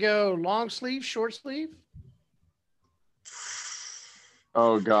want to go long sleeve, short sleeve?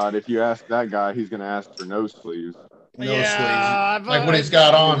 Oh God! If you ask that guy, he's gonna ask for no sleeves. No Yeah, sleeves. Like what he's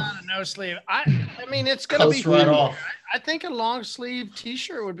got on. No sleeve. I mean, it's gonna be Coats right cool. off. I think a long sleeve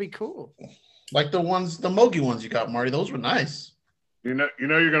T-shirt would be cool. Like the Mogi ones you got, Marty. Those were nice. You know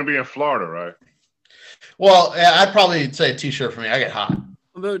you're going to be in Florida, right? Well, yeah, I'd probably say a T-shirt for me. I get hot. I'm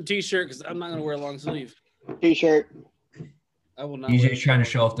about T-shirt because I'm not gonna wear a long sleeve. T-shirt. I will not. DJ's trying to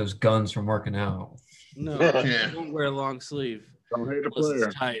show off those guns from working out. No, Yeah. I won't wear a long sleeve. Don't hate the Unless player.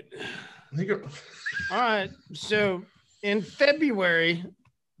 it's tight. All right. So in February,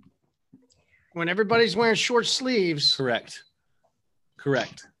 when everybody's wearing short sleeves. Correct. All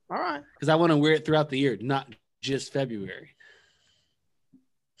right. Because I want to wear it throughout the year, not just February.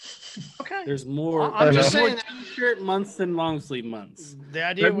 Okay. There's more. I'm just there's more saying that- T-shirt months than long sleeve months. The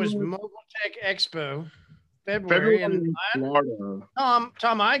idea was Mobile Tech Expo, February and Florida.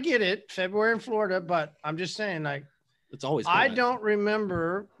 Tom, I get it, February in Florida, but I'm just saying, like, It's always. I been. don't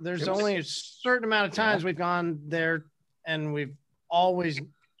remember. There's only a certain amount of times we've gone there, and we've always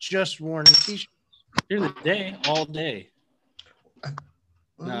just worn a T-shirt. During the day, all day.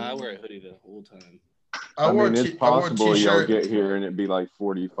 No, I wear a hoodie the whole time. I mean, it's possible y'all T-shirt. get here and it'd be like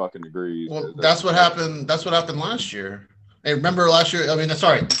 40 fucking degrees. Well, that's what happened. That's what happened last year. Hey, remember last year? I mean,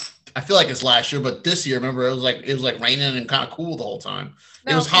 sorry, I feel like it's last year, but this year, remember, it was like raining and kind of cool the whole time.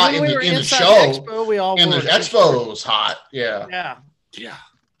 It was hot in the inside show. Expo, we all In the wore expo, it was hot. Yeah. Yeah.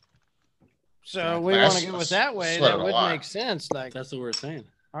 So we I want to go with that way. sweat That a would lot. make sense. Like, That's what we're saying.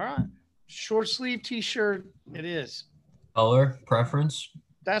 all right, short sleeve T-shirt. It is. Color preference.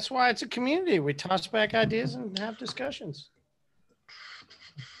 That's why it's a community. We toss back ideas and have discussions.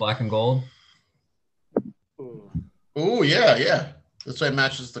 Black and gold. Oh yeah. This way it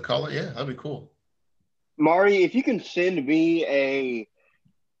matches the color. Yeah, that'd be cool. Marty, if you can send me a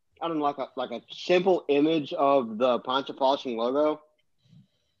simple image of the Poncho Polishing logo,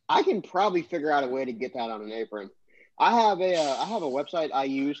 I can probably figure out a way to get that on an apron. I have a website I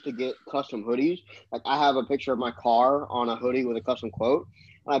use to get custom hoodies. Like I have a picture of my car on a hoodie with a custom quote.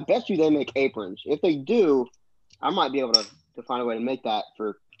 And I bet you they make aprons. If they do, I might be able to find a way to make that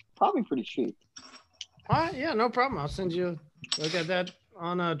for probably pretty cheap. All right, yeah, no problem. I'll send you. Look at that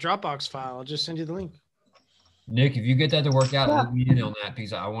on a Dropbox file. I'll just send you the link. Nick, if you get that to work out, let me in on that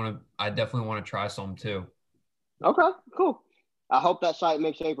because I definitely want to try some too. Okay, cool. I hope that site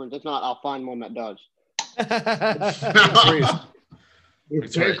makes aprons. If not, I'll find one that does.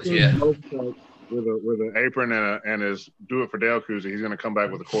 Yeah. With an apron and his do it for Dale koozie, he's going to come back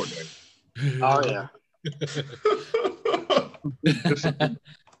with a court date. Oh yeah.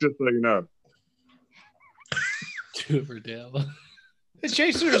 just so you know. Do it for Dale. The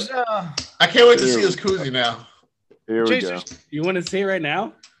Chasers. I can't wait to see his koozie now. Here we go. Chasers. You want to see it right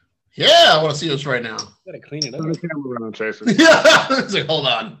now? Yeah, I want to see this right now. Gotta clean it up. Turn the camera around, Chaser. Yeah, it's like, hold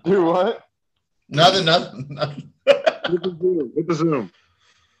on. Do what? Nothing. With the zoom.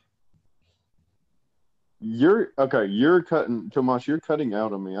 You're cutting, Tomas, you're cutting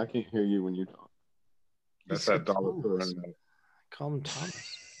out on me. I can't hear you when you talk. That's that dollar store. Call him Thomas.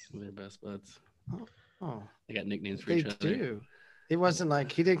 They're best buds. Oh, They got nicknames for they each other. do. It wasn't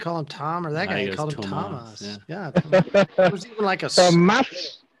like he didn't call him Tom or that Nah, guy. he He goes called him Tomas, Thomas. yeah. Yeah. It was even like a.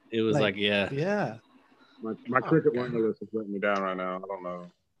 It was Like- like yeah. Yeah. My cricket wireless is letting me down right now. I don't know.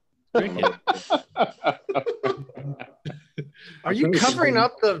 Are you covering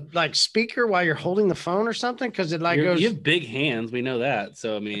up the like speaker while you're holding the phone or something? Because it like You goes. have big hands. We know that.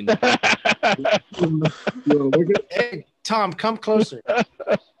 So I mean, Hey, Tom, come closer.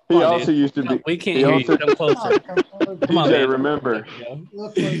 He on, also dude. used to be. we can't he hear also- you. Come closer. Come on, DJ, man. remember.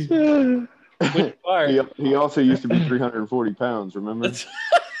 Look closer. Which part? He also used to be 340 pounds, remember?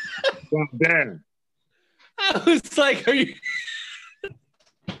 God damn. I was like, are you?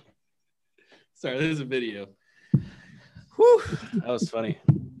 Sorry, there's a video. Whew, that was funny.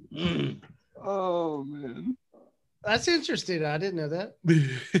 Oh man, That's interesting. I didn't know that.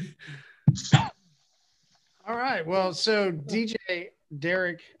 All right. Well, so DJ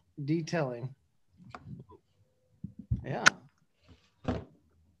Derek Detailing. Yeah.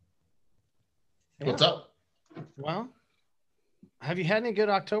 What's up? Well, have you had any good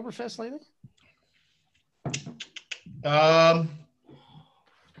Oktoberfest lately? I've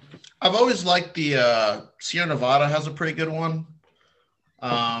always liked the Sierra Nevada has a pretty good one.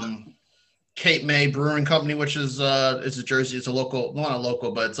 Cape May Brewing Company, which is a Jersey. It's a local, well, not a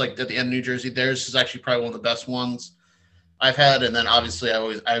local, but it's like at the end of New Jersey. Theirs is actually probably one of the best ones I've had. And then obviously I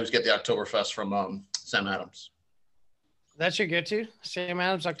always get the Oktoberfest from Sam Adams. That's your go-to? Sam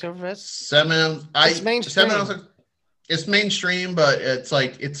Adams Oktoberfest? Sam Adams. It's mainstream. Sam Adams, it's mainstream, but it's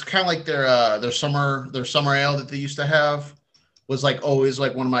kind of like their summer ale that they used to have was like always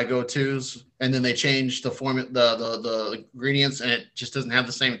like one of my go-tos. And then they changed the format, the ingredients, and it just doesn't have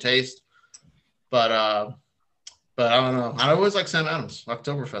the same taste. But I don't know. I always like Sam Adams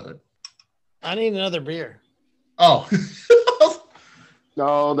Oktoberfest. I need another beer. Oh.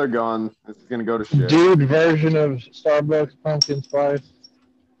 no, they're gone. It's gonna go to shit. Dude version of Starbucks pumpkin spice.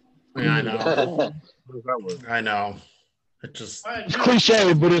 Yeah, I know. How does that work? I know. It just It's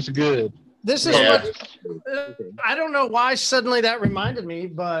cliche, but it's good. This is Yeah. what I don't know why suddenly that reminded me,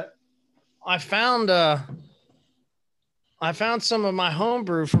 but I found some of my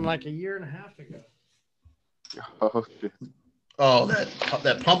homebrew from like a year and a half ago. Oh shit. Oh,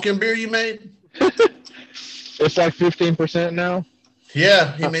 that pumpkin beer you made? It's like 15% now.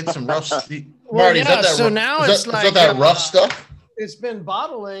 Yeah, he made some rough stuff. Well, Marty, yeah, is that so rough, now is it's that, like is that rough stuff? It's been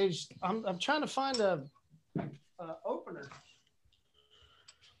bottle aged. I'm trying to find a opener.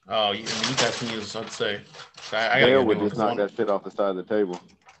 Oh, you guys can use. I'd say. I gotta Dale get would one just knock that shit off the side of the table.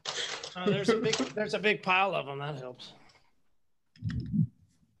 There's a big pile of them. That helps.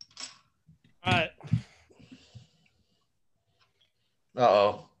 All right.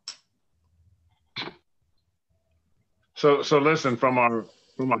 Uh-oh. So listen, from our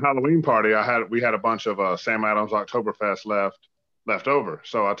Halloween party, we had a bunch of Sam Adams Oktoberfest left over.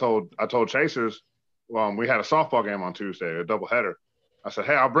 So I told Chasers, we had a softball game on Tuesday, a doubleheader. I said,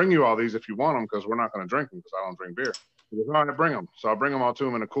 hey, I'll bring you all these if you want them because we're not going to drink them because I don't drink beer. He goes, all right, bring them. So I'll bring them all to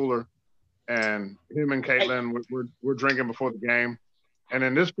him in a cooler. And him and Caitlin, we're drinking before the game. And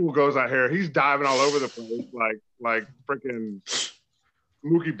then this fool goes out here. He's diving all over the place like freaking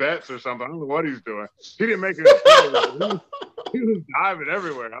Mookie Betts or something. I don't know what he's doing. He didn't make it. He was diving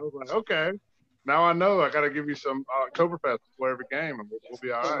everywhere. I was like, okay. Now I know I got to give you some Oktoberfest before every game, and we'll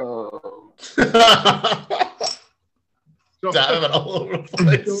be all right. Diving all over the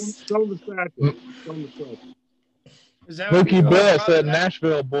place. Show the statue. Show the statue. Is that Mookie Betts, that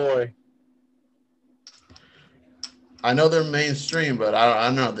Nashville boy. I know they're mainstream, but I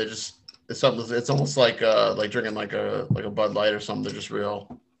don't know. They just it's almost like drinking like a Bud Light or something. They're just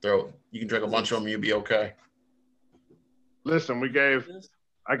real. You can drink a bunch of them, and you'll be okay. Listen, I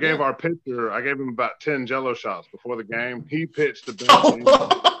gave our pitcher. I gave him about 10 Jello shots before the game. He pitched the best game.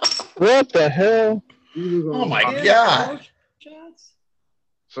 What the hell? Oh my god!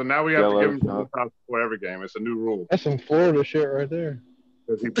 So now we have to give him Jello shots before every game. It's a new rule. That's some Florida shit right there.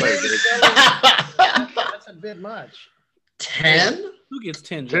 Because he played. That's a bit much. 10? Who gets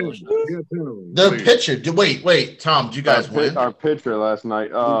 10? 10 of them, The please. pitcher. Wait, Tom. Did you guys win? Our pitcher last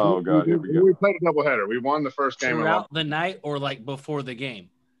night. Oh god, here we go. We played a doubleheader. We won the first game. Throughout the night or like before the game?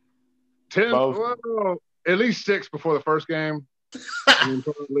 10. Both. Well, at least 6 before the first game, and then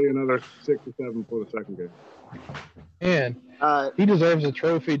probably another 6 or 7 before the second game. Man, he deserves a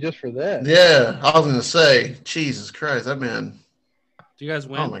trophy just for that. Yeah, I was gonna say, Jesus Christ, that man. Do you guys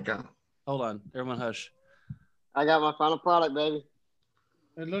win? Oh my god. Hold on, everyone, hush. I got my final product, baby.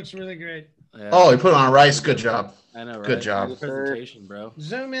 It looks really great. Yeah. Oh, he put on rice. Good job. I know, right? Good job. Presentation, bro.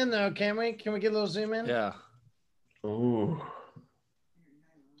 Zoom in though, can we? Can we get a little zoom in? Yeah. Ooh.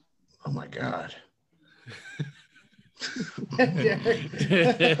 Oh my god. Derek.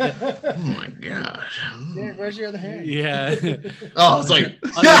 Oh my god. Derek, where's your other hand? Yeah. Oh, it's like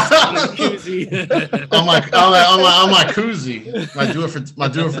on my koozie. My do it for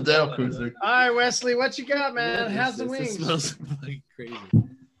Dale koozie. All right, Wesley, what you got, man? How's the It wings? smells like crazy.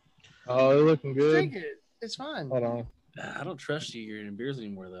 Oh, they're looking good. Drink it. It's fine. Hold on. I don't trust you in beers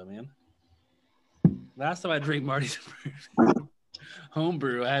anymore, though, man. Last time I drank Marty's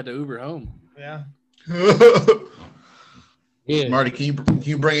homebrew, I had to Uber home. Yeah. Yeah. Marty, can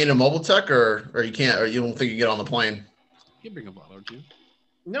you bring it in Mobile Tech or you can't, or you don't think you get on the plane? You can bring a bottle or two.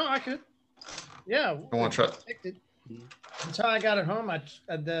 No, I could. Yeah. I want to try. Checked it. Until I got it home,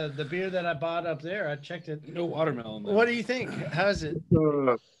 the beer that I bought up there, I checked it. No watermelon. What do you think? How is it?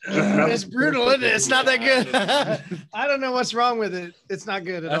 It's brutal, isn't it? It's not that good. I don't know what's wrong with it. It's not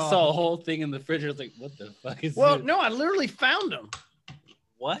good at all. I saw a whole thing in the fridge. I was like, what the fuck is Well, this? no, I literally found them.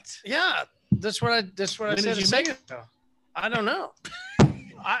 What? Yeah, that's what I said did a you second ago. I don't know.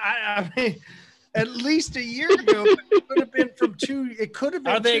 I mean, at least a year ago, it could have been from 2. It could have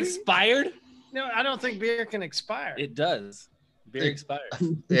been. Are they 2 expired? No, I don't think beer can expire. It does. Beer expired.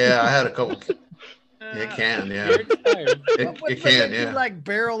 Yeah, I had a couple. It can, yeah. Beer expired. It can, do yeah. like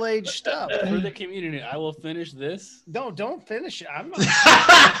barrel aged stuff. For the community, I will finish this. Don't finish it. I'm not.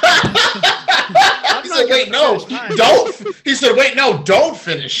 He said, "Wait, no, don't." He said, "Wait, no, don't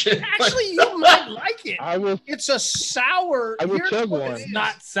finish it." Actually, you might like it. I will. It's a sour. I will here's chug what one. it is. It's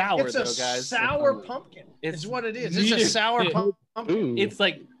not sour, It's though, a guys. sour pumpkin. It's what it is. It's a sour pumpkin. Ooh. It's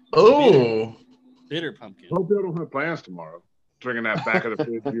like Oh, bitter pumpkin. Hope y'all don't have plans tomorrow. Drinking that back of the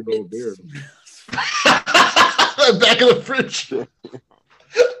fridge year-old beer. back of the fridge.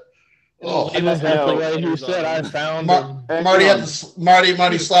 Oh, And that's the way he said I found them.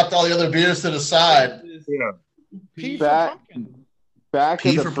 Marty slapped all the other beers to the side. Yeah. Pea for Back, pumpkin. back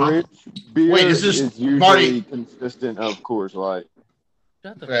Pea of the for fridge, beer Wait, is this- is usually Marty- consistent of Coors Light.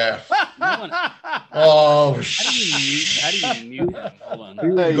 Shut the Yeah. No one- Oh, How do you mute him? Hold on.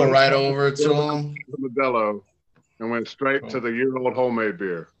 You go right over to him. The Modelo and went straight to the year-old homemade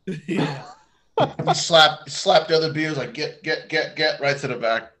beer. He slapped the other beers like get right to the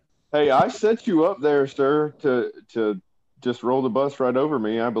back. Hey, I set you up there, sir, to just roll the bus right over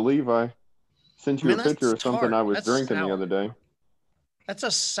me. I believe I sent you Man, a picture that's of something tart. I was That's drinking sour. the other day. That's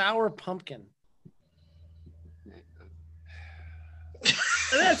a sour pumpkin.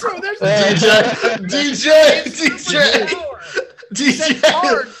 That's what there's DJ.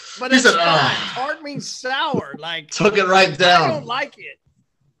 Tart, but He it's said, fine. Tart means sour. Like Took it right I down. don't like it.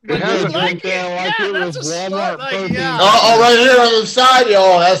 It has You a like drink down like yeah, it that's was a Walmart start. Like, protein. yeah. Oh, right here on the side,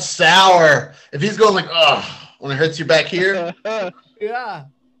 yo, that's sour. If he's going like, when it hurts you back here, Yeah.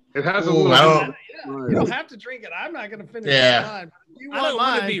 It has a Ooh, little. I don't- Yeah. You don't have to drink it. I'm not going to finish Yeah. mine. If you I want don't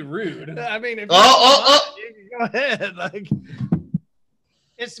want to mine, be rude. I mean, if you Oh, want mine, you can go ahead. Like,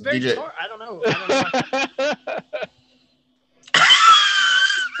 it's very DJ. tart. I don't know.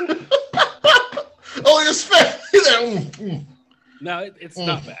 oh, your face. No, it's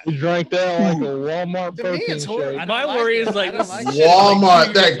not bad. You drank that like a Walmart To me, protein it's horrible. shake. My like worry it. is like I don't this like is it. shit like Walmart,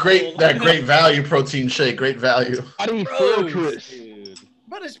 2 that years great old. value protein shake, great value. How do you Gross, filter it? dude.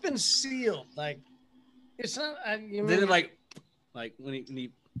 But it's been sealed. Like, it's not. You Did mean, it like when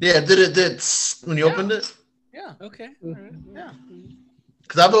he Yeah, did when you opened it? yeah, okay. yeah.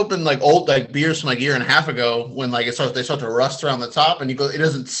 Because I've opened like old like beers from like a year and a half ago when like they start to rust around the top and you go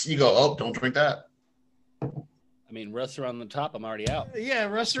don't drink that. I mean, rust around the top. I'm already out. Yeah,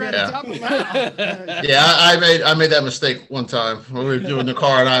 restaurant Yeah. at the top of the mountain. Yeah, I made that mistake one time when we were doing the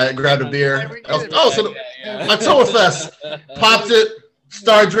car and I grabbed a beer. Oktoberfest. Popped it,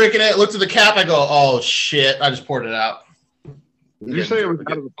 started drinking it, looked at the cap, I go, oh shit, I just poured it out. Did you say it was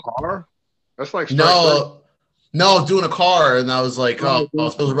out of the car? That's like strike No, doing a car, and I was like, oh, it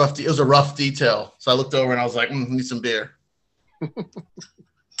was a rough detail. So I looked over and I was like, need some beer.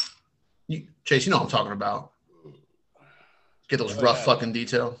 Chase, you know what I'm talking about. Get those rough fucking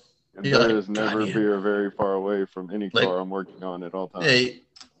detail. And Yeah, there like, is never God, yeah. beer very far away from any Like- car I'm working on at all times. Hey,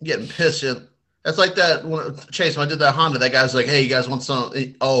 getting pissed. Yeah. That's like that when Chase, when I did that Honda, that guy was like, hey, you guys want some?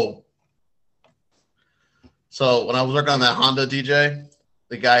 Oh. So when I was working on that Honda, DJ,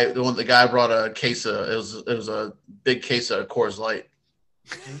 the guy brought a case of it was a big case of Coors Light,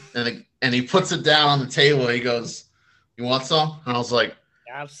 and he puts it down on the table. He goes, "You want some?" And I was like,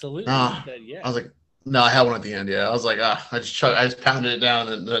 Absolutely. Ah. He said, yeah. I was like, "No, I had one at the end." Yeah, I was like, I just pounded it down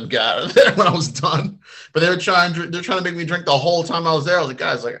and then got it there when I was done. But they're trying to make me drink the whole time I was there. I was like,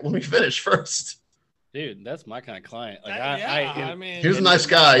 guys, like, let me finish first. Dude, that's my kind of client. Like, I mean, He was a nice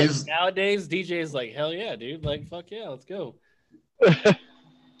guy. He's nowadays DJ is like, hell yeah, dude. Like, fuck yeah, let's go.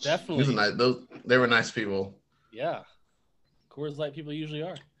 Definitely. they were nice people. Yeah. Coors Light people usually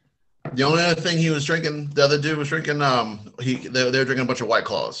are. The only other thing he was drinking, the other dude was drinking, they were drinking a bunch of White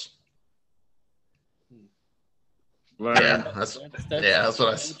Claws. Yeah, that's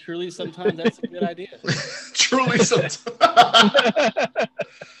what I said. Truly, sometimes that's a good idea. Truly sometimes.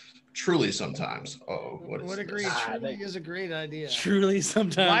 Truly sometimes. Oh, what is Would agree. this? Truly is a great idea. Truly,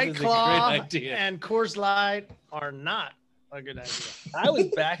 sometimes White it's Claw a great idea. and Coors Light are not a good idea. I was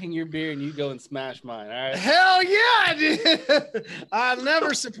backing your beer and you go and smash mine. All right. Hell yeah, I did. I'll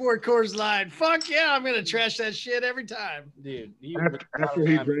never support Coors Light. Fuck yeah, I'm gonna trash that shit every time. Dude, After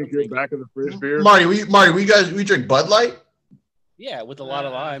he drank your back of the fridge beer. Marty, we drink Bud Light. Yeah, with a lot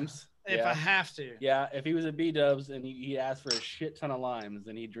of limes. If I have to. Yeah, if he was at B-Dubs and he asked for a shit ton of limes,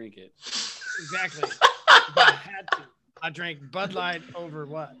 then he'd drink it. Exactly. If I had to. I drank Bud Light over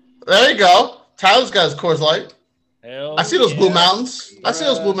what? There you go. Tyler's got his Coors Light. Hell I see those yeah. Blue Mountains. I see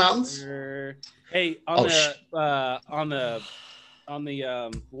those Blue Mountains. Hey, on the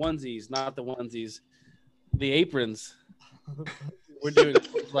onesies, not the onesies, the aprons. We're doing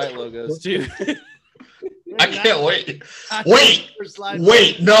Light logos too. I can't wait. Wait.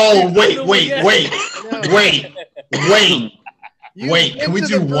 Wait. Can we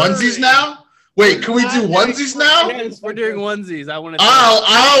do onesies now? Wait, can we do onesies now? Yes, we're doing onesies. I want to.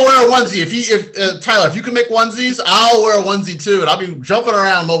 I'll wear a onesie. If Tyler, if you can make onesies, I'll wear a onesie too, and I'll be jumping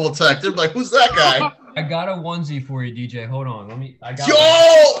around Mobile Tech. They're like, who's that guy? I got a onesie for you, DJ. Hold on. I got Yo!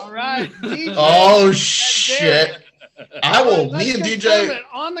 All right. DJ, oh shit! I will. Let's Me and confirm DJ. it.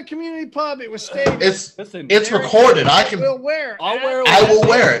 On the community pub, it was stated. It's recorded. I can. Will wear. I will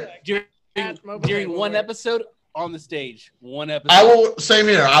wear it during one episode on the stage. One episode. I will. Same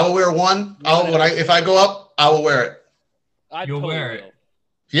here. I will wear one. If I go up, I will wear it. You'll wear it.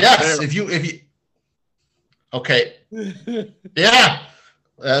 Yes. If you. Okay. Yeah.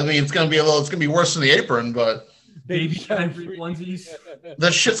 I mean, it's gonna be worse than the apron, but. Baby shine free onesies.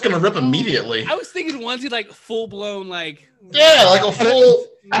 That shit's gonna rip immediately. I was thinking onesie like full blown like. Yeah, like a full.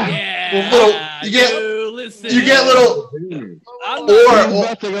 Yeah. You get little. I'm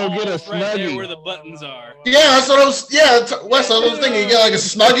about to go get a right there Snuggie. where the buttons are. Yeah, that's what I was. Yeah, Wes, I was thinking. You get like a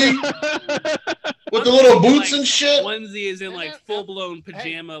Snuggie with the little boots and shit. Onesie is in like full blown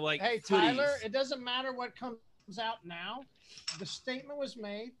pajama like. Hey, hoodies. Tyler, it doesn't matter what comes out now. The statement was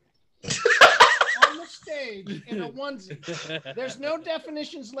made on the stage in a onesie. There's no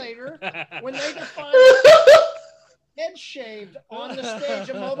definitions later when they define head shaved on the stage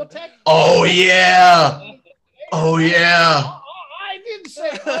of Mobile Tech. Oh yeah. Oh yeah. I didn't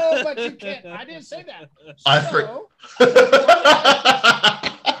say but you can't. I didn't say that. I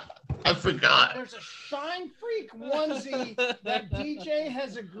forgot. There's a Shine Freak onesie that DJ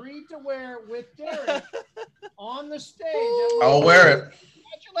has agreed to wear with Derek on the stage. I'll wear it.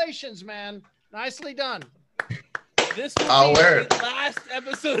 Congratulations, man. Nicely done. This will I'll be wear the it. last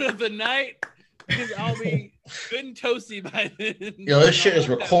episode of the night because I'll be good and toasty by then. This shit is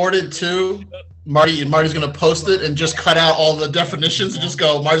recorded too. Marty's gonna post it and just cut out all the definitions and just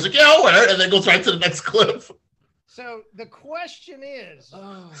go. Marty's like, yeah, I'll wear it, and then goes right to the next clip. So the question is,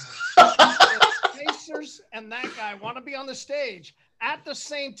 Pacers and that guy want to be on the stage at the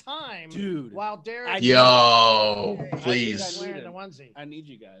same time, dude. While Derek, please, wearing the onesie. I need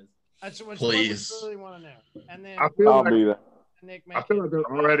you guys. That's what Please. we really want to know. And then I feel I'll like be there. Nick, I feel like they're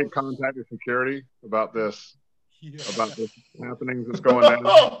already contacted security about this happening that's going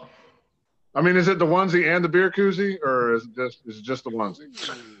down. I mean, is it the onesie and the beer koozie, or is it just the onesie?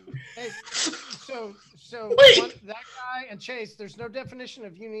 Hey, so that guy and Chase, there's no definition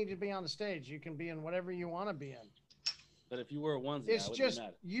of you need to be on the stage. You can be in whatever you want to be in. But if you were a onesie, It's just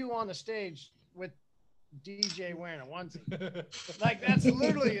you on the stage with DJ wearing a onesie. Like that's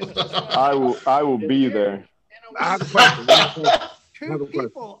literally is just I will be there. I have a question. Two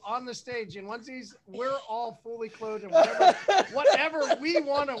people on the stage in onesies. We're all fully clothed in whatever we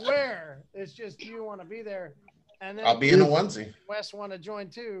want to wear. It's just you want to be there. And then I'll be in a onesie. Wes want to join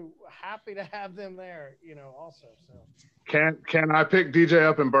too. Happy to have them there, also. So Can I pick DJ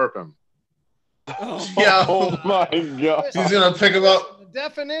up and burp him? Yeah. Oh my god. He's gonna pick him up. The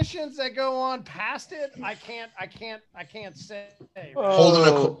definitions that go on past it, I can't say.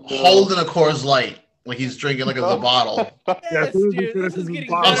 Holding a Coors Light, like he's drinking like a bottle. Yes, dude, this is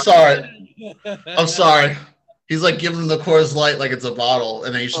getting I'm sorry. He's like giving him the Coors Light like it's a bottle,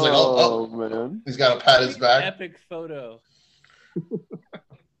 and then he's just like, oh man. He's got to pat his back. Epic photo.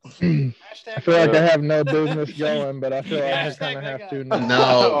 I feel like I have no business going, but I feel like I kind of have to.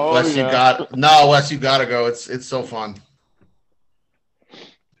 No, Wes, you gotta go. It's so fun.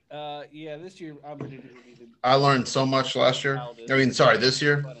 Yeah, this year I'm ready to. I learned so much last year. This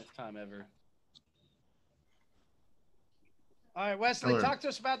year. Funnest time ever. All right, Wesley, talk to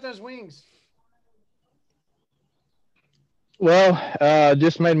us about those wings. Well,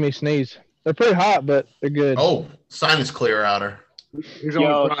 just made me sneeze. They're pretty hot, but they're good. Oh, sinus clear outer.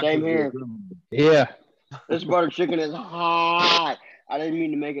 Yo, same here. Yeah. This butter chicken is hot. I didn't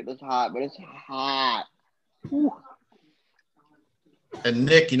mean to make it this hot, but it's hot. Whew. And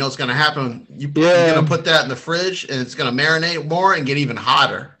Nick, you know what's going to happen? You're Yeah. going to put that in the fridge, and it's going to marinate more and get even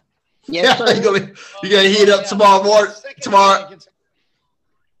hotter. Yes, Yeah, sir. you're gonna heat up tomorrow morning. Tomorrow.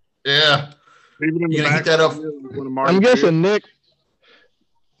 Yeah. Leave it in the You're gonna heat back that up. when I'm Marty guessing, Nick.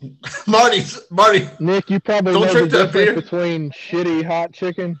 Marty. Nick, you probably Don't know the drink that difference beer. between shitty hot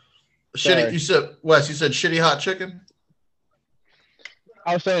chicken. Shitty. Sorry. You said Wes. You said shitty hot chicken.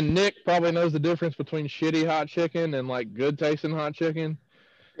 I was saying Nick probably knows the difference between shitty hot chicken and like good tasting hot chicken.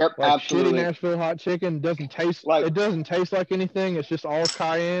 Yep, Like absolutely. shitty Nashville hot chicken doesn't taste Like- it doesn't taste like anything. It's just all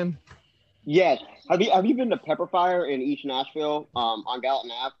cayenne. Yes. Have you been to Pepper Fire in East Nashville, on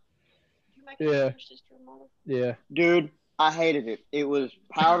Gallatin Ave? Yeah. Yeah. Dude, I hated it. It was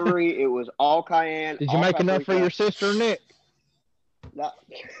powdery. It was all cayenne. Did you all make enough for paprika. your sister, Nick? That-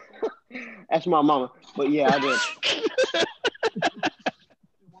 That's my mama. But yeah, I did.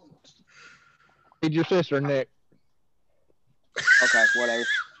 Feed your sister, Nick. Okay, whatever.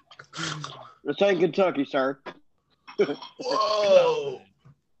 This ain't Kentucky, sir. Whoa.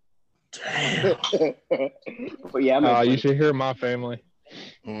 Damn. But yeah, I You should hear my family.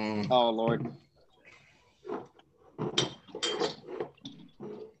 Oh Lord.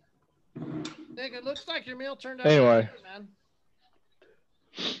 Nick, it looks like your meal turned out. Anyway. good, man.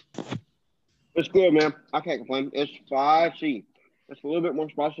 It's good, man. I can't complain. It's spicy. It's a little bit more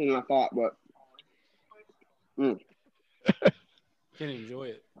spicy than I thought, but Can enjoy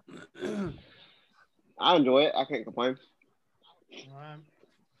it. I enjoy it. I can't complain. All right.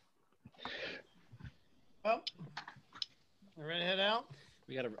 Well, we ready to head out?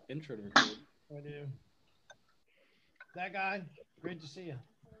 We got an intro to record. We do. That guy, great to see you.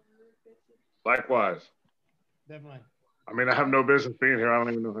 Likewise. Definitely. I mean, I have no business being here. I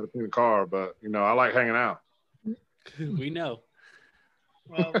don't even know how to clean a car, but you know, I like hanging out. We know.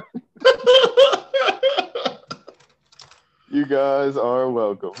 Well, You guys are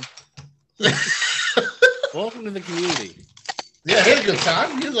welcome. Welcome to the community. Yeah, he had a good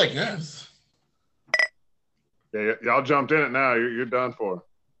time. He was like, yes. Yeah, y'all jumped in it now. You're done for.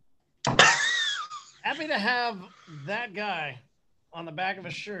 happy to have that guy on the back of a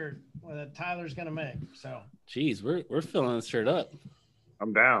shirt that Tyler's gonna make. So Jeez, we're filling this shirt up.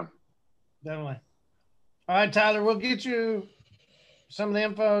 I'm down. definitely. All right, Tyler, we'll get you some of the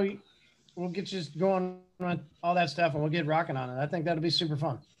info. We'll get you going on all that stuff, and we'll get rocking on it. I think that'll be super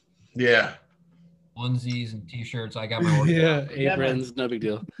fun. Yeah. Onesies and t-shirts. I got my order. Yeah, Yeah, man. aprons, no big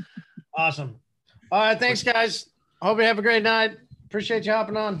deal. Awesome. All right, thanks, guys. Hope you have a great night. Appreciate you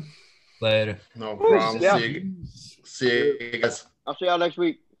hopping on. Later. No problem. Yeah. See you guys. I'll see y'all next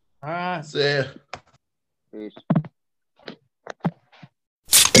week. All right. See ya. Peace.